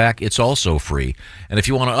 send them back. It's also free. And if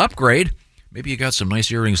you want to upgrade, maybe you got some nice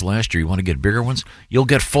earrings last year. You want to get bigger ones? You'll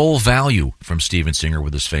get full value from Steven Singer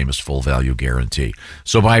with his famous full value guarantee.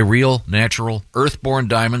 So buy real, natural, Earthborn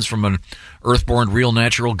diamonds from an Earthborn, real,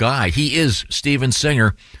 natural guy. He is Steven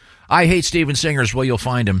Singer. I Hate Steven Singer is where you'll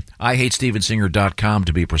find him. IHateStevenSinger.com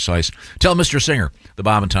to be precise. Tell Mr. Singer the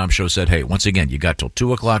Bob and Tom Show said, hey, once again, you got till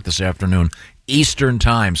 2 o'clock this afternoon, Eastern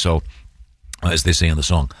Time. So, as they say in the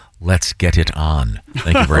song, let's get it on.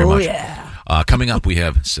 Thank you very much. Yeah. Coming up, we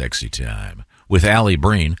have Sexy Time with Allie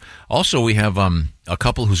Breen. Also, we have a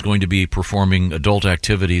couple who's going to be performing adult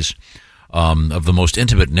activities of the most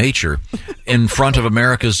intimate nature in front of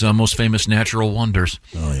America's most famous natural wonders.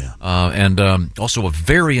 Oh, yeah. And also a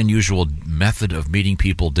very unusual method of meeting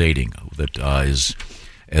people dating that is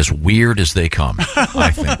as weird as they come,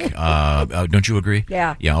 I think. Don't you agree?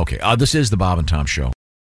 Yeah. Yeah, okay. This is the Bob and Tom Show.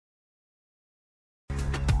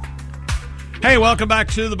 Hey, welcome back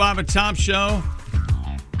to the Bob and Tom Show.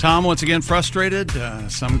 Tom, once again, frustrated.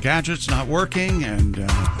 Some gadgets not working. And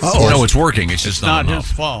no, it's working. It's just not enough.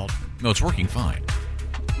 his fault. No, it's working fine.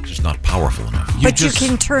 It's just not powerful enough. But you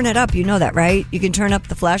can turn it up. You know that, right? You can turn up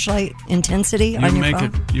the flashlight intensity on your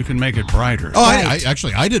phone. You can make it brighter. Oh, I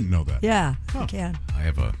actually, I didn't know that. Yeah, you can. I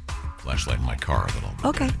have a flashlight in my car that I'll...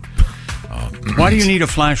 Okay. Why do you need a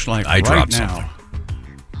flashlight I right dropped now? something.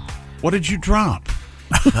 What did you drop?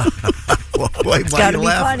 It's got to be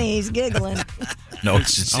funny. He's giggling. No,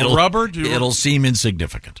 it's A rubber? It'll seem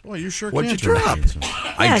insignificant. Well, you sure What'd can. you drop?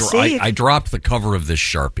 I dropped the cover of this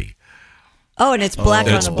Sharpie. Oh, and it's black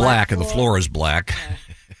on It's a black, and the floor is black.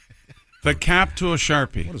 The cap to a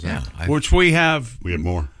Sharpie. What is that? Which we have. We had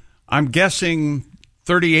more. I'm guessing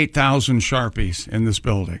 38,000 Sharpies in this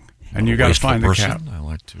building. And you got to Wasteful find the person. cap. I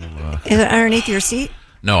like to... Is it underneath your seat?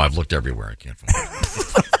 No, I've looked everywhere. I can't find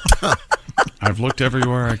it. I've looked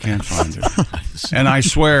everywhere. I can't find it. And I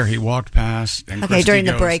swear he walked past. And Okay, Christy during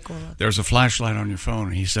the goes, break. There's a flashlight on your phone.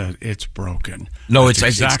 And he said, it's broken. No, That's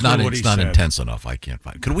it's exactly not. what It's he not said. intense enough. I can't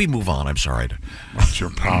find. Could we move on? I'm sorry. What's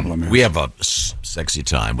your problem? We have a sexy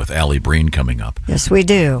time with Allie Breen coming up. Yes, we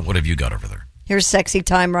do. What have you got over there? Here's sexy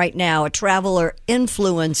time right now. A traveler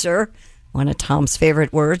influencer, one of Tom's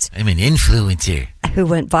favorite words, I'm an influencer. who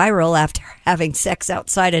went viral after having sex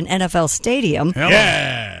outside an NFL stadium.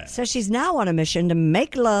 Yeah. Says she's now on a mission to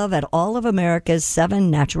make love at all of America's 7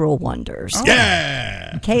 natural wonders.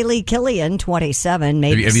 Yeah. Kaylee Killian, 27,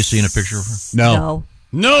 made Have you seen a picture of her? No.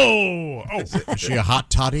 No. Oh. Is she a hot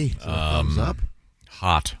toddy? Thumbs up.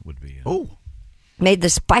 Hot would be. Made the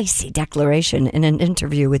spicy declaration in an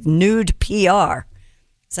interview with Nude PR.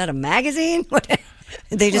 Is that a magazine?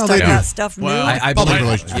 They just talk about stuff nude? I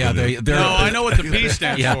believe. Yeah, they're. No, I know what the P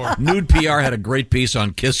stands for. Nude PR had a great piece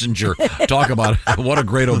on Kissinger. Talk about what a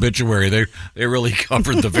great obituary. They really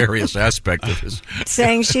covered the various aspects of his.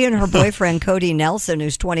 Saying she and her boyfriend, Cody Nelson,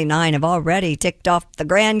 who's 29, have already ticked off the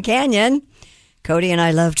Grand Canyon. Cody and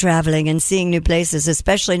I love traveling and seeing new places,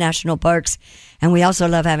 especially national parks. And we also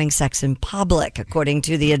love having sex in public, according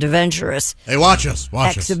to the adventurous watch us.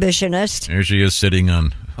 exhibitionist. Here she is sitting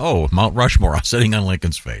on, Mount Rushmore, sitting on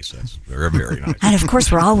Lincoln's face. That's very, very nice. And of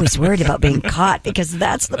course, we're always worried about being caught because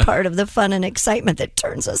that's the part of the fun and excitement that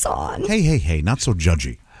turns us on. Hey, not so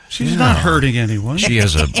judgy. She's not hurting anyone. She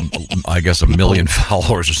has I guess, 1 million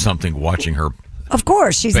followers or something watching her. Of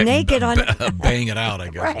course, she's naked on... bang it out, I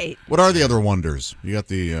guess. Right. What are the other wonders? You got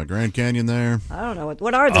the Grand Canyon there. I don't know.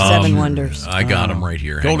 What are the 7 wonders? I got them right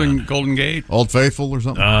here. Golden Gate? Old Faithful or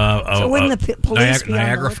something? So wouldn't the police be on the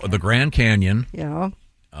Niagara, lookout? the Grand Canyon. Yeah.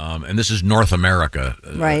 And this is North America.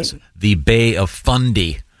 Right. The Bay of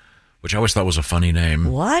Fundy, which I always thought was a funny name.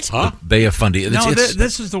 What? The Bay of Fundy.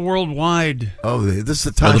 This is the worldwide. Oh, this is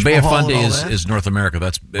the Taj the Bay of Mahal Fundy and all that? is North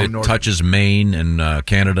America. It North. touches Maine and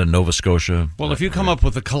Canada, Nova Scotia. Well, if you come up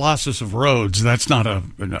with the Colossus of Rhodes, that's not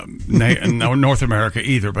no North America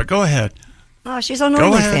either. But go ahead. Oh, she's on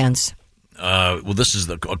Go ahead. OnlyFans. Well, this is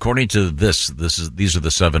according to these are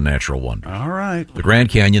the 7 natural wonders. All right. The Grand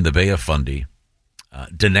Canyon, the Bay of Fundy,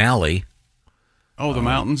 Denali. Oh, the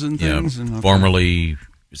mountains and things. Yeah, and okay. formerly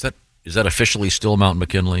is that officially still Mount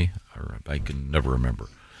McKinley? Or I can never remember.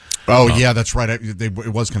 Oh, yeah, that's right. It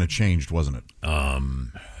was kind of changed, wasn't it?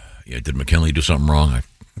 Yeah, did McKinley do something wrong?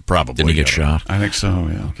 Probably. Didn't he get shot? I think so,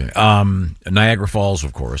 yeah. Okay. Niagara Falls,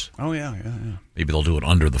 of course. Oh, yeah. Maybe they'll do it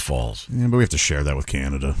under the falls. Yeah, but we have to share that with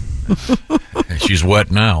Canada. She's wet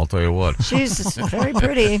now, I'll tell you what. She's very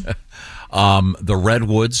pretty. The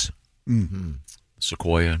Redwoods,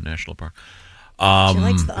 Sequoia National Park. She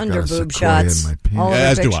likes the under boob shots. All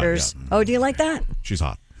of the pictures. Yeah. Oh, do you like that? She's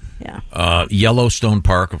hot. Yeah. Yellowstone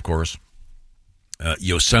Park, of course.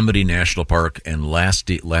 Yosemite National Park, and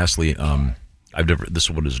lastly, this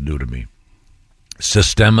one is new to me.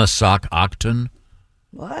 Sistema Sac Octon.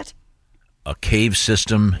 What? A cave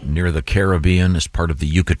system near the Caribbean as part of the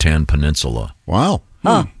Yucatan Peninsula. Wow.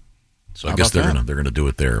 Huh. So I guess they're gonna do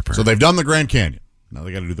it there. Apparently. So they've done the Grand Canyon. Now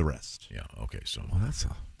they got to do the rest. Yeah. Okay. So that's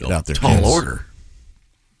get out there, tall kids. order.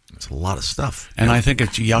 It's a lot of stuff. And I think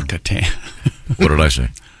it's Yucatan. What did I say?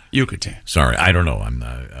 Yucatan. Sorry, I don't know. I'm.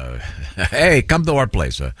 Hey, come to our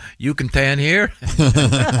place. You can tan here,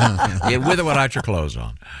 yeah, with or without your clothes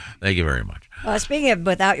on. Thank you very much. Speaking of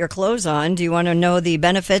without your clothes on, do you want to know the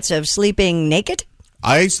benefits of sleeping naked?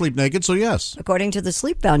 I sleep naked, so yes. According to the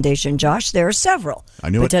Sleep Foundation, Josh, there are several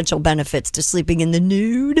potential benefits to sleeping in the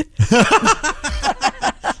nude.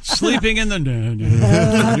 Sleeping in the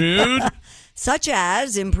nude. Such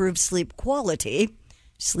as improved sleep quality.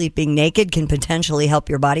 Sleeping naked can potentially help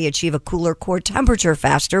your body achieve a cooler core temperature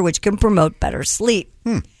faster, which can promote better sleep.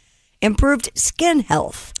 Improved skin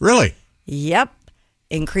health. Really? Yep.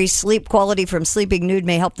 Increased sleep quality from sleeping nude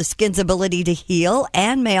may help the skin's ability to heal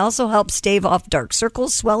and may also help stave off dark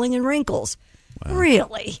circles, swelling, and wrinkles. Wow.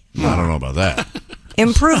 Really? I don't know about that.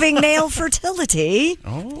 Improving male fertility.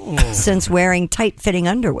 Since wearing tight-fitting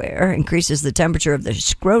underwear increases the temperature of the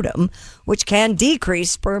scrotum, which can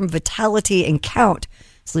decrease sperm vitality and count.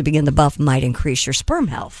 Sleeping in the buff might increase your sperm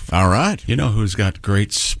health. All right. You know who's got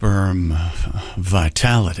great sperm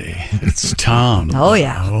vitality? It's Tom. Oh,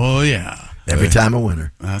 yeah. Oh, yeah. Every time of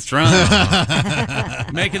winter. That's right.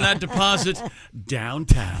 Making that deposit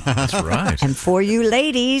downtown. That's right. And for you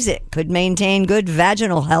ladies, it could maintain good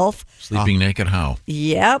vaginal health. Sleeping naked, how?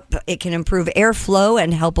 Yep. It can improve airflow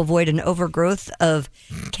and help avoid an overgrowth of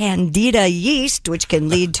candida yeast, which can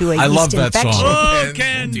lead to a I yeast love that infection. song. Oh,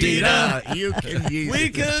 Candida. You can use We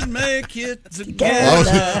it. could make it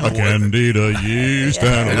together. A candida yeast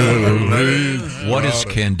and a little yeast. What is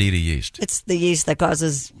candida yeast? It's the yeast that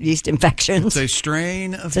causes yeast infections. It's a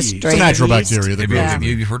strain of It's a yeast. strain It's a natural of yeast. bacteria that Yeah. Have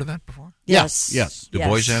you heard of that before? Yes. Yes. Do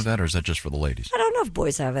boys have that, or is that just for the ladies? I don't know if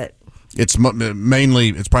boys have it. It's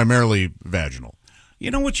primarily vaginal. You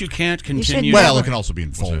know what you can't should continue Well, doing? it can also be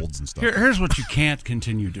in folds and stuff. Here's what you can't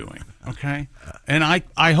continue doing, okay? And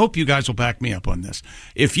I hope you guys will back me up on this.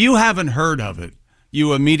 If you haven't heard of it,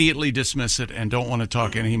 you immediately dismiss it and don't want to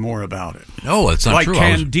talk any more about it. No, it's not like true.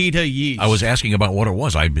 Candida yeast. I was asking about what it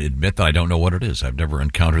was. I admit that I don't know what it is. I've never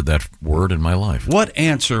encountered that word in my life. What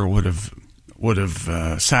answer would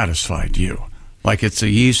have satisfied you? Like it's a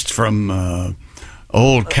yeast from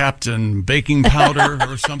old Captain Baking Powder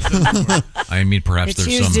or something? I mean, perhaps It's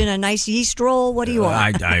there's used some. in a nice yeast roll. What do you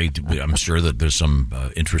want? I'm sure that there's some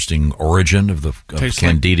interesting origin of the Tastes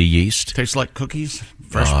candida yeast. Tastes like cookies?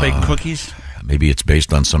 Fresh baked cookies? Maybe it's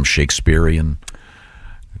based on some Shakespearean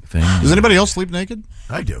thing. Does anybody else sleep naked?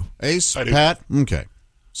 I do. Ace, I do. Pat? Okay.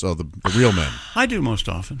 So the real men. I do most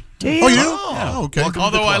often. Do you? Oh, you do? Yeah. Oh, okay.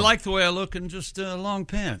 Although I like the way I look in just long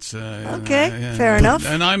pants. Okay, fair enough.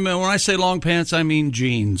 And I'm when I say long pants, I mean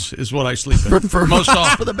jeans is what I sleep in most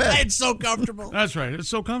often. For the bed. It's so comfortable. That's right. It's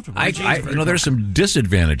so comfortable. Jeans are very There's some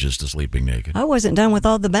disadvantages to sleeping naked. I wasn't done with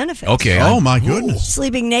all the benefits. Okay. Oh, my goodness.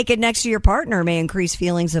 Sleeping naked next to your partner may increase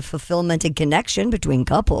feelings of fulfillment and connection between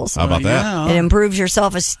couples. How about that? Yeah. It improves your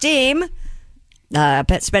self-esteem.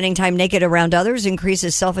 Spending time naked around others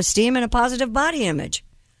increases self-esteem and a positive body image.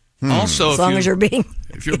 Also, As long as you're being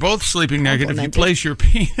if you're both sleeping naked, if you complimented. place your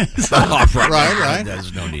penis, Right.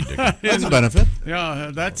 There's no need to. That's a benefit.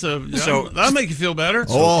 yeah, So- that'll make you feel better.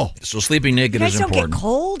 Oh. So sleeping You naked guys is don't important. get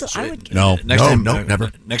cold? I would. No.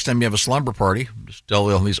 Never. Next time you have a slumber party, just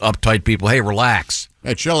tell all these uptight people, "Hey, relax.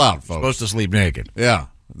 Hey, chill out, You're folks. supposed to sleep naked." Yeah.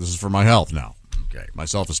 This is for my health now. Okay. My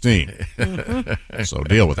self-esteem. So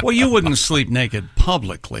deal with it. Well, you wouldn't sleep naked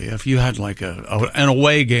publicly if you had like an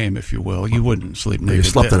away game, if you will. You wouldn't sleep naked. You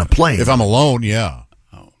slept in a plane. If I'm alone, yeah.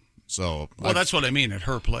 So Well, that's what I mean at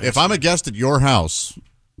her place. if I'm a guest at your house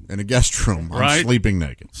in a guest room, I'm Right. sleeping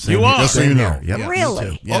naked. You are. Just so you Same know. here. Yep. Yeah.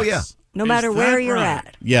 Really? Yes. Oh, yeah. No matter Is where that you're right?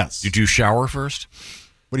 at. Yes. Did you shower first?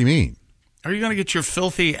 What do you mean? Are you going to get your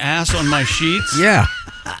filthy ass on my sheets? Yeah.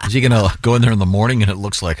 Is he going to go in there in the morning and it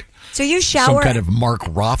looks like So you some shower. kind of Mark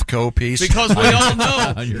Rothko piece? Because we all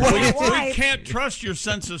know On your we can't trust your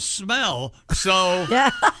sense of smell. So,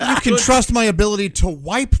 Yeah. You can trust my ability to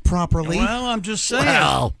wipe properly. well, I'm just saying.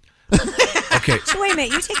 Well, Okay. So wait a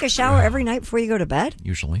minute. You take a shower every night before you go to bed?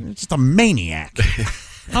 Usually. just a maniac.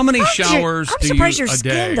 How many showers I'm do you surprised your a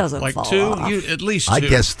skin day? doesn't like fall two? off. You, at least two. I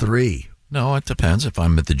guess 3. No, it depends. If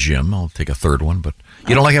I'm at the gym, I'll take a third one. But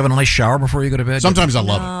you don't like having a nice shower before you go to bed? Sometimes I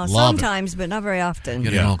love No, it. Love sometimes, but not very often.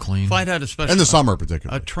 Get it all clean. If I had a special In the summer,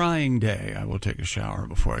 particularly. a trying day, I will take a shower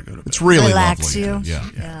before I go to bed. It's really Relax lovely. you.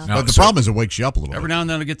 Yeah. Now, But the so- problem is it wakes you up a little Every bit. now and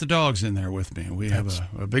then I get the dogs in there with me. We have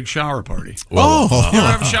a big shower party. Well, Oh. You ever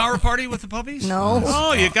have a shower party with the puppies? No.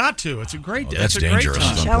 Oh, you got to. It's a great day. that's it's a dangerous. Great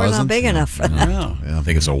time. Shower's not big enough for that. Yeah. I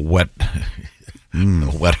think it's a wet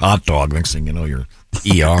hot dog. Next thing you know, you're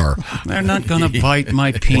ER. They're not going to bite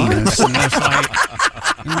my penis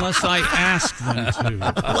unless I ask them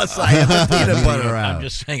to. Unless I have a peanut butter I'm out.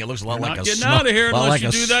 just saying, it looks a lot You're like not a getting out of here lot unless like you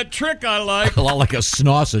a do that trick I like. A lot like a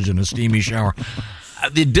sausage in a steamy shower.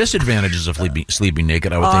 The disadvantages of sleeping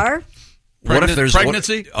naked, I would Are? think. What if there's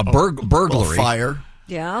pregnancy? a burglary? Fire.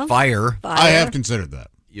 Yeah. Fire. I have considered that.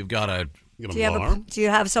 You've got a. Do you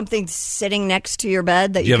have something sitting next to your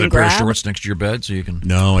bed that Do you have can a pair grab? of shorts next to your bed so you can?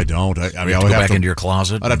 No, I don't. I mean, You I have would to go have back to, into your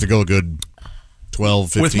closet. I'd have to go a good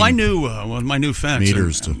 12, 15 With my new fence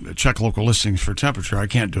meters and check local listings for temperature. I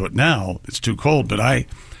can't do it now; it's too cold. But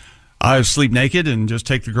I sleep naked and just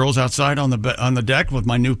take the girls outside on the deck with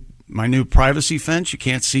my new privacy fence. You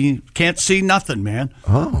can't see nothing, man.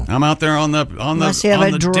 Oh, I'm out there on the Unless you have on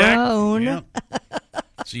a the deck. drone. Yeah.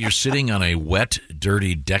 So you're sitting on a wet,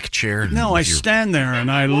 dirty deck chair? No, I stand there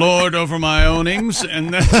and I lord over my ownings,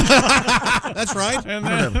 and then that's right. And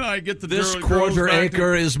then I get the This girls quarter back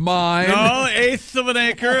acre is mine. No, eighth of an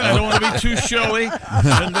acre. I don't want to be too showy.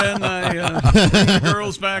 And then I bring the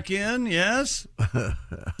girls back in. Yes,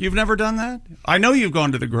 you've never done that. I know you've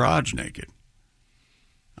gone to the garage naked.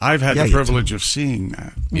 I've had the privilege of seeing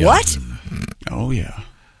that. What? Oh yeah.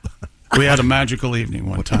 We had a magical evening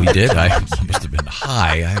one time. We did? I must have been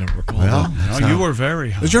high. I don't recall. Well, you were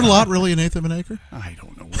very high. Is your lot really an eighth of an acre? I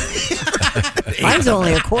don't know. Mine's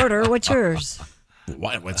only a quarter. What's yours?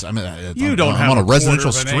 You don't have I'm on a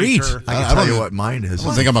residential quarter of an street. acre. I can tell you what mine is. I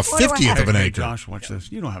don't think I'm a What do I 50th have? of an Hey, acre. Josh, watch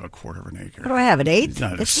this. You don't have a quarter of an acre. What do I have? An eighth?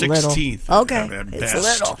 Not a It's 16th. little. Okay, at it's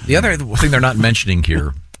best. little. The other thing they're not mentioning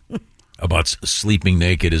here about sleeping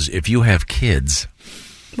naked is if you have kids,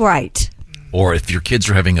 Right. or if your kids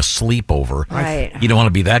are having a sleepover, Right. you don't want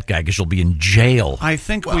to be that guy because you'll be in jail. I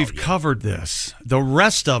think we've covered this. The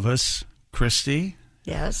rest of us, Christy,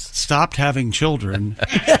 Yes. stopped having children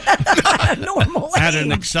Normally. at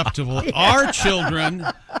an acceptable. Our children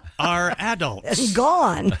are adults.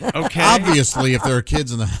 Gone. Okay. Obviously, if there are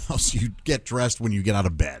kids in the house, you get dressed when you get out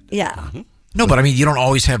of bed. Yeah. No, but I mean, you don't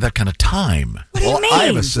always have that kind of time. What do you mean? I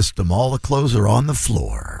have a system. All the clothes are on the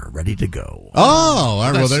floor, ready to go. Oh, all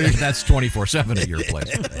right. Well, there you go. That's 24/7 at your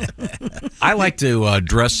place. I like to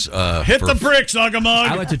dress. Hit the bricks, Ugamug.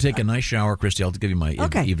 I like to take a nice shower, Christy. I'll give you my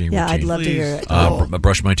Okay. evening Yeah, routine. I'd love to hear it.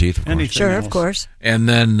 Brush my teeth, of course. Anything Sure, else? of course. And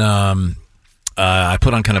then I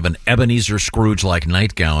put on kind of an Ebenezer Scrooge-like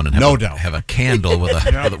nightgown and have a candle with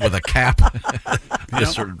a cap.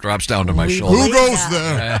 Just sort of drops down to my shoulder. Who goes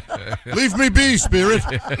there? Leave me be, spirit.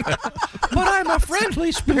 But I'm a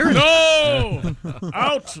friendly spirit. No!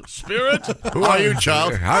 Out, spirit! Who are you,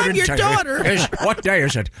 child? I'm your daughter. What day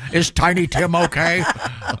is it? Is Tiny Tim okay?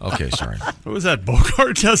 Okay, sorry. What was that,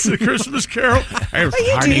 Bogart? That's the Christmas Carol? Hey, you do.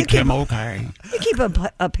 Tiny You Tim keep- okay? You keep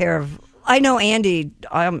a pair of. I know Andy.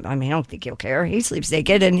 I mean, I don't think he'll care. He sleeps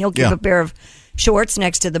naked, and he'll keep Yeah. a pair of shorts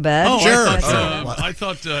next to the bed. Oh, Sure. I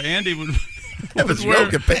thought Andy would his wear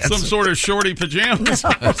yoga pants. some sort of shorty pajamas.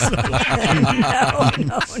 no.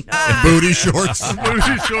 Booty shorts.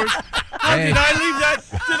 Booty shorts. Oh, Hey. did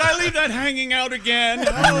I leave that hanging out again?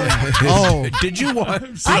 Oh, Did you watch?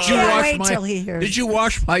 I Did you can't wash wait my? till he hears. Did you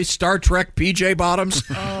wash my Star Trek PJ bottoms?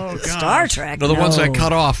 Oh, God. Star Trek? No, the ones I No.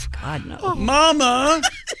 cut off. God no. Mama.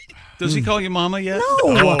 Does he call you Mama yet? No.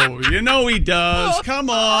 Oh, you know he does. Come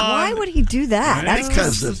on. Why would he do that? That's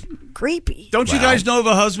Because just creepy. Don't you guys know of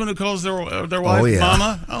a husband who calls their wife yeah.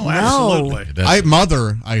 Mama? Oh, No. absolutely.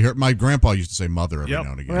 I heard my grandpa used to say mother every Yep.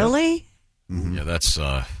 now and again. Really? Yeah, that's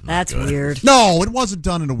not That's good. weird. No, it wasn't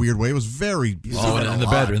done in a weird way. It was very. Oh,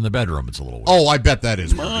 in the bedroom, it's a little weird. Oh, I bet that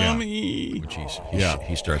is weird. Yeah. Mommy. Which Yeah.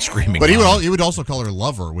 he starts screaming. But he Mom. would also call her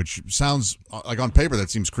lover, which sounds like on paper that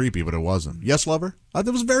seems creepy, but it wasn't. Yes, lover. That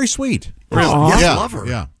was very sweet. Yes, Yeah, lover.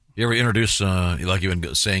 yeah. You ever introduce, like you've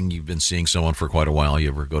been saying, you've been seeing someone for quite a while. You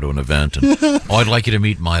ever go to an event and, I'd like you to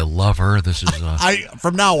meet my lover. This is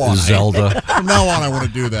From now on, Zelda. From now on, I want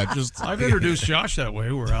to do that. Just I've introduced Josh that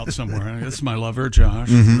way. We're out somewhere. This is my lover, Josh.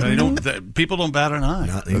 People don't bat an eye.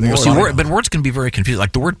 Not anymore. See, but words can be very confusing.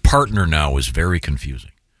 Like the word partner now is very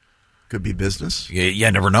confusing. Could be business. Yeah,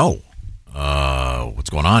 never know what's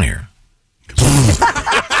going on here.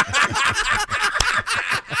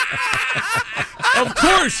 Of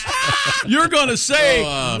course, you're going to say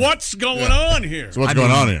what's going on here. so what's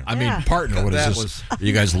going on here? I mean, partner. What is this? Are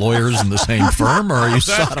you guys lawyers in the same firm, or are you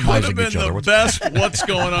That could have sodomizing been each other? the best what's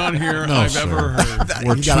going on here No, I've sir. ever heard.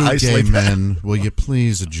 We're You gotta two gay isolate that. men. Will you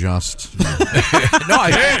please adjust? No,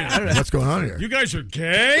 I What's going on here? You guys are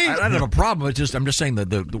gay? I don't have a problem. It's just I'm just saying that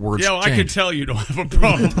the words. Yeah, well, I can change. tell you don't have a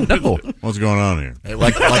problem. No. What's going on here?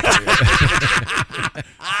 Like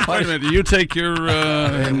Wait a minute. Do you take your...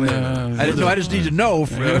 I didn't know. I just need to know.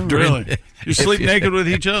 Really? You sleep naked with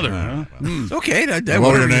each other, huh? Okay. What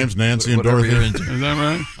were your names? Nancy and whatever Dorothy? you're into. Is that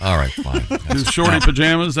right? All right, fine. Is shorty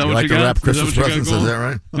pajamas? Is that you what like you to got? wrap Christmas Is that what you presents? got Is that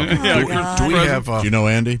going? right? Yeah, Do we presents. have? Do you know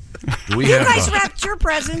Andy? Do we You have? guys wrapped your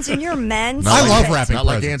presents in your men's. I love outfits. wrapping Not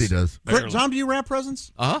like presents. Andy does. Tom, do you wrap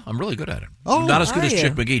presents? I'm really good at it. Oh, not as good are as you?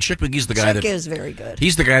 Chick McGee. Chick McGee's the guy Chick that is very good.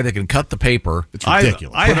 he's the guy that can cut the paper. It's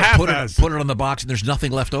ridiculous. I put half-assed it on the box, and there's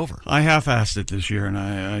nothing left over. I half-assed it this year, and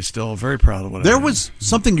I still very proud of what I There did. was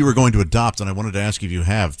something you were going to adopt, and I wanted to ask you if you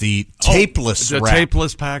have the tapeless the wrap.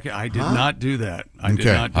 tapeless packet. I did not do that. I did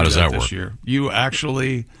Okay. not do How does that that this work? year. You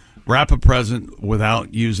actually wrap a present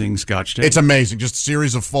without using Scotch tape. It's amazing. Just a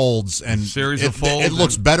series of folds, and Series of folds It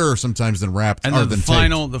looks and- better sometimes than wrapped, And other the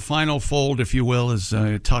than final fold, if you will, is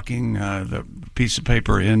tucking the piece of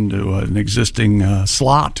paper into an existing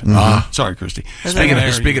slot. Sorry, Christy.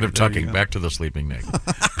 Speaking of tucking, back to the sleeping naked.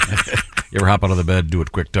 You ever hop out of the bed, do a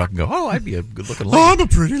quick tuck, and go, "Oh, I'd be a good-looking lady." I'm a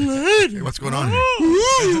pretty lady. What's going on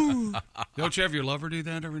here? Don't you have your lover do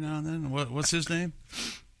that every now and then? What's his name?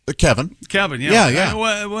 Kevin. Kevin. Yeah. Yeah.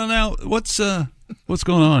 Well, now what's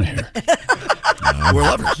going on here? We're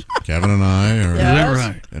lovers. Kevin and I are Is that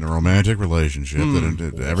right? in a romantic relationship.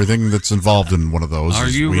 That everything that's involved in one of those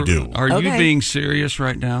we do. Are you Okay. being serious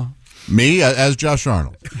right now? Me as Josh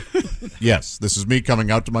Arnold. Yes, this is me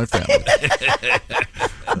coming out to my family.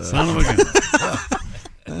 Son of a gun.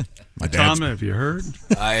 Tom, have you heard?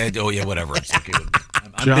 Whatever. It's okay.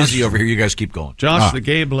 I'm busy over here. You guys keep going. Josh, the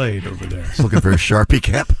gay blade over there. Looking for a Sharpie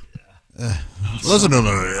cap? Listen to me.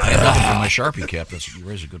 I have nothing for my Sharpie cap. You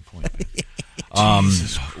raise a good point.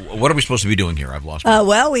 What are we supposed to be doing here? I've lost my...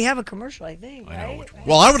 Well, we have a commercial, I think. Right?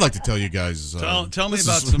 Well, I would like to tell you guys. Tell me this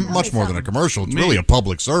about is some... much more than a commercial. It's really a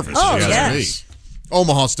public service. Oh, if you ask yes. me.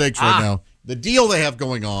 Omaha Steaks right now. The deal they have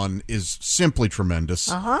going on is simply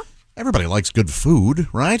tremendous. Uh-huh. Everybody likes good food,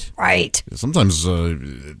 right? Right. Sometimes...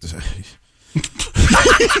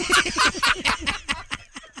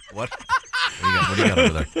 What? What do you got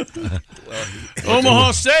over there?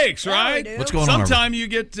 Omaha Steaks, right? What's going on? Sometime you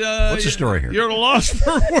get... what's the story here? You're at a loss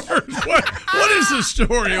for words. What is the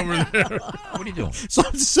story over there? What are you doing?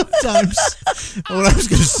 Sometimes, what I was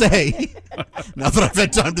going to say, now that I've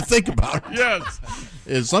had time to think about it, yes,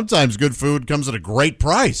 is sometimes good food comes at a great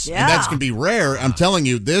price. Yeah. And that's going to be rare. I'm telling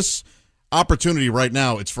you, this opportunity right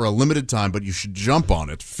now, it's for a limited time, but you should jump on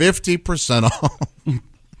it. 50% off.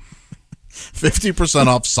 50%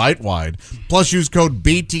 off site-wide. Plus, use code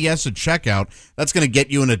BTS at checkout. That's going to get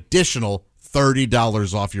you an additional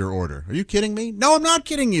 $30 off your order. Are you kidding me? No, I'm not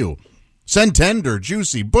kidding you. Send tender,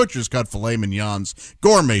 juicy, butcher's cut filet mignons,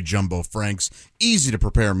 gourmet jumbo franks,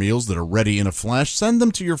 easy-to-prepare meals that are ready in a flash. Send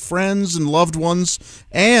them to your friends and loved ones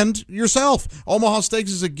and yourself. Omaha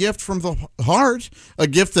Steaks is a gift from the heart, a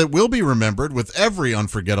gift that will be remembered with every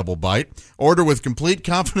unforgettable bite. Order with complete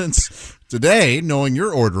confidence today, knowing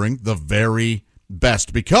you're ordering the very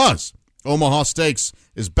best, because Omaha Steaks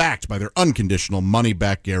is backed by their unconditional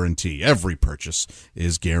money-back guarantee. Every purchase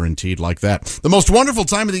is guaranteed like that. The most wonderful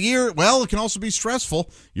time of the year, well, it can also be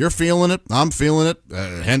stressful. You're feeling it. I'm feeling it.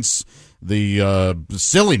 Hence the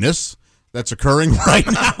silliness that's occurring right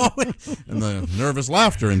now and the nervous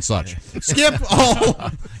laughter and such. Skip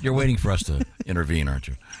all. You're waiting for us to intervene, aren't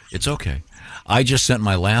you? It's okay. I just sent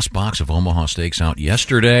my last box of Omaha Steaks out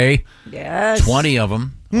yesterday. Yes. 20 of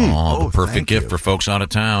them. The perfect gift for folks out of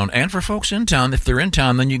town and for folks in town. If they're in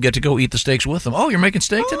town, then you get to go eat the steaks with them. Oh, you're making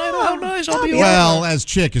steak tonight? Oh, nice. I'll be well, as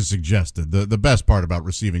Chick has suggested, the best part about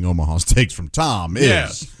receiving Omaha Steaks from Tom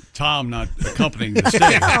is... Tom not accompanying the steak.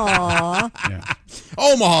 Yeah.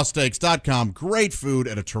 OmahaSteaks.com. Great food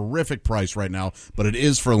at a terrific price right now, but it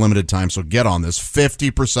is for a limited time, so get on this.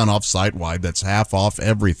 50% off site-wide. That's half off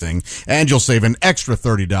everything. And you'll save an extra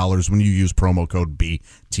 $30 when you use promo code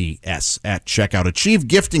BTS at checkout. Achieve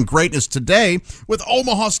gifting greatness today with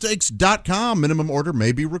OmahaSteaks.com. Minimum order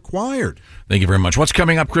may be required. Thank you very much. What's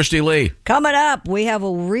coming up, Christy Lee? Coming up, we have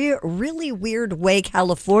a really weird way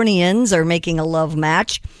Californians are making a love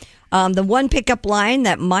match. The one pickup line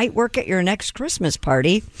that might work at your next Christmas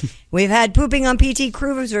party. We've had pooping on PT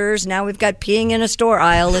Cruisers. Now we've got peeing in a store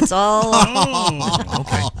aisle. It's all...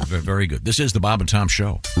 Okay, very good. This is the Bob and Tom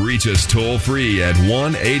Show. Reach us toll free at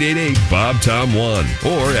 1-888-BOB-TOM-1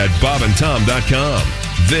 or at bobandtom.com.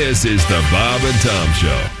 This is the Bob and Tom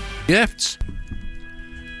Show. Gifts.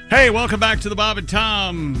 Hey, welcome back to the Bob and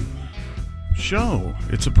Tom Show.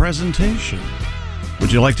 It's a presentation.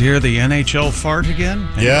 Would you like to hear the NHL fart again?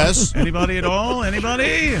 Anybody? Yes. Anybody at all?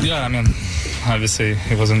 Anybody? Yeah, I mean, obviously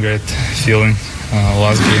it wasn't great feeling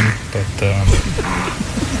last game, but...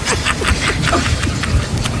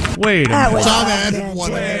 Wait a minute. Tom added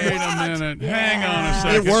one. Wait a minute. Hang on a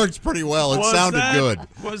second. It worked pretty well. It sounded good.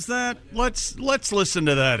 Was that? Let's listen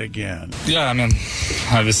to that again. Yeah, I mean,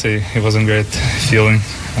 obviously it wasn't great feeling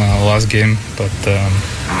last game, but...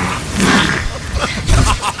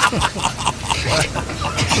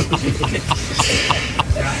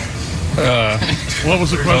 What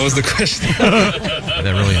was the question? What was the question? That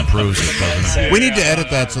really improves it, doesn't it? We need to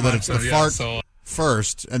edit that so that it's the fart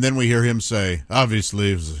first, and then we hear him say,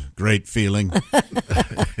 obviously it was a great feeling.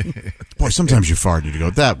 Boy, sometimes you fart and you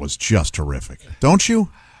go, that was just terrific. Don't you?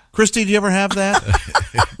 Christy, do you ever have that?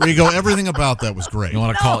 Where you go, everything about that was great. You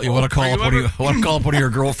want to call up one of your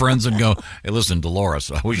girlfriends and go, hey, listen,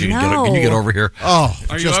 Dolores, I wish you could can you get over here? Oh,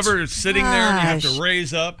 are you ever sitting there and you have to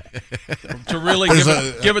raise up to really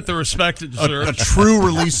give it the respect it deserves? A true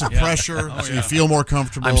release of pressure, so you feel more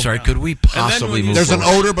comfortable. I'm sorry, could we possibly move There's forward?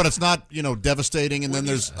 an odor, but it's not devastating, and then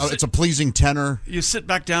it's a pleasing tenor. You sit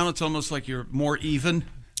back down, it's almost like you're more even.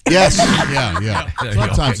 Yes, yeah.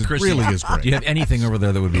 Sometimes it really is great. Do you have anything over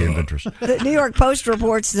there that would be of interest? The New York Post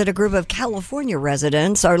reports that a group of California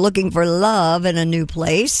residents are looking for love in a new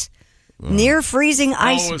place. Near freezing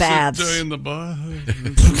ice baths. In the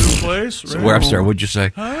new place? So Webster, what'd you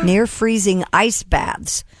say? Near freezing ice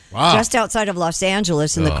baths. Wow. Just outside of Los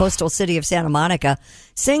Angeles in the coastal city of Santa Monica,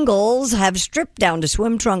 singles have stripped down to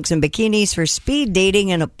swim trunks and bikinis for speed dating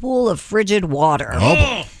in a pool of frigid water.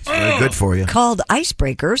 Oh, it's very good for you. Called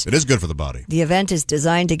Icebreakers. It is good for the body. The event is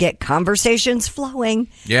designed to get conversations flowing.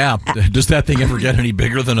 Yeah. Does that thing ever get any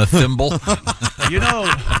bigger than a thimble? You know,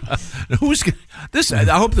 who's this?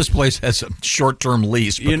 I hope this place has a short-term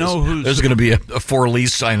lease. You know who's there's going to be a for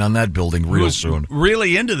lease sign on that building real soon.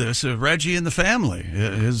 Really into this? Reggie and the family.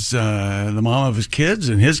 The mom of his kids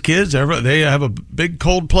and his kids. They have a big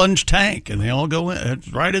cold plunge tank, and they all go in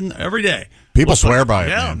right in every day. People swear by it.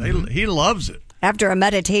 Yeah, man. He loves it. After a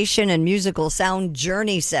meditation and musical sound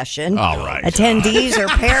journey session, all right, attendees are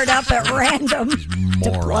paired up at random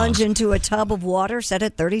to plunge into a tub of water set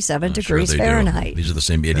at 37 degrees Fahrenheit. These are the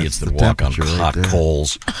same idiots that walk on hot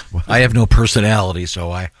coals. I have no personality, so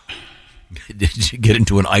I get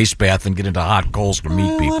into an ice bath and get into hot coals to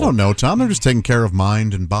meet people. I don't know, Tom. They're just taking care of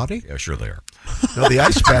mind and body. Yeah, sure they are. No, the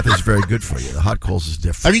ice bath is very good for you. The hot coals is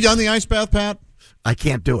different. Have you done the ice bath, Pat? I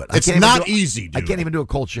can't do it. It's not easy, dude. I can't even do a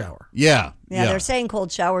cold shower. Yeah. Yeah, they're saying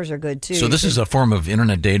cold showers are good, too. So this is a form of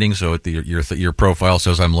internet dating. So your profile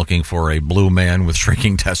says I'm looking for a blue man with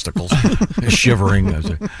shrinking testicles, shivering.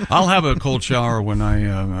 I'll have a cold shower when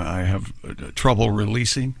I have trouble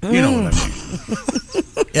releasing. You know what I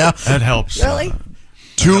mean. Yeah. That helps. Really?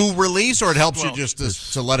 To release, or it helps you just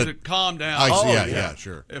to let it to calm down. I see. Oh, yeah,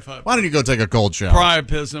 sure. Why don't you go take a cold shower?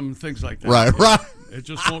 Priapism, things like that. Right. It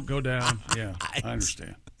just won't go down. Yeah, I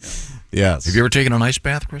understand. Yeah. Yes. Have you ever taken an ice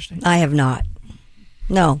bath, Christy? I have not.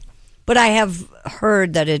 No. But I have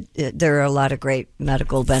heard that there are a lot of great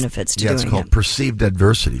medical benefits to doing it. It's called perceived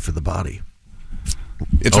adversity for the body.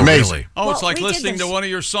 It's amazing. Really? Oh, it's like listening to one of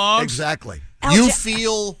your songs? Exactly. You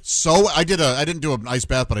feel so. I didn't do an ice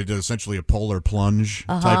bath, but I did essentially a polar plunge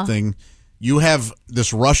type thing. You have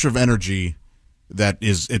this rush of energy that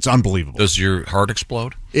it's unbelievable. Does your heart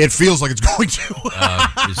explode? It feels like it's going to.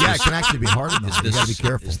 It can actually be hard enough. You got to be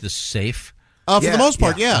careful. Is this safe? For the most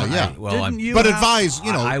part, yeah. But advise,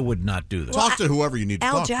 I would not do this. Talk to whoever you need to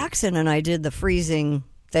Al talk Jackson and I did the freezing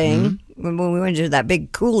thing when we went to that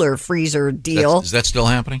big cooler freezer deal. Is that still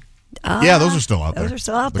happening? Yeah, those are still out there. Those are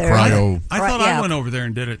still out the there. Cryo. I thought I went over there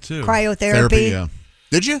and did it too. Cryotherapy. Yeah.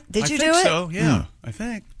 Did you? Did you I do think it? So, yeah. I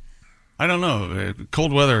think. I don't know.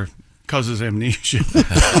 Cold weather causes amnesia.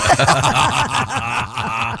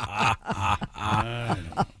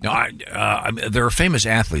 There are famous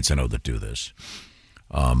athletes I know that do this.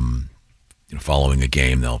 Following a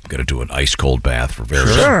game, they'll get into an ice cold bath for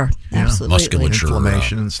various absolutely musculature,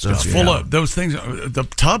 inflammation and stuff. It's full of those things. The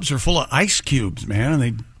tubs are full of ice cubes, man, and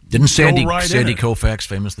they didn't Sandy right Koufax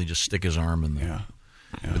famously just stick his arm in there?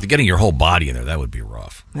 Yeah. But getting your whole body in there, that would be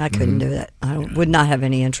rough. I couldn't do that. I would not have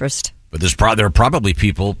any interest. But there are probably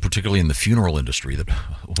people, particularly in the funeral industry, that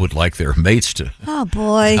would like their mates to. Oh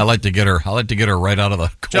boy! I like to get her right out of the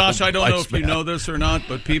cold. Josh, I don't know if you know this or not,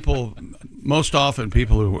 but most often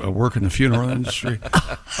people who work in the funeral industry,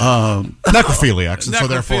 necrophiliacs, and so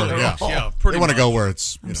therefore, they want to go where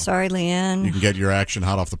it's. I'm sorry, Leanne. You can get your action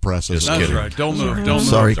hot off the presses. That's right. Don't move. Don't move.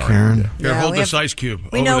 Sorry, Karen. Here, hold this ice cube.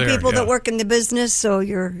 We know people that work in the business, so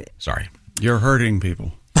you're. Sorry. You're hurting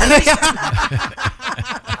people.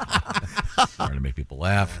 Trying to make people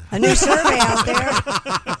laugh. A new survey out there.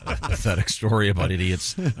 A pathetic story about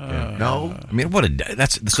idiots. No, I mean,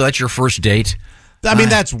 that's your first date. I mean,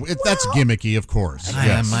 that's gimmicky, of course.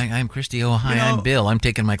 I'm Christy. Oh, hi, I'm Bill. I'm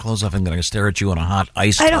taking my clothes off and going to stare at you in a hot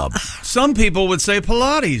ice tub. Some people would say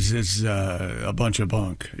Pilates is a bunch of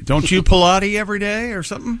bunk. Don't you Pilates every day or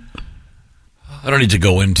something? I don't need to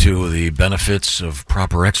go into the benefits of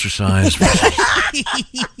proper exercise.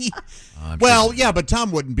 Well, yeah, but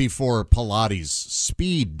Tom wouldn't be for Pilates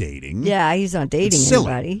speed dating. Yeah, he's not dating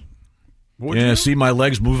anybody. Yeah, see my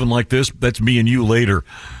legs moving like this? That's me and you later.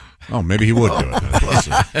 Oh, maybe he would do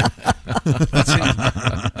it.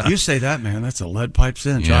 You say that, man. That's a lead pipe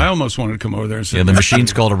cinch. Yeah. I almost wanted to come over there and say, the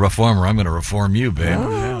machine's called a reformer. I'm going to reform you, babe.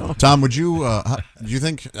 Oh. Tom, would you do you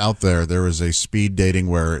think out there is a speed dating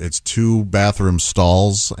where it's 2 bathroom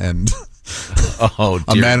stalls and a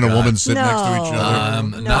man and a woman sit next to each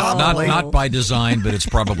other? Not by design, but it's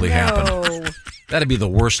probably happened. That'd be the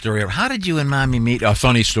worst story ever. How did you and Mommy meet? A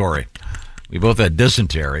funny story. We both had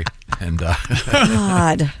dysentery. And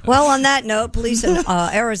God. Well, on that note, police in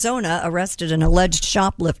Arizona arrested an alleged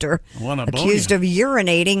shoplifter accused of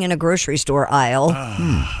urinating in a grocery store aisle.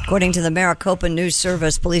 According to the Maricopa News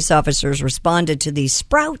Service, police officers responded to the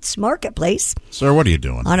Sprouts Marketplace. Sir, what are you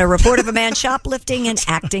doing? On a report of a man shoplifting and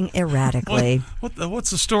acting erratically. What's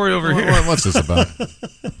the story over here? What's this about?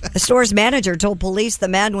 The store's manager told police the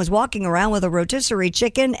man was walking around with a rotisserie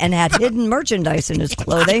chicken and had hidden merchandise in his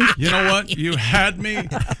clothing. You know what? You had me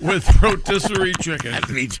with rotisserie chicken.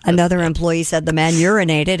 Another employee said the man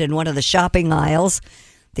urinated in one of the shopping aisles.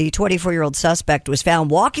 The 24-year-old suspect was found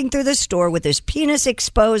walking through the store with his penis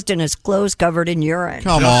exposed and his clothes covered in urine.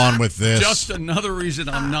 Come on with this. Just another reason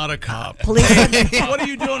I'm not a cop. Police what are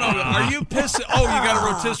you doing over there? Are you pissing? Oh, you got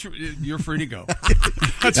a rotisserie. You're free to go.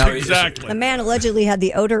 That's exactly. The man allegedly had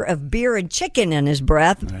the odor of beer and chicken in his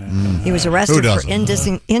breath. He was arrested for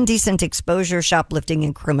indecent exposure, shoplifting,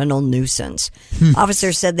 and criminal nuisance.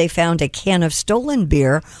 Officers said they found a can of stolen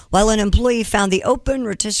beer, while an employee found the open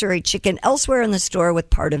rotisserie chicken elsewhere in the store with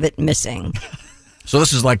part of it missing. So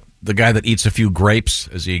this is like the guy that eats a few grapes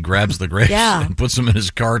as he grabs the grapes and puts them in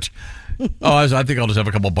his cart. Oh, I think I'll just have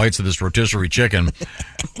a couple bites of this rotisserie chicken.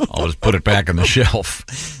 I'll just put it back on the shelf.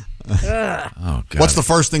 Oh, God. What's the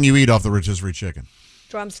first thing you eat off the rotisserie chicken?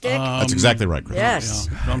 Drumstick? That's exactly right, Chris. Yes.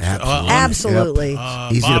 Yeah. Absolutely.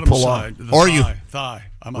 Easy to pull off. Or you thigh.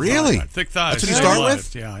 I'm a really thigh guy. Thick thighs. That's what you start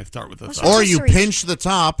with? Yeah, I start with the thigh. Or you pinch the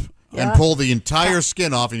top and pull the entire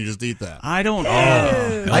skin off, and you just eat that. I don't.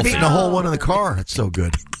 I've eaten a whole one in the car. It's so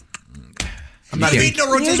good. I'm not eating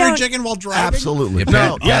a rotisserie chicken while driving. Absolutely.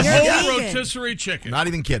 No. Yes. Rotisserie chicken. Not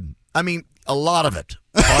even kidding. I mean, a lot of it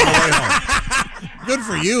on the way home. Good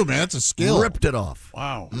for you, man. It's a skill. Ripped it off.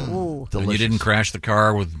 Wow. Ooh. And you didn't crash the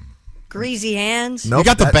car with Greasy hands. Nope, you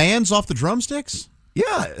got the bands off the drumsticks?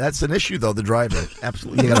 Yeah, that's an issue, though, the driver.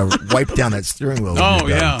 Absolutely. You got to wipe down that steering wheel. Oh,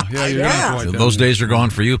 yeah. So those days are gone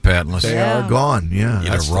for you, Pat. Unless they are gone, yeah. You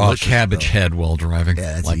had a raw cabbage head while driving,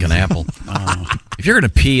 like an apple. If you're going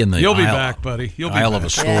to pee in the You'll be back, buddy. You'll be aisle back. of a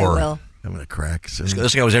store. Yeah, I'm going to crack.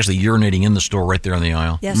 This guy was actually urinating in the store right there in the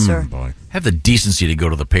aisle. Yes, sir. Boy. Have the decency to go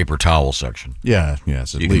to the paper towel section. Yeah,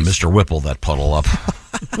 yes, at you least. can Mr. Whipple that puddle up.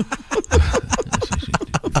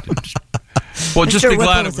 Well, just be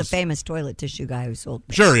glad it was a famous toilet tissue guy who sold.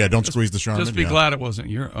 Sure, yeah. Don't squeeze the Charmin. Just be glad it wasn't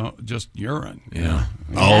just urine. Yeah.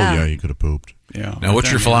 Oh, yeah. You could have pooped. Yeah. Now, what's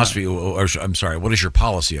your philosophy? Or, I'm sorry. What is your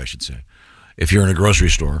policy? I should say, if you're in a grocery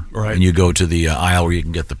store and you go to the aisle where you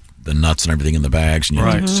can get the nuts and everything in the bags, and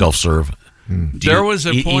you self-serve. There was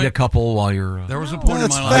a point. Eat a couple while you're. There was a point in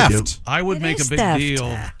my life. I would make a big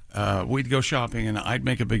deal. We'd go shopping, and I'd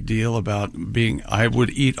make a big deal about I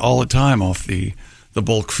would eat all the time off the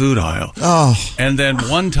bulk food aisle. Oh. And then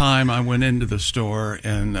one time I went into the store,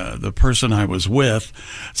 and the person I was with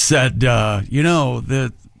said,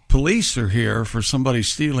 the police are here for somebody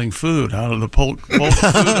stealing food out of the bulk food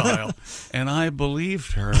aisle. And I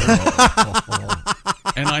believed her.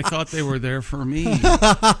 And I thought they were there for me.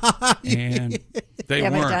 And they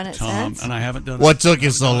weren't, done it Tom. since? And I haven't done it. What took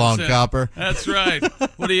you so long, Copper? That's right.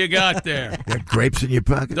 What do you got there? Got grapes in your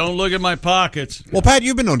pocket? Don't look at my pockets. Well, Pat,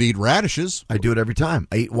 you've been known to eat radishes. I do it every time.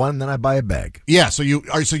 I eat one, then I buy a bag. Yeah, so you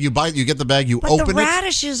get the bag, you open the it.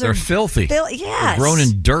 radishes They're filthy. Yes. They're grown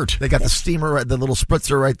in dirt. They got the steamer, the little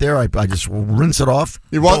spritzer right there. I just rinse it off.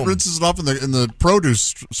 He rinses it off in the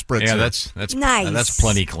produce spritzer. Yeah, that's nice. That's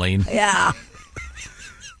plenty clean. Yeah.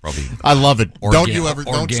 Probably. I love it. Don't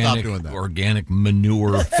organic, stop doing that. Organic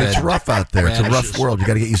manure fed. It's rough out there. Radishes. It's a rough world. You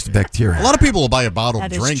got to get used to bacteria. A lot of people will buy a bottled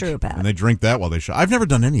That is drink true, Pat. and they drink that while they shop. I've never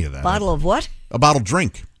done any of that. Bottle of what? A bottled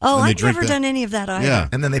drink. Oh, And they I've drink never that. done any of that either. Yeah,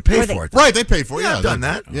 and then they pay for it. Right, they pay for it. Yeah, Yeah, I've done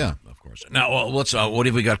that. Yeah, of course. Now, let's. What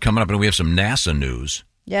have we got coming up? And we have some NASA news.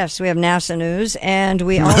 Yes, we have NASA news, and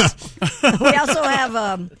we also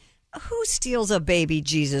have who steals a baby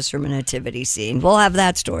Jesus from a nativity scene. We'll have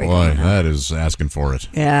that story. Boy, that is asking for it.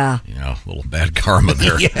 Yeah. A little bad karma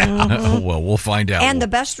there. Yeah. Well, we'll find out. And the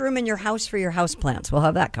best room in your house for your house plants. We'll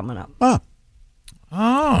have that coming up. Oh.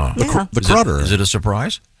 The Crutter. Is it a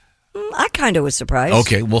surprise? I kind of was surprised.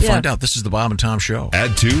 Okay, we'll find out. This is the Bob and Tom Show.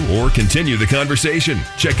 Add to or continue the conversation.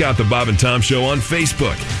 Check out the Bob and Tom Show on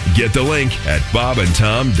Facebook. Get the link at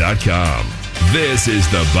bobandtom.com. This is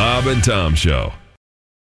the Bob and Tom Show.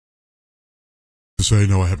 Say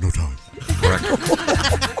no, I have no time. Correct.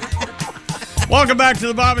 Welcome back to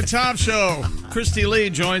the Bob and Tom Show. Christy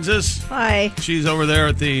Lee joins us. Hi. She's over there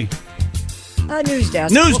at the news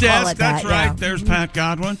desk. News We'll desk, call it that's that, right. yeah. There's Pat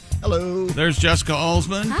Godwin. Hello. There's Jessica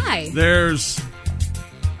Alsman. Hi. There's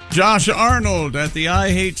Josh Arnold at the I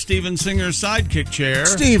Hate Steven Singer sidekick chair.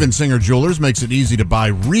 Steven Singer Jewelers makes it easy to buy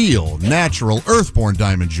real, natural, earthborn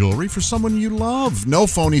diamond jewelry for someone you love. No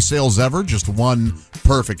phony sales ever, just one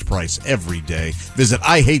perfect price every day. Visit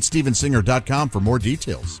IHateStevenSinger.com for more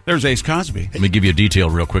details. There's Ace Cosby. Let me give you a detail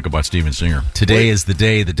real quick about Steven Singer. Today is the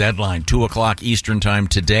day, the deadline, 2 o'clock Eastern Time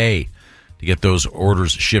today to get those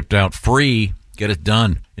orders shipped out free. Get it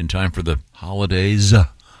done in time for the holidays.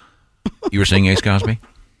 You were saying, Ace Cosby?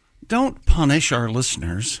 Don't punish our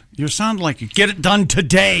listeners. You sound like you get it done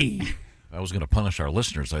today. If I was going to punish our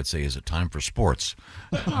listeners, I'd say, is it time for sports?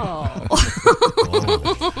 Oh.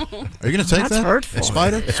 Are you going to take That's that? hurtful.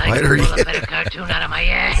 Spider? I can pull a better cartoon out of my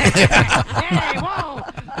ass. Hey, whoa!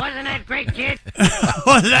 Wasn't that great, kid?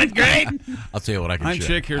 Wasn't that great? I'll tell you what, I can I'm cheer.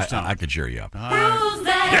 Chick, here's Tom. I can cheer you up. Who's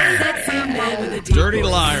that sexy man with a deep Dirty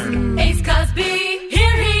voice? liar. Ace Cosby,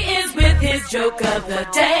 here he is with his joke of the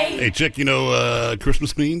day. Hey, Chick, you know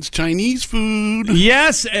Christmas means Chinese food.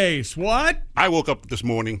 Yes, Ace. What? I woke up this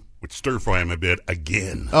morning with stir fry in my bed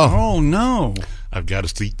again. Oh no. I've got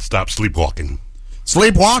to stop sleepwalking.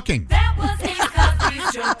 Sleepwalking. That was Ace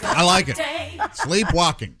Cosby's joke of I like the it. day.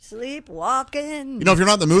 Sleepwalking. Sleepwalking. You know, if you're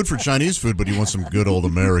not in the mood for Chinese food, but you want some good old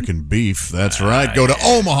American beef, that's right. Go to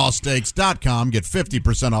omahasteaks.com, get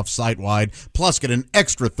 50% off site-wide, plus get an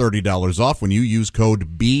extra $30 off when you use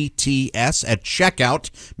code BTS at checkout.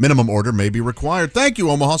 Minimum order may be required. Thank you,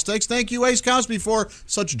 Omaha Steaks. Thank you, Ace Cosby, for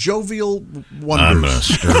such jovial wonders. I'm going to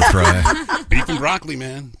stir fry. Beef and broccoli,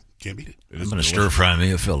 man. Can't beat it. I'm going to stir fry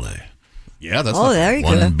me a fillet. Yeah, that's there you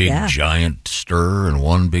go. One big Yeah. giant stir and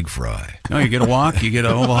one big fry. No, you get a wok, you get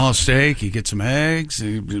an Omaha steak, you get some eggs,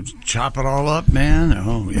 you chop it all up, man.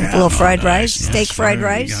 Oh, yeah. A little fried rice, Nice. steak fried You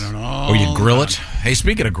rice. got it all Or you grill it. Hey,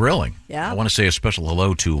 speaking of grilling, Yeah. I want to say a special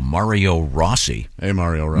hello to Mario Rossi. Hey,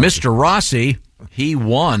 Mario Rossi. Mr. Rossi, he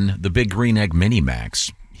won the Big Green Egg Mini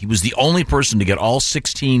Max. He was the only person to get all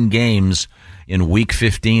 16 games in Week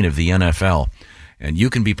 15 of the NFL. And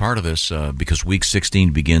you can be part of this because Week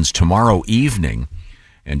 16 begins tomorrow evening.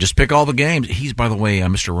 And just pick all the games. He's, by the way,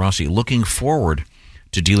 Mr. Rossi, looking forward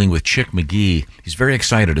to dealing with Chick McGee. He's very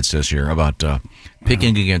excited, it says here, about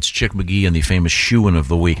picking against Chick McGee in the famous Shoe-In of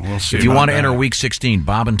the Week. We'll see If you about want to that. enter Week 16,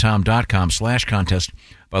 bobandtom.com/contest.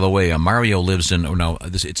 By the way, Mario lives in,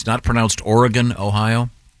 it's not pronounced Oregon,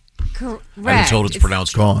 Ohio. Correct. I've been told it's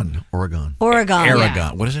pronounced Oregon. Oregon. Aragon.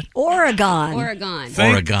 Yeah. What is it? Oregon. Oregon.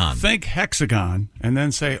 Oregon. Think hexagon and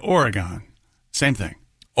then say Oregon. Same thing.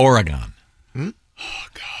 Oregon. Oh,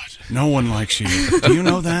 God. No one likes you. Do you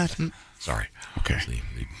know that? Sorry. Okay. The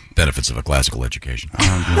benefits of a classical education.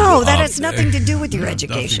 No, that has nothing to do with your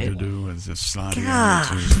education. Nothing to do with this snotty God.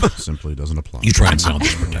 attitude. Simply doesn't apply. You try and sound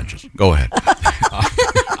pretentious. Go ahead.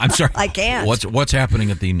 I'm sorry. I can't. What's happening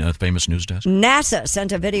at the famous news desk? NASA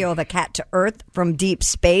sent a video of a cat to Earth from deep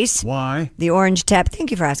space. Why? The orange tab. Thank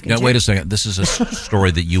you for asking. Now, Jim. wait a second. This is a story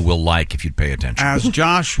that you will like if you'd pay attention. As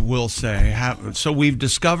Josh will say, so we've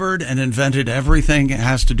discovered and invented everything that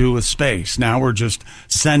has to do with space. Now we're just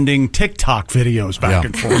sending TikTok videos back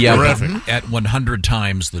and forth. Yeah, Terrific. at 100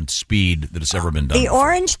 times the speed that it's ever been done. The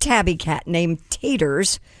orange tabby cat named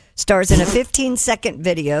Taters stars in a 15-second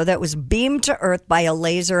video that was beamed to Earth by a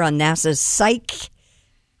laser on NASA's Psyche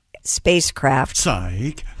spacecraft.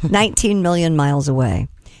 Psych. 19 million miles away.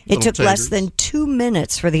 It Little took less taters. than 2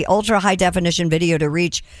 minutes for the ultra-high-definition video to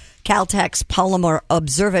reach Caltech's Palomar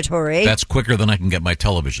Observatory. That's quicker than I can get my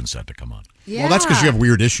television set to come on. Well, that's because you have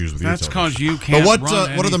weird issues with your That's because television. you can't But run what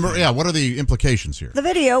are the anything. what are the implications here? The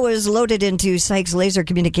video was loaded into Psyche's laser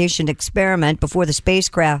communication experiment before the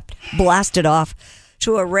spacecraft blasted off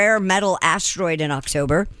to a rare metal asteroid in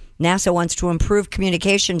October. NASA wants to improve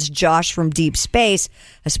communications, Josh, from deep space,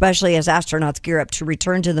 especially as astronauts gear up to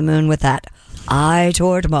return to the moon with that eye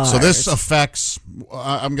toward Mars. So this affects,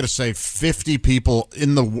 I'm going to say, 50 people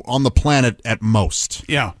on the planet at most.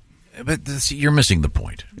 Yeah. But you're missing the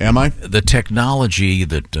point. Am I? The technology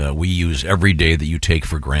that we use every day that you take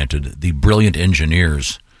for granted, the brilliant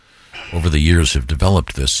engineers over the years have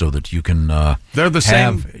developed this so that you can They're the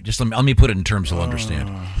have, same. Just let me put it in terms you'll understand.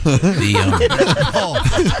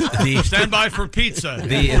 Stand by for pizza.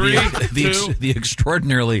 The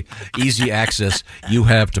extraordinarily easy access you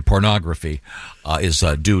have to pornography is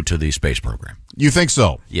due to the space program. You think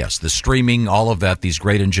so? Yes, the streaming, all of that. These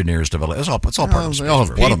great engineers develop. It's all part of the They space all have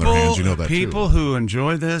program. blood on their hands. You know that People who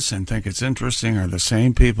enjoy this and think it's interesting are the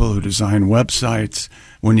same people who design websites.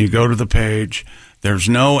 When you go to the page, there's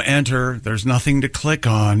no enter, there's nothing to click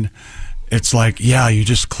on. it's like, you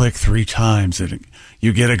just click 3 times and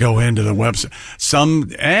you get to go into the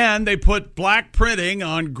website. And they put black printing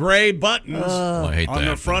on gray buttons I hate on that.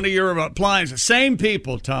 the front of your appliance. Same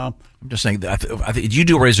people, Tom. I'm just saying that I think you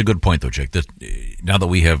do raise a good point, though, Jake. That now that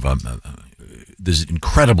we have there's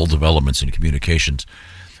incredible developments in communications,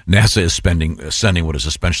 NASA is sending what is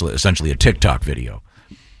essentially a TikTok video.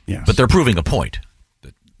 Yes. But they're proving a point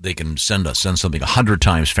that they can send something 100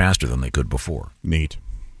 times faster than they could before. Neat.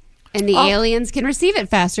 And the aliens can receive it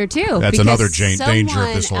faster too. That's another danger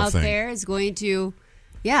of this whole out thing. There is going to,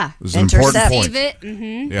 This is an important point. receive it.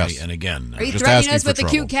 Mm-hmm. Yes. And again, Are you just threatening asking us for with the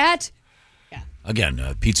cute trouble. cat?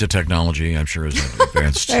 Again, pizza technology, I'm sure, is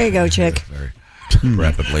advanced. There you go, Chick. Very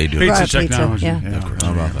rapidly. Pizza technology. yeah.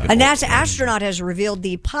 How about that? A NASA astronaut has revealed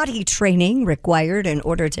the potty training required in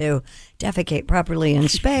order to defecate properly in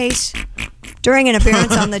space. During an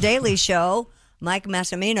appearance on The Daily Show, Mike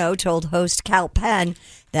Massimino told host Cal Penn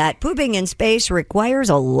that pooping in space requires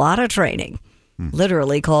a lot of training.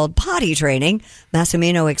 Literally called potty training,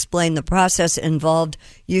 Massimino explained the process involved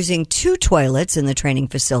using 2 toilets in the training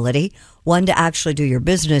facility, one to actually do your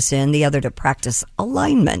business in, the other to practice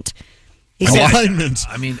alignment. He said, Alignment.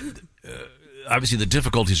 I mean, obviously the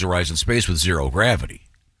difficulties arise in space with zero gravity,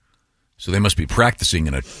 so they must be practicing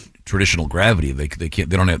in a traditional gravity. They can't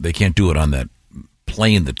do it on that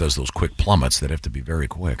plane that does those quick plummets. That have to be very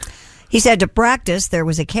quick. He said to practice, there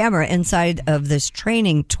was a camera inside of this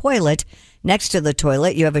training toilet. Next to the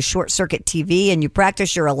toilet, you have a short-circuit TV, and you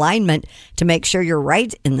practice your alignment to make sure you're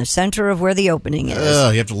right in the center of where the opening is.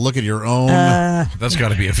 You have to look at your own. That's got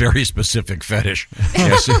to be a very specific fetish.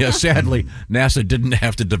 Yes, sadly, NASA didn't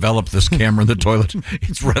have to develop this camera in the toilet.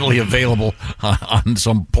 It's readily available on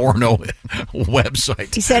some porno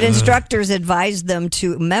website. He said instructors advised them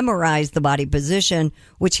to memorize the body position,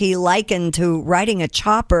 which he likened to riding a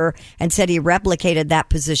chopper, and said he replicated that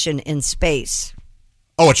position in space.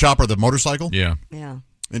 Oh, a chopper, the motorcycle? Yeah.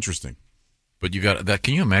 Interesting. But you got that.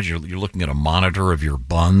 Can you imagine? You're looking at a monitor of your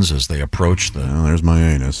buns as they approach the. Well, there's my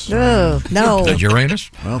anus. Oh, no. The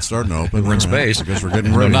Uranus? Well, it's starting to open. We're in space. I guess we're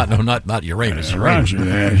getting ready. Not Uranus. Roger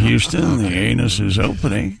that, Houston. The anus is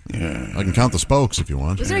opening. Yeah. I can count the spokes if you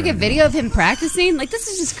want. Was there like a video of him practicing? Like, this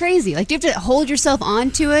is just crazy. Like, do you have to hold yourself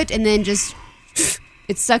onto it and then just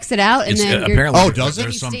it sucks it out and then you're, apparently does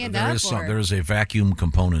it? There is a vacuum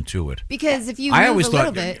component to it. Because if you move a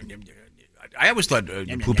little bit. I always thought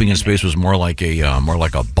pooping in space was more like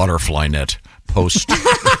a butterfly net post. You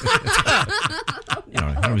know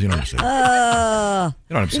what I'm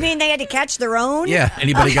saying? You mean they had to catch their own? Yeah.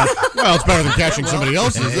 Anybody got? Well, it's better than catching somebody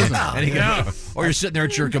else's, isn't it? Or you're sitting there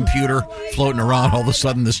at your computer, floating around. All of a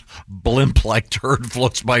sudden, this blimp-like turd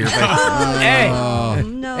floats by your face.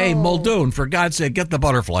 Hey, Muldoon! For God's sake, get the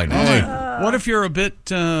butterfly net. What if you're a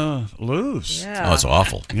bit loose? Yeah. Oh, that's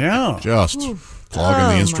awful. Yeah. Just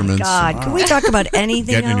clogging the instruments. God, can we talk about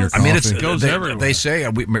anything Getting in your else? coffee. I mean, It goes everywhere. they say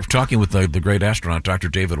we're talking with the great astronaut, Dr.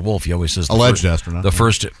 David Wolf. He always says Alleged astronaut. The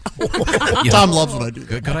first. Tom loves when I do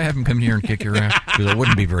that. Could I have him come here and kick your ass? Because it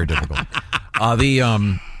wouldn't be very difficult.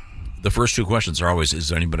 The first 2 questions are always: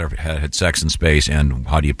 is anybody ever had sex in space, and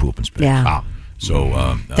how do you poop in space? Yeah.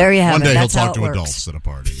 So there you have One it. day That's he'll how talk it to works. adults at a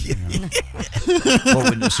party.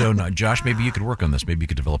 So now, Josh, maybe you could work on this. Maybe you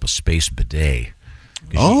could develop a space bidet.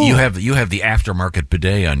 Oh. You have the aftermarket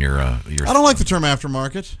bidet on your. I don't like the term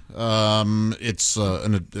aftermarket. It's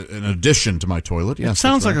an addition to my toilet. Yes, It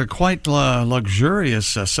sounds that's like a quite luxurious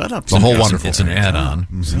setup. It's a whole wonderful. It's an add-on.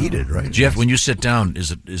 It's heated, right? Jeff, when you sit down,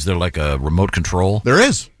 is there like a remote control? There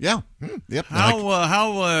is. Yeah. Yep.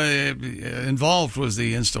 How involved was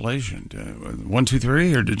the installation? 1, 2,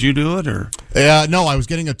 3, or did you do it? Or no, I was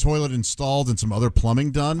getting a toilet installed and some other plumbing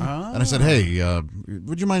done, and I said, "Hey,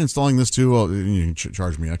 would you mind installing this too? Well, you can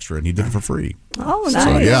charge me extra," and he did it for free. Oh, nice.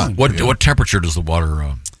 So, yeah. What temperature does the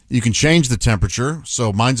water? You can change the temperature.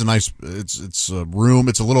 So mine's a nice. It's a room.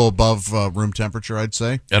 It's a little above room temperature, I'd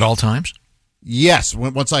say. At all times? Yes.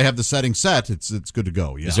 Once I have the setting set, it's good to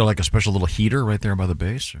go. Yeah. Is there like a special little heater right there by the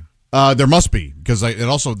base? Or? There must be, because it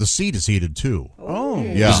also the seat is heated too. Oh,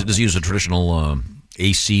 yeah. Does it use a traditional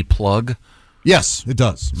AC plug? Yes, it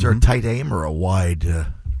does. Is there a tight aim or a wide?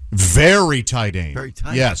 Very tight aim. Very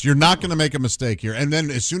tight. Yes, you're not going to make a mistake here. And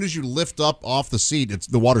then as soon as you lift up off the seat,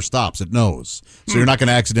 the water stops. It knows. So you're not going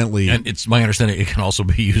to accidentally. And it's my understanding it can also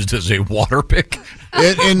be used as a water pick.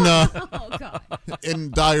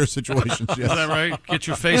 In dire situations, yes. Is that right? Get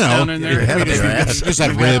your face down in there. Just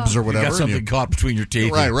have ribs or whatever. You got something caught between your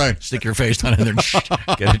teeth. Right. Stick your face down in there and get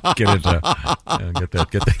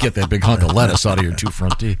that big hunk of lettuce out of your 2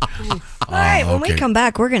 front teeth. All right, when we come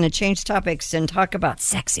back, we're going to change topics and talk about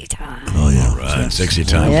sexy time. Oh, yeah. Right. Sexy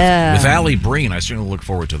time. Yeah. With Allie Breen. I certainly look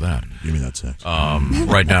forward to that. Give me that sex.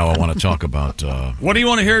 Right now, I want to talk about... what do you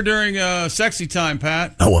want to hear during Sexy Time,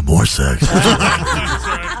 Pat? I want more sex. That's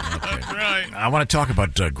right. I want to talk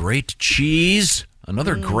about great cheese.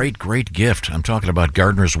 Another great gift. I'm talking about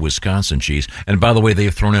Gardner's Wisconsin cheese. And by the way,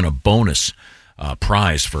 they've thrown in a bonus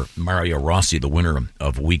prize for Mario Rossi, the winner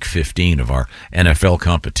of Week 15 of our NFL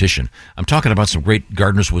competition. I'm talking about some great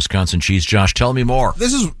Gardner's Wisconsin cheese. Josh, tell me more.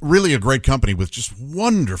 This is really a great company with just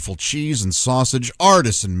wonderful cheese and sausage,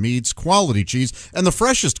 artisan meats, quality cheese, and the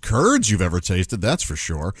freshest curds you've ever tasted, that's for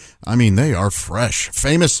sure. I mean, they are fresh.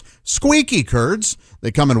 Famous squeaky curds.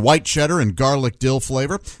 They come in white cheddar and garlic dill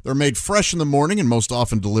flavor. They're made fresh in the morning and most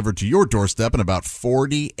often delivered to your doorstep in about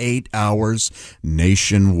 48 hours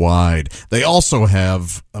nationwide. They also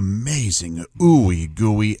have amazing, ooey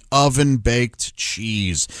gooey, oven-baked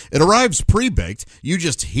cheese. It arrives pre-baked. You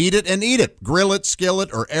just heat it and eat it. Grill it,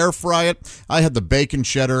 skillet, or air fry it. I had the bacon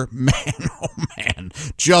cheddar. Man, oh man,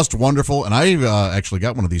 just wonderful. And I actually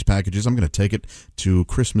got one of these packages. I'm going to take it to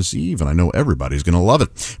Christmas Eve, and I know everybody's going to love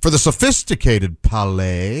it. For the sophisticated palate,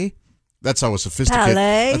 that's how a sophisticate.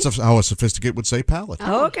 That's how a sophisticate would say palate.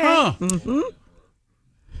 Okay. Huh. Mm-hmm.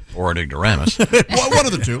 Or an ignoramus. One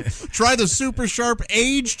of the two. Try the super sharp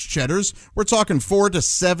aged cheddars. We're talking 4 to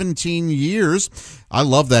 17 years. I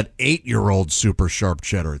love that 8-year-old super sharp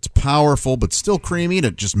cheddar. It's powerful, but still creamy, and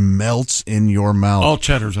it just melts in your mouth. All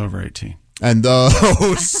cheddar's over 18. And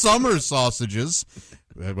those summer sausages,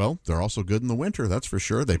 well, they're also good in the winter, that's for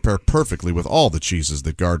sure. They pair perfectly with all the cheeses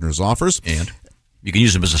that Gardner's offers. And you can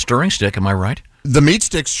use them as a stirring stick, am I right? The meat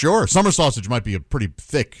sticks, sure. Summer sausage might be a pretty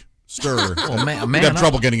thick stir. Well, man You'd have up.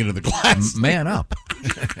 trouble getting into the glass. Man up.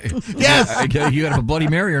 Yes. You have a Bloody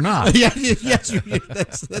Mary or not? Yes,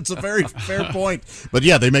 that's a very fair point. But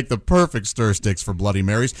yeah, they make the perfect stir sticks for Bloody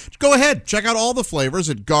Marys. Go ahead, check out all the flavors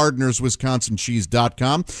at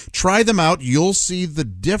GardnersWisconsinCheese.com. Try them out. You'll see the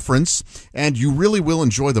difference, and you really will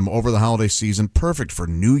enjoy them over the holiday season. Perfect for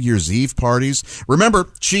New Year's Eve parties. Remember,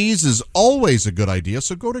 cheese is always a good idea,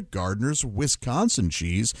 so go to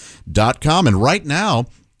GardnersWisconsinCheese.com. And right now,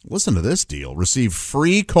 listen to this deal. Receive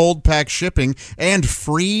free cold pack shipping and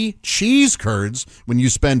free cheese curds when you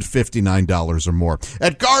spend $59 or more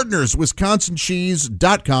at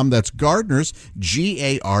GardnersWisconsinCheese.com. That's Gardner's, Gardners,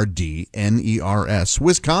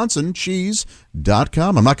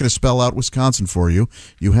 WisconsinCheese.com. I'm not going to spell out Wisconsin for you.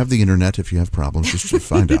 You have the internet if you have problems. Just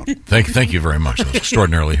find out. Thank you very much. That was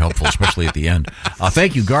extraordinarily helpful, especially at the end.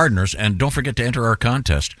 Thank you, Gardners. And don't forget to enter our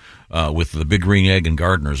contest with the Big Green Egg and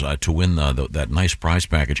Gardners to win that nice prize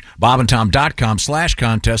package.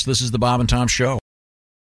 BobandTom.com/contest. This is the Bob and Tom Show.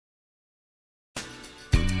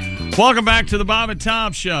 Welcome back to the Bob and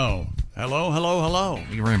Tom Show. Hello.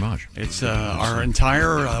 Thank you very much. It's our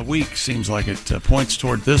entire week seems like it points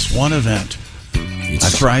toward this one event.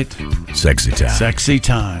 That's right. Sexy time. Sexy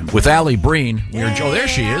time. With Allie Breen. There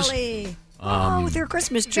she is. Allie. With her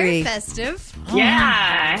Christmas tree. Very festive.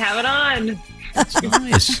 Yeah, I have it on. That's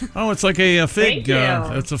nice. Oh, it's like a fig. Thank you.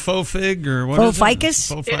 It's a faux fig or what faux is it? ficus?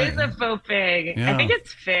 Faux It fig. is a faux fig. Yeah. I think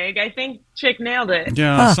it's fig. I think Chick nailed it.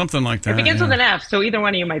 Yeah, something like that. It begins yeah. with an F, so either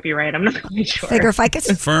one of you might be right. I'm not quite sure. Fig or ficus?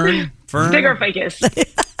 Fern. Fig or ficus.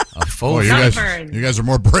 A faux you fern. guys are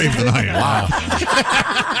more brave than I am. Wow.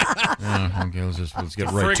 Okay, let's get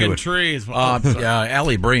right to friggin' it. tree is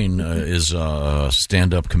Allie Breen is a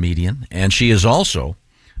stand-up comedian, and she is also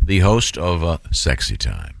the host of Sexy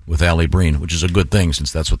Time with Allie Breen, which is a good thing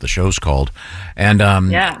since that's what the show's called. And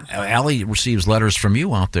Allie receives letters from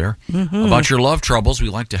you out there about your love troubles. We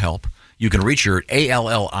like to help. You can reach her at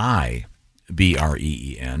ALLIBREEN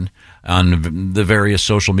on the various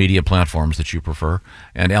social media platforms that you prefer.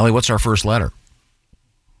 And Allie, what's our first letter?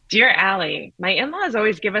 Dear Allie, my in-laws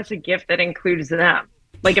always give us a gift that includes them,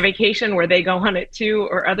 like a vacation where they go on it too,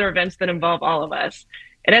 or other events that involve all of us.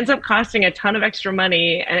 It ends up costing a ton of extra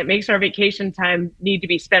money, and it makes our vacation time need to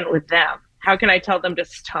be spent with them. How can I tell them to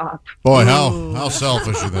stop? Boy, how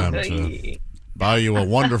selfish of them to buy you a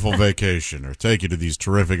wonderful vacation or take you to these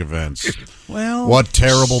terrific events. Well, what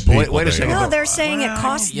terrible people. Wait a second. No, they're saying it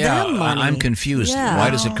costs them money. I'm confused. Yeah. Why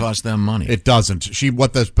does it cost them money? It doesn't.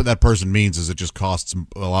 What that person means is it just costs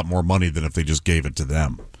a lot more money than if they just gave it to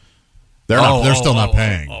them. They're still not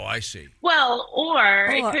paying. Oh, I see. Well, or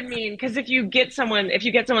it could mean, because if you get someone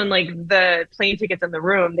like the plane tickets in the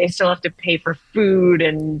room, they still have to pay for food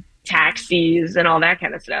and taxis and all that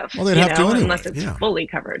kind of stuff. Well, they'd have to anyway. Unless it's fully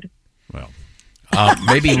covered. Well,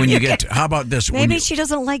 maybe when you get to, how about this? Maybe she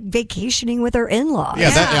doesn't like vacationing with her in-laws.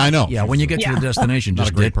 Yeah, I know. Yeah, when you get to the destination,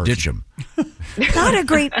 just ditch them. not a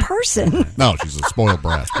great person. No, she's a spoiled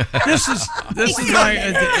brat. This is why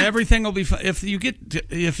everything will be fine. If you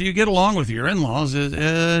get along with your in-laws,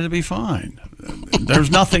 it'll be fine.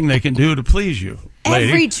 There's nothing they can do to please you, lady.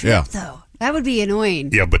 Every trip, though. That would be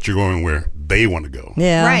annoying. Yeah, but you're going where they want to go.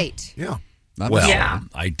 Yeah. Right. Yeah.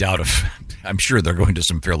 I doubt if. I'm sure they're going to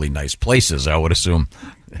some fairly nice places, I would assume.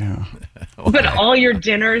 Yeah. But all your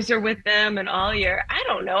dinners are with them and I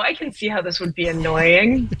don't know. I can see how this would be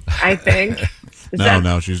annoying, I think.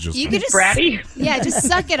 No, she's just You could just bratty. Yeah, just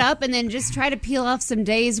suck it up and then just try to peel off some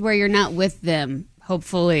days where you're not with them,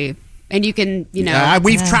 hopefully. And you can,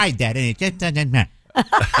 we've tried that, and it just doesn't matter.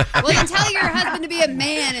 Well, then tell your husband to be a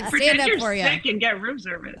man and stand Pretend up you're for you. sick and get room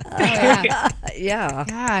service. Yeah.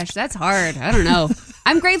 Gosh, that's hard. I don't know.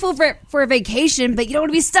 I'm grateful for a vacation, but you don't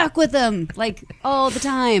want to be stuck with them like all the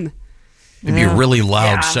time. It'd be really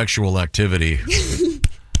loud sexual activity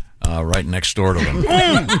right next door to them.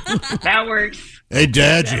 That works. Hey,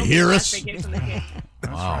 Dad, you hear us? That's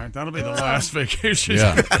right. That'll be the last vacation.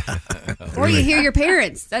 Yeah. Or you hear your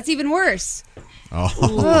parents. That's even worse.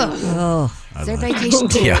 Oh. Is there vacation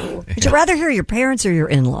too? Yeah. Would you rather hear your parents or your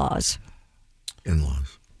in-laws?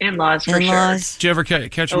 In-laws. In-laws for In-laws. sure. Did you ever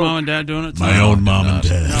catch your mom and dad doing it? My own mom and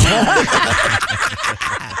dad.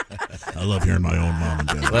 I love hearing my own mom and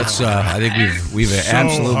dad. Let's. I think we've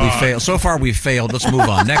absolutely failed. So far, we've failed. Let's move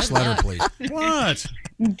on. Next letter, please. What?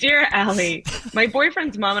 Dear Allie, my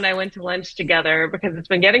boyfriend's mom and I went to lunch together because it's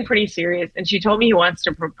been getting pretty serious, and she told me he wants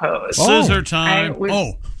to propose. Scissor time.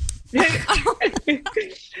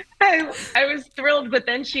 I was thrilled, but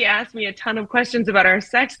then she asked me a ton of questions about our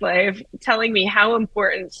sex life, telling me how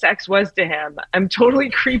important sex was to him. I'm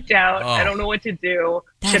totally creeped out. I don't know what to do.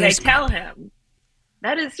 Should I tell him?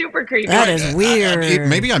 That is super creepy. That is weird.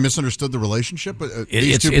 Maybe I misunderstood the relationship. But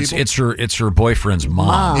these two people? It's her boyfriend's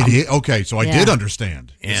mom. Okay, so I did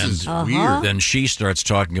understand. And this is weird. Then she starts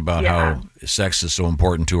talking about how sex is so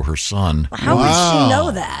important to her son. How would she know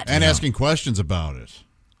that? And asking questions about it.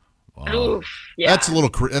 Oof, yeah. That's a little.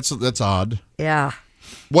 That's odd. Yeah.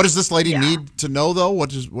 What does this lady need to know, though?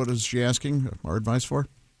 What is she asking our advice for?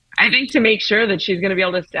 I think to make sure that she's going to be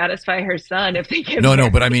able to satisfy her son if they get No,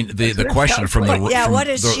 but I mean the question from the what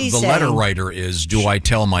is she the saying? letter writer is: do I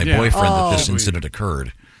tell my boyfriend that this incident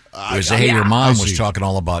occurred? Hey, your mom was talking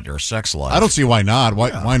all about your sex life. I don't see why not.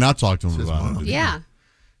 Why not talk to him about it? Yeah.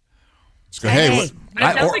 Let's go. Hey.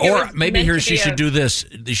 Or maybe she should do this.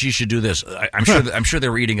 She should do this. I'm sure they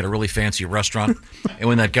were eating at a really fancy restaurant, and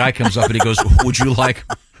when that guy comes up and he goes, "Would you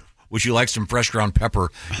like some fresh ground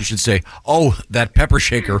pepper?" You should say, "Oh, that pepper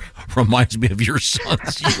shaker reminds me of your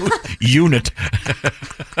son's unit."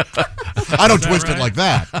 I don't twist it like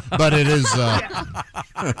that, but it is.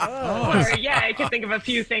 I can think of a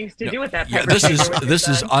few things to do with that pepper. This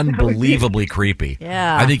is unbelievably creepy.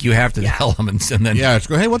 Yeah, I think you have to tell him, and then let's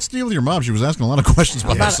go. Hey, what's the deal with your mom? She was asking a lot of questions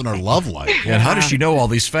about us and our love life. Yeah, and how does she know all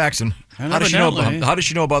these facts? And how does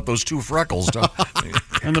she know about those 2 freckles?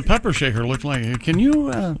 And the pepper shaker looked like. Can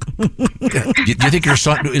you? Do you think your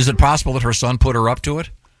son? Is it possible that her son put her up to it?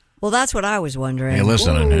 Well, that's what I was wondering. Hey,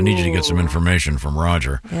 listen, I need you to get some information from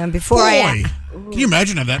Roger. And before can you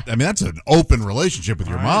imagine that? I mean, that's an open relationship with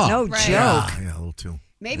your mom. No joke. Yeah, a little too.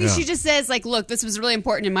 Maybe she just says, like, look, this was really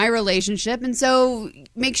important in my relationship, and so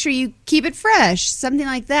make sure you keep it fresh. Something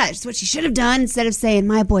like that. Just what she should have done instead of saying,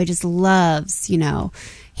 my boy just loves,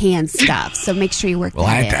 hand stuff. So make sure you work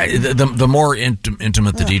that in. The more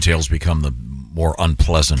intimate the details become, the more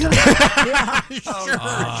unpleasant. Sure.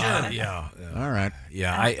 Yeah. All right.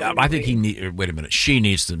 Yeah, I think wait a minute. She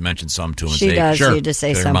needs to mention something to him. She does need to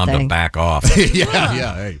say something. Mom to back off.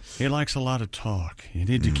 Yeah. Hey. He likes a lot of talk. You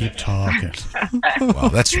need to keep talking. Wow,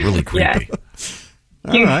 that's really creepy.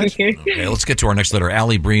 All right. Okay, let's get to our next letter.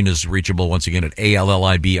 Allie Breen is reachable once again at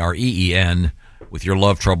ALLIBREEN with your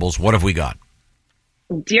love troubles. What have we got?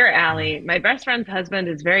 Dear Allie, my best friend's husband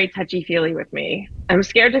is very touchy-feely with me. I'm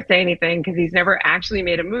scared to say anything because he's never actually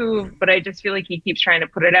made a move, but I just feel like he keeps trying to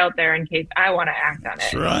put it out there in case I want to act on it.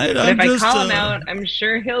 That's right. But if I call him out, I'm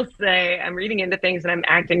sure he'll say I'm reading into things and I'm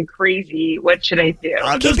acting crazy. What should I do?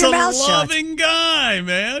 I'm Keep just your a mouth shut. loving guy,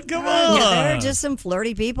 man. Come on. Yeah, there are just some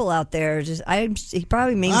flirty people out there. He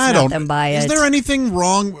probably means nothing by it. Is there anything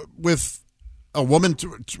wrong with a woman?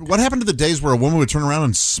 What happened to the days where a woman would turn around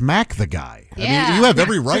and smack the guy? Yeah. I mean, you have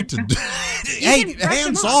every right to. Hey,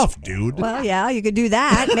 hands off, dude. Well, yeah, you could do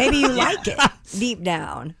that. Maybe you like it deep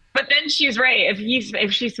down. But then she's right.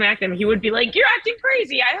 If she smacked him, he would be like, "You're acting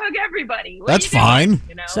crazy. I hug everybody." That's fine.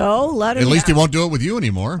 So let him. At least he won't do it with you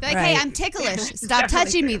anymore. Like, hey, I'm ticklish. Stop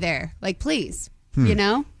touching me there. Like, please.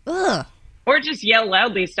 Ugh. Or Or just yell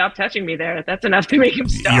loudly, "Stop touching me there." That's enough to make him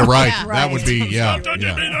stop. You're right. Yeah. That would be, yeah. Stop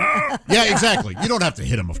touching me there. Yeah, exactly. You don't have to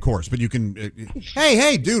hit him, of course, but you can,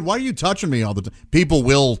 hey, dude, why are you touching me all the time? People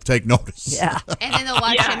will take notice. Yeah. And then they'll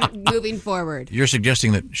watch him moving forward. You're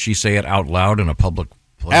suggesting that she say it out loud in a public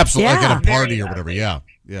place? Absolutely, like Yeah. at a party or whatever. Yeah.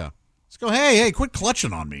 Let's go, hey, quit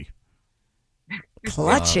clutching on me.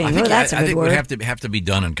 Clutching. I think, That's a I good think it word. would have to be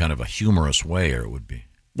done in kind of a humorous way, or it would be.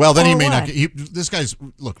 Well, then he Or may what? not. This guy's,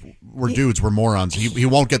 look, we're dudes, we're morons. He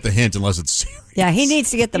won't get the hint unless it's serious. Yeah, he needs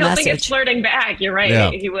to get the You'll think it's message. flirting back. You're right.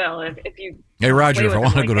 Yeah. He will. If you. Hey, Roger, play if I with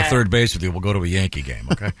want to him go like to that. third base with you, we'll go to a Yankee game,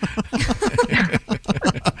 okay?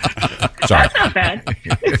 Sorry. That's not bad.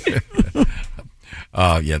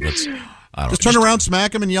 Yeah, that's. I don't Just know. turn around,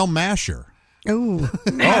 smack him, and yell "Masher." Ooh.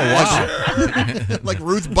 Like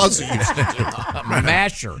Ruth Buzzy used to do.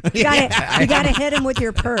 Masher. You gotta hit him with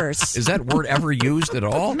your purse. Is that word ever used at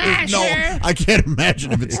all? No, I can't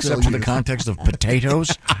imagine if it's Except still for the used. context of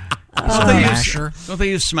potatoes. Don't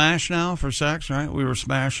they use smash now for sex, right? We were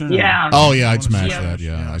smashing. Yeah. Oh, yeah, I'd smash that.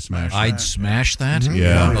 Yeah, I smashed I'd that. smash that?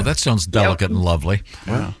 Yeah. Oh, that sounds delicate and lovely.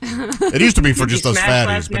 Yeah. It used to be for just You us smashed fatties,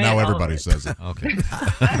 last but night, now all everybody of it. says it. Okay.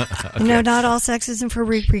 No, not all sex isn't for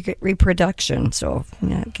reproduction, so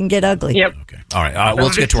yeah, it can get ugly. Yep. Okay. All right. Well,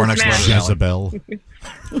 let's get to our next Smash. letter. Allie. Jezebel.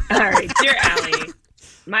 All right, dear Allie.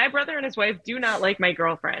 My brother and his wife do not like my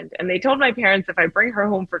girlfriend, and they told my parents if I bring her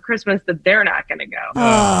home for Christmas that they're not going to go.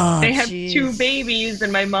 Oh, They have geez. 2 babies,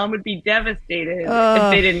 and my mom would be devastated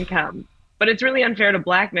if they didn't come. But it's really unfair to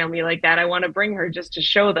blackmail me like that. I want to bring her just to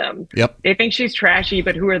show them. Yep. They think she's trashy,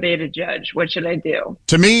 but who are they to judge? What should I do?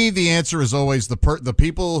 To me, the answer is always the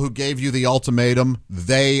people who gave you the ultimatum,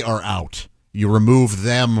 they are out. You remove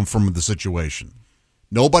them from the situation.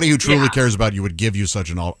 Nobody who truly cares about you would give you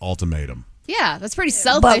such an ultimatum. Yeah, that's pretty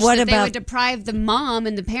selfish. But what that they about- would deprive the mom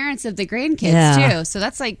and the parents of the grandkids Yeah. too? So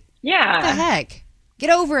that's like, Yeah. what the heck? Get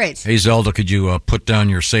over it. Hey, Zelda, could you put down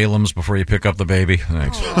your Salems before you pick up the baby?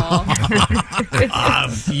 Thanks.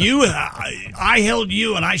 I held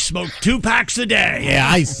you and I smoked 2 packs a day. Yeah,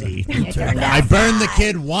 I see. I burned the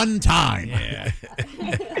kid one time.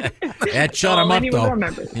 That shut him up, anyone though.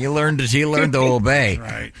 remembers. He learned to obey.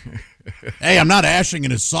 Right. Hey, I'm not ashing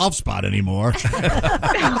in his soft spot anymore. It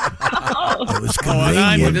was Oh, and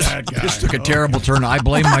I'm convenient. the bad guy. This took a terrible turn. I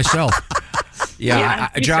blame myself. Yeah,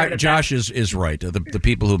 you started that. Josh is right. The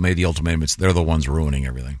people who made the ultimatum, they're the ones ruining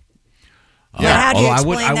everything. Yeah, how do you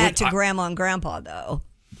Although explain that to Grandma and Grandpa, though?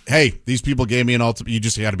 Hey, these people gave me an ultimatum. You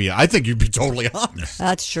just got to be. I think you'd be totally honest.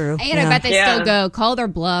 That's true. And I bet they still go. Call their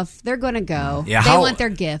bluff. They're going to go. Yeah, they how- want their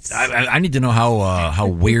gifts. I need to know how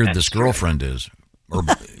weird this girlfriend is. Or,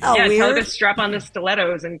 Tell her to strap on the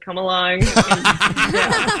stilettos and come along.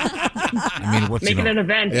 I mean, what's Make it an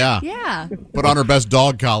event. Yeah. Put on her best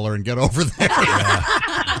dog collar and get over there.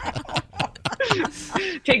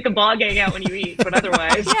 Take the ball gang out when you eat, but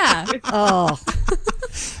otherwise. Yeah. Oh.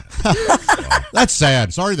 That's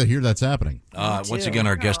sad. Sorry to hear that's happening. once again,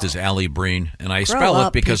 our guest is Allie Breen, and I Grow spell it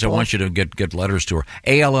up, because people. I want you to get letters to her.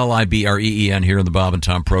 ALLIBREEN here in the Bob and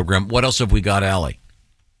Tom program. What else have we got, Allie?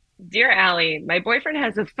 Dear Allie, my boyfriend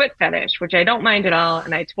has a foot fetish, which I don't mind at all,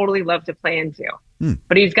 and I totally love to play into.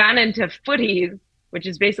 But he's gone into footies, which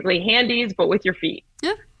is basically handies, but with your feet.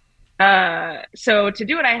 Yeah. So to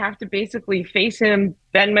do it, I have to basically face him,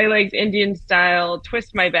 bend my legs Indian style,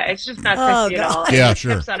 twist my back. It's just not sexy at all. Yeah, And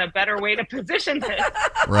sure. Tips on a better way to position this.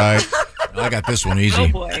 Right. I got this one easy. Oh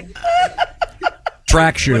boy.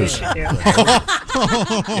 Track shoes. What did you do?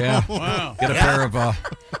 Yeah. Wow. Get a pair of.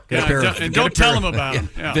 Get a pair of. And get a don't tell pair him of- about them.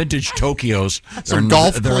 Yeah. Vintage Tokios. Some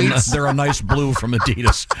golf they're, cleats. They're a nice blue from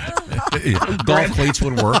Adidas. Golf cleats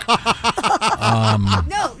would work.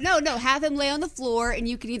 No. Have him lay on the floor, and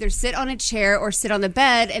you can either sit on a chair or sit on the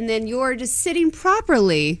bed, and then you're just sitting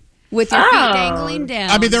properly with your feet dangling down.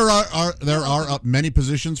 I mean, there are many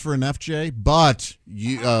positions for an FJ, but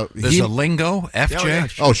There's a lingo,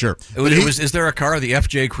 FJ. Oh, sure. Is there a car, the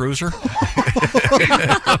FJ Cruiser?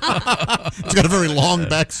 It's got a very long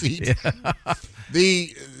back seat.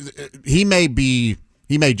 He may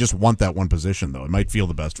just want that one position though. It might feel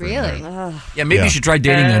the best for him. Really? Yeah, maybe you should try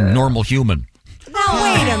dating a normal human. Now,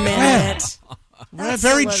 wait a minute. That's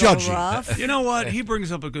very a little judgy. rough. You know what? He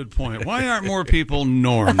brings up a good point. Why aren't more people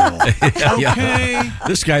normal? Yeah. Okay.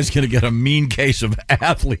 This guy's going to get a mean case of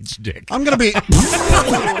athlete's dick. I'm going to be.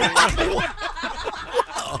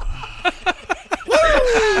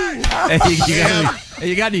 Hey,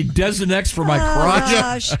 you got any Desinex for my crotch?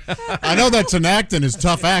 Gosh. I know that Tinactin is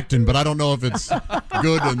tough acting, but I don't know if it's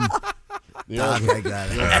good. And Okay, got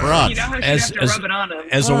it. You know how you have to rub it on him.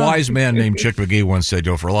 As a wise man named Chick McGee once said,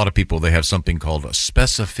 for a lot of people, they have something called a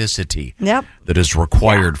specificity that is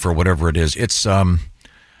required for whatever it is. It's,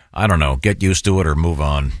 I don't know, get used to it or move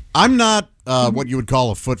on. I'm not what you would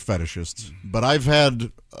call a foot fetishist, but I've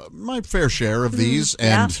had my fair share of these,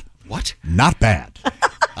 and what? Not bad.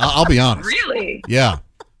 I'll be honest. Really? Yeah.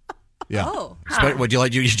 Yeah. Oh. Would you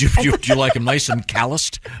like you like him nice and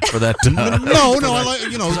calloused for that? No. I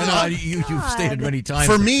like you've stated many times.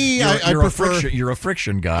 For me, I prefer you're a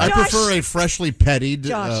friction guy. I prefer a freshly pettied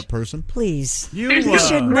person. Please, You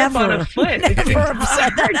should never upset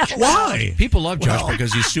that. Why? People love Josh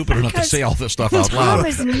because he's stupid enough to say all this stuff out Tom loud.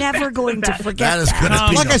 is never going to forget That is that. gonna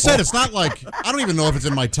be Like I said, it's not like I don't even know if it's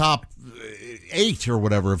in my top 8 or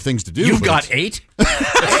whatever of things to do. You've got 8? 8.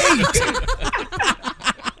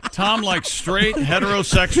 Tom likes straight,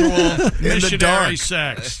 heterosexual, missionary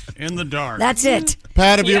sex in the dark. That's it.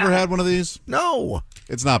 Pat, have you ever had one of these? No.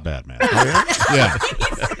 It's not bad, man. Yeah.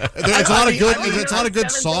 It's not a good. It's not a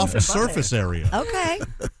good soft surface area. Okay.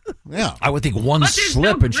 Yeah. I would think one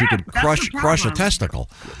slip and she could crush a testicle.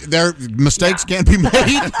 Their mistakes can't be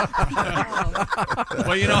made.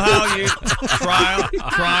 Well, you know how you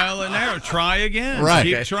trial and error. Try again. Right.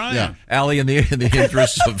 Keep trying. Yeah. Allie, in the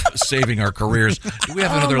interest of saving our careers, do we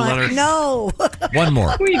have another letter? No. One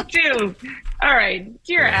more. We do. All right.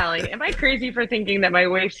 Dear Allie, am I crazy for thinking that my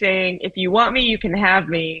wife saying, if you want me, you can have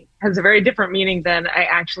me, has a very different meaning than I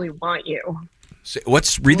actually want you?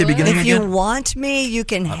 Read the beginning If again? you want me, you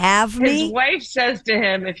can have me. His wife says to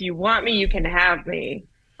him, if you want me, you can have me.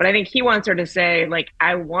 But I think he wants her to say, like,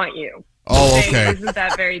 I want you. Oh, okay. Isn't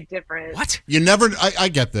that very different? What? You never. I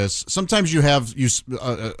get this. Sometimes you have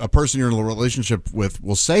a person you're in a relationship with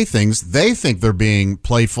will say things they think they're being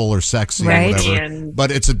playful or sexy or whatever,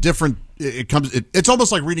 but it's a different. It's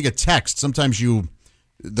almost like reading a text. Sometimes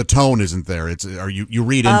the tone isn't there. You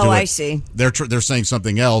read into it. Oh, I see. They're saying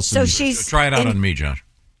something else. So she's try it out on me, Josh.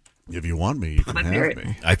 If you want me, you can have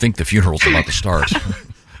me. I think the funeral's about to start.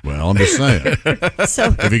 Well, I'm just saying.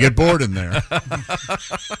 So if you get bored in there,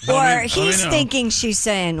 or he's thinking she's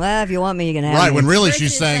saying, "Well, if you want me, you can have me." Right, when really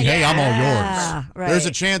she's saying, "Hey, I'm all Yeah, yours." right. There's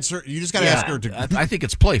a chance. You just got to ask her to. I think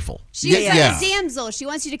it's playful. She's a damsel. She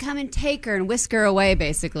wants you to come and take her and whisk her away,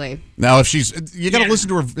 basically. Now, if you got to listen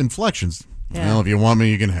to her inflections. Yeah. Well, if you want me,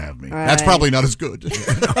 you can have me. Right. That's probably not as good.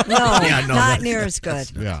 Not near as good.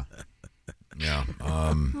 Yeah. Yeah.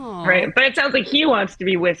 Right. But it sounds like he wants to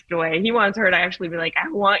be whisked away. He wants her to actually be like, I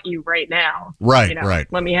want you right now. Right, right.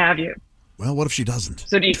 Let me have you. Well, what if she doesn't?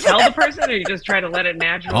 So do you tell the person or you just try to let it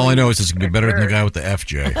naturally? All I know is it's going to be better than the guy with the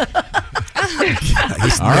FJ.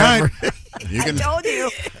 All right. You can, I told you.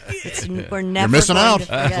 We're never you're missing going out. to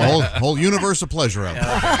forget. There's a whole universe of pleasure out there.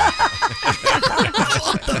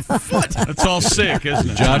 That's all sick, isn't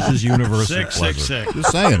it? Josh's universe Sick, of sick, pleasure. sick.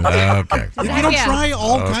 Just saying. Okay. You don't try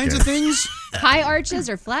all kinds of things? High arches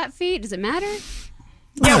or flat feet? Does it matter?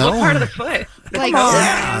 Yeah, what part of the foot? Like,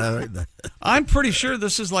 I'm pretty sure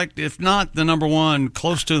this is like, if not the number one,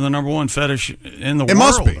 close to the number one fetish in the world. It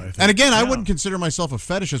must be. I think. And again, I wouldn't consider myself a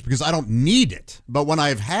fetishist because I don't need it. But when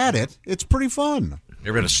I've had it, it's pretty fun. You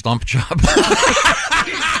ever had a stump job?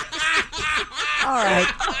 All right,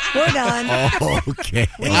 we're done. Okay.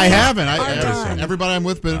 I haven't. done. Everybody I'm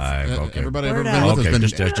with, everybody I've We're ever done. been with Okay, has been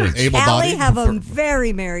just- able-bodied. Allie, have a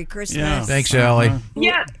very Merry Christmas. Yeah. Thanks, Allie.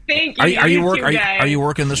 Yeah, thank you. Are you You work? too, Are guys. you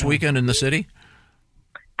working this weekend in the city?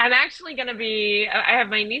 I'm actually going to be, I have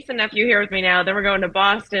my niece and nephew here with me now. Then we're going to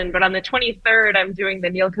Boston. But on the 23rd, I'm doing the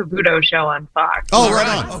Neil Cavuto show on Fox. Oh, right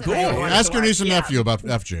on. Oh, cool. Ask your niece and nephew about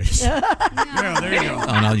FJs. Yeah, there you go. Oh,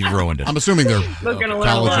 now you ruined it. I'm assuming they're Looking a little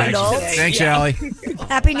college large age. today. Thanks, Yeah. Allie.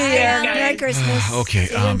 Happy New Year. guys. Merry Christmas. Okay,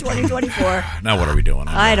 See you in 2024. Now what are we doing?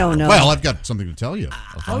 I don't know. Well, I've got something to tell you.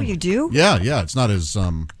 Oh, you do? Yeah. It's not as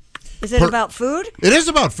Is it about food? It is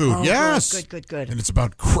about food. Oh, yes. Good. And it's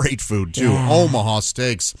about great food too. Yeah. Omaha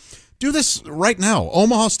Steaks. Do this right now.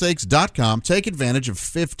 OmahaSteaks.com. Take advantage of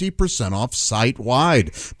 50% off site-wide.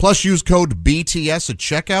 Plus, use code BTS at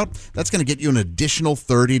checkout. That's going to get you an additional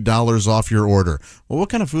 $30 off your order. Well, what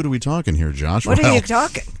kind of food are we talking here, Josh? What are Well, you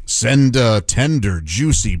talking? Send tender,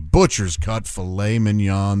 juicy, butcher's cut filet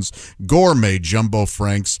mignons, gourmet jumbo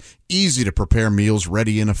franks, easy-to-prepare meals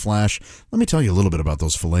ready in a flash. Let me tell you a little bit about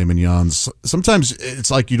those filet mignons. Sometimes it's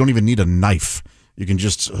like you don't even need a knife. You can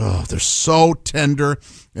just, they're so tender.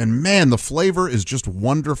 And man, the flavor is just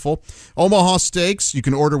wonderful. Omaha Steaks, you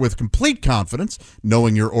can order with complete confidence,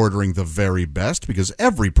 knowing you're ordering the very best, because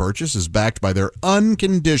every purchase is backed by their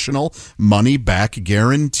unconditional money-back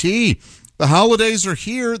guarantee. The holidays are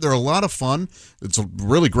here. They're a lot of fun. It's a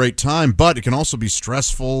really great time, but it can also be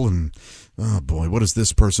stressful and Oh, boy, what does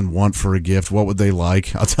this person want for a gift? What would they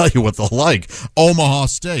like? I'll tell you what they'll like. Omaha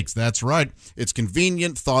Steaks. That's right. It's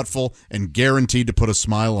convenient, thoughtful, and guaranteed to put a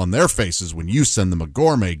smile on their faces when you send them a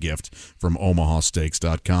gourmet gift from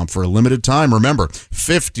omahasteaks.com. For a limited time, remember,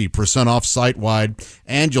 50% off site-wide,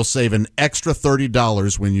 and you'll save an extra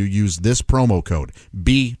 $30 when you use this promo code,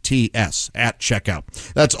 BTS, at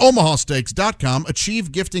checkout. That's omahasteaks.com.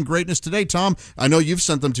 Achieve gifting greatness today. Tom, I know you've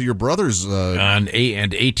sent them to your brothers. And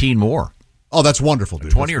 18 more. Oh, that's wonderful,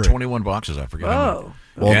 dude. 20 or 21 boxes, I forget. Oh,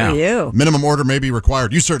 well, you. Minimum order may be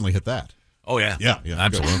required. You certainly hit that. Oh, yeah. Yeah,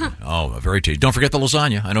 Absolutely. Oh, very tasty. Don't forget the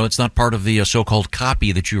lasagna. I know it's not part of the so-called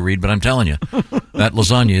copy that you read, but I'm telling you, that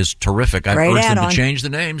lasagna is terrific. I urged them to change the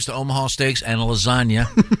names to Omaha Steaks and lasagna,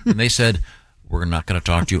 and they said, we're not going to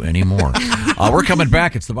talk to you anymore. We're coming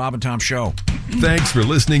back. It's the Bob and Tom Show. Thanks for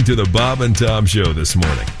listening to the Bob and Tom Show this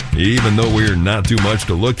morning. Even though we're not too much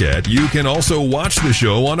to look at, you can also watch the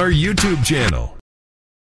show on our YouTube channel.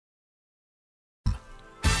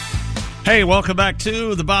 Hey, welcome back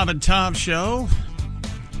to the Bob and Tom Show.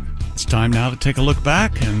 It's time now to take a look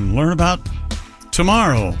back and learn about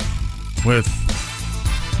tomorrow with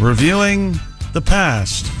reviewing the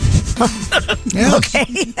past. Okay.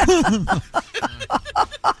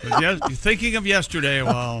 You're thinking of yesterday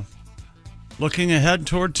while looking ahead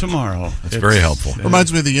toward tomorrow. It's very helpful.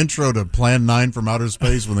 Reminds me of the intro to Plan 9 from Outer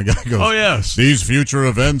Space when the guy goes, oh, yes. These future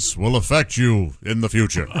events will affect you in the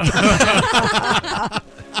future.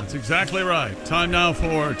 That's exactly right. Time now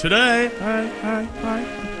for Today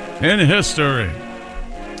in History.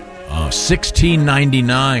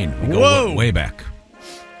 1699. We go way back.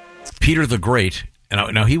 Peter the Great.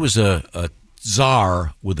 And now he was a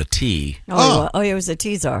czar with a T. Oh, he was a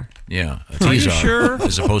T-czar. Yeah, a Are you T-czar sure?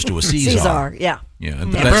 as opposed to a Caesar. Caesar, yeah. Yeah.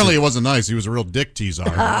 Apparently it wasn't nice. He was a real dick T-czar.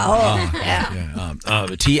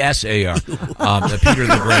 T-S-A-R. Peter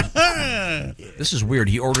the Great. This is weird.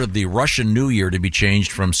 He ordered the Russian New Year to be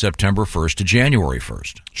changed from September 1st to January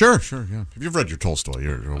 1st. Sure, yeah. If you've read your Tolstoy,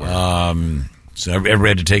 you're aware. So everybody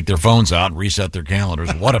had to take their phones out and reset their calendars.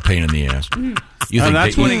 What a pain in the ass. You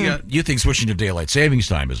think switching to daylight savings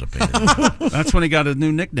time is a pain in the ass. That's when he got a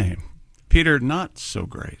new nickname. Peter Not So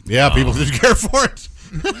Great. Yeah, people didn't care for it.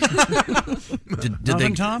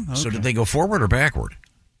 Did Tom? Okay. So did they go forward or backward?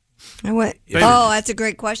 That's a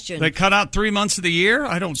great question. They cut out 3 months of the year?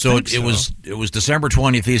 I don't think so. It was December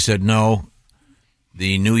 20th. He said, no,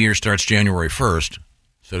 the New Year starts January 1st.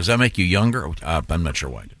 So does that make you younger? I'm not sure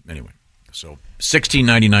why. Anyway, so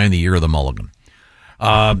 1699, the year of the Mulligan.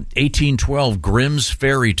 1812, Grimm's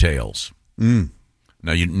Fairy Tales.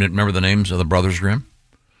 Now, you remember the names of the Brothers Grimm?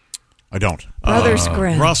 I don't. Brothers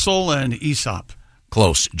Grimm. Russell and Aesop.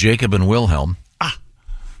 Close. Jacob and Wilhelm.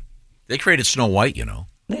 They created Snow White, you know.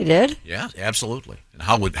 They did? Yeah, absolutely. And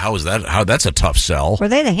how is that? That's a tough sell. Were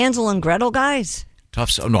they the Hansel and Gretel guys? Tough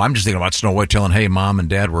sell. No, I'm just thinking about Snow White telling, hey, Mom and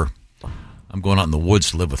Dad, I'm going out in the woods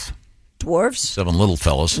to live with dwarves. 7 little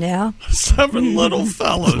fellas. Yeah. 7 little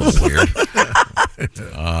fellas. A little weird.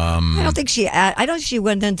 I don't think she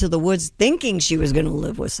went into the woods thinking she was going to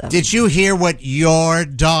live with 7. Did you hear what your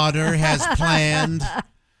daughter has planned?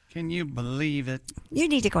 Can you believe it? You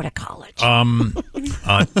need to go to college.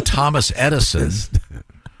 Thomas Edison.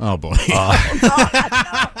 Oh, boy.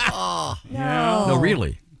 No,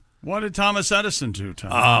 really. What did Thomas Edison do,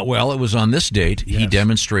 Tom? Well, it was on this date he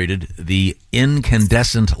demonstrated the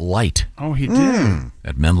incandescent light. Oh, he did?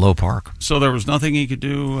 At Menlo Park. So there was nothing he could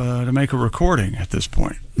do to make a recording at this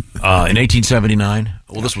point? In 1879,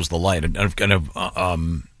 well, this was the light.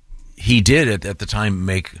 He did at the time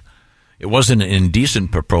make... It wasn't an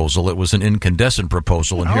indecent proposal. It was an incandescent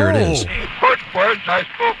proposal, and here it is. The first words I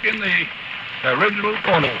spoke in the original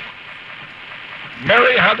photo.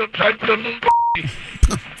 Mary had a tight little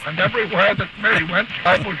and everywhere that Mary went,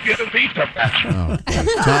 I would get a piece of that.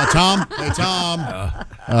 Tom,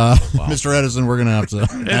 Mr. Edison, we're going to have to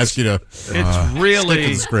ask you to it's really stick to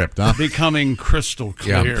the script, huh? Becoming crystal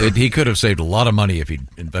clear. Yeah, he could have saved a lot of money if he'd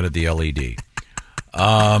invented the LED.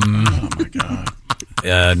 Oh, my God.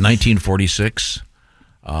 1946,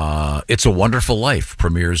 It's a Wonderful Life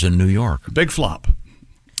premieres in New York. Big flop.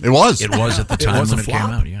 It was. It was at the time when it came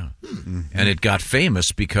out, yeah. Mm-hmm. And it got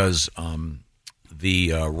famous because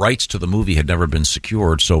the rights to the movie had never been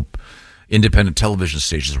secured, so independent television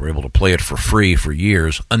stations were able to play it for free for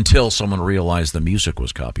years until someone realized the music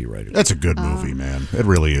was copyrighted. That's a good movie, man. It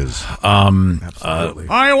really is. Absolutely.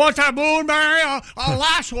 I want that Moonberry. I'll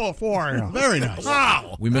lasso it for you. Very nice.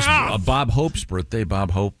 Oh. We missed Bob Hope's birthday.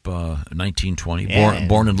 Bob Hope, 1920,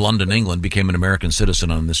 born in London, England, became an American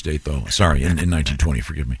citizen on this date, though. Sorry, in 1920,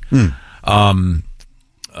 forgive me. Do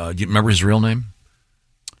you remember his real name?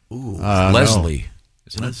 Leslie. No.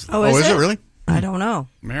 isn't it? Oh, is it really? I don't know.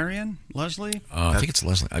 Marion? Leslie? I think it's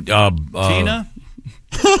Leslie. Tina?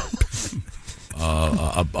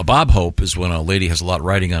 A bob hope is when a lady has a lot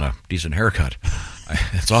riding on a decent haircut.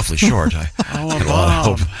 It's awfully short. A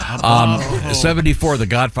bob. 74, The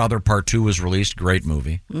Godfather Part 2 was released. Great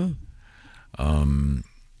movie.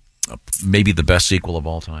 Maybe the best sequel of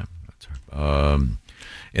all time. In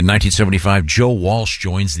 1975, Joe Walsh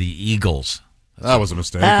joins the Eagles. That was a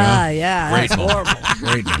mistake. Yeah, Great that's movie. horrible.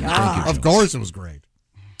 Great movie. Thank you, Of course, it was great.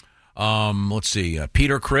 Let's see.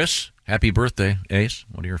 Peter Criss, happy birthday, Ace.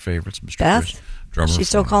 One of your favorites, Mr. Beth? Criss. Drummer. She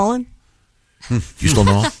still calling? You still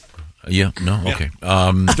know him? Yeah. No. Okay.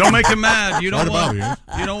 Don't make him mad. You don't Sorry want. about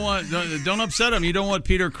You don't want. Don't upset him. You don't want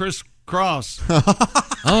Peter Criss Cross.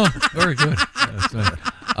 Oh, very good.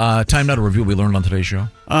 Time now to review what we learned on today's show.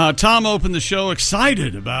 Tom opened the show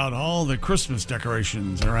excited about all the Christmas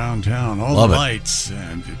decorations around town, all Love the it. lights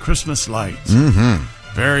and Christmas lights. Mm-hmm.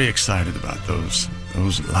 Very excited about those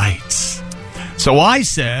lights. So I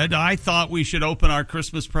said I thought we should open our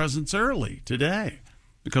Christmas presents early today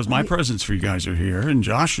because my presents for you guys are here and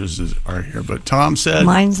Josh's are here. But Tom said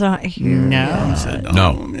Mine's not here. No, he yet. said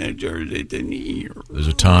No. There's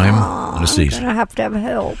a time and a I'm season. gonna have to have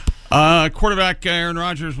help. Quarterback Aaron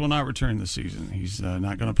Rodgers will not return this season. He's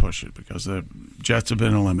not going to push it because the Jets have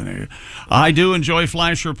been eliminated. I do enjoy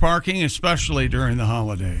flasher parking, especially during the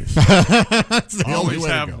holidays. That's the only Always way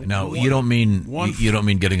to have go. Now, you don't mean you don't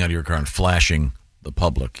mean getting out of your car and flashing the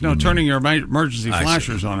public. No, You turning mean- your emergency I see.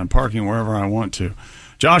 flashers on and parking wherever I want to.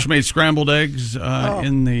 Josh made scrambled eggs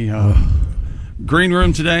in the green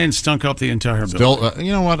room today and stunk up the entire building. Still,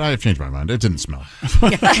 you know what? I've changed my mind. It didn't smell.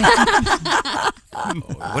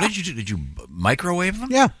 What did you do? Did you microwave them?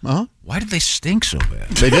 Yeah. Uh-huh. Why did they stink so bad?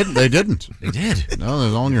 They didn't. They didn't. They did. No,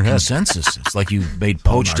 they're all in your head. Consensus. It's like you made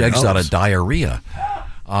poached eggs out of diarrhea.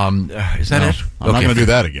 Is that No, it? I'm not going to do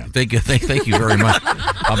that again. Thank you very much.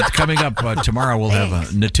 Coming up tomorrow, we'll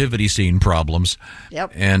have nativity scene problems.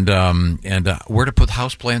 Yep. And where to put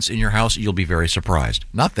houseplants in your house, you'll be very surprised.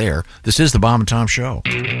 Not there. This is the Bob and Tom Show.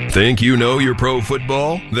 Think you know your pro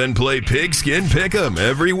football? Then play Pigskin Pick'em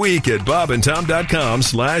every week at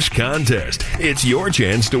bobandtom.com/contest. It's your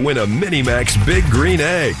chance to win a Minimax Big Green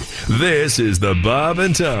Egg. This is the Bob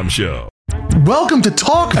and Tom Show. Welcome to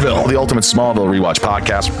Talkville, the ultimate Smallville rewatch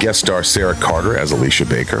podcast. Guest star Sarah Carter as Alicia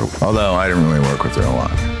Baker, although I didn't really work with her a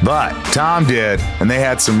lot. But Tom did, and they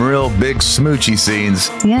had some real big smoochy scenes.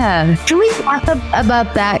 Yeah. Can we talk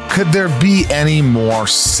about that? Could there be any more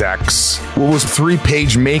sex? What was a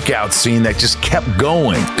 3-page makeout scene that just kept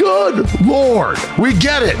going? Good Lord, we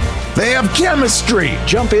get it. They have chemistry.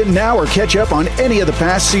 Jump in now or catch up on any of the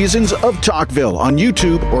past seasons of Talkville on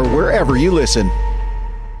YouTube or wherever you listen.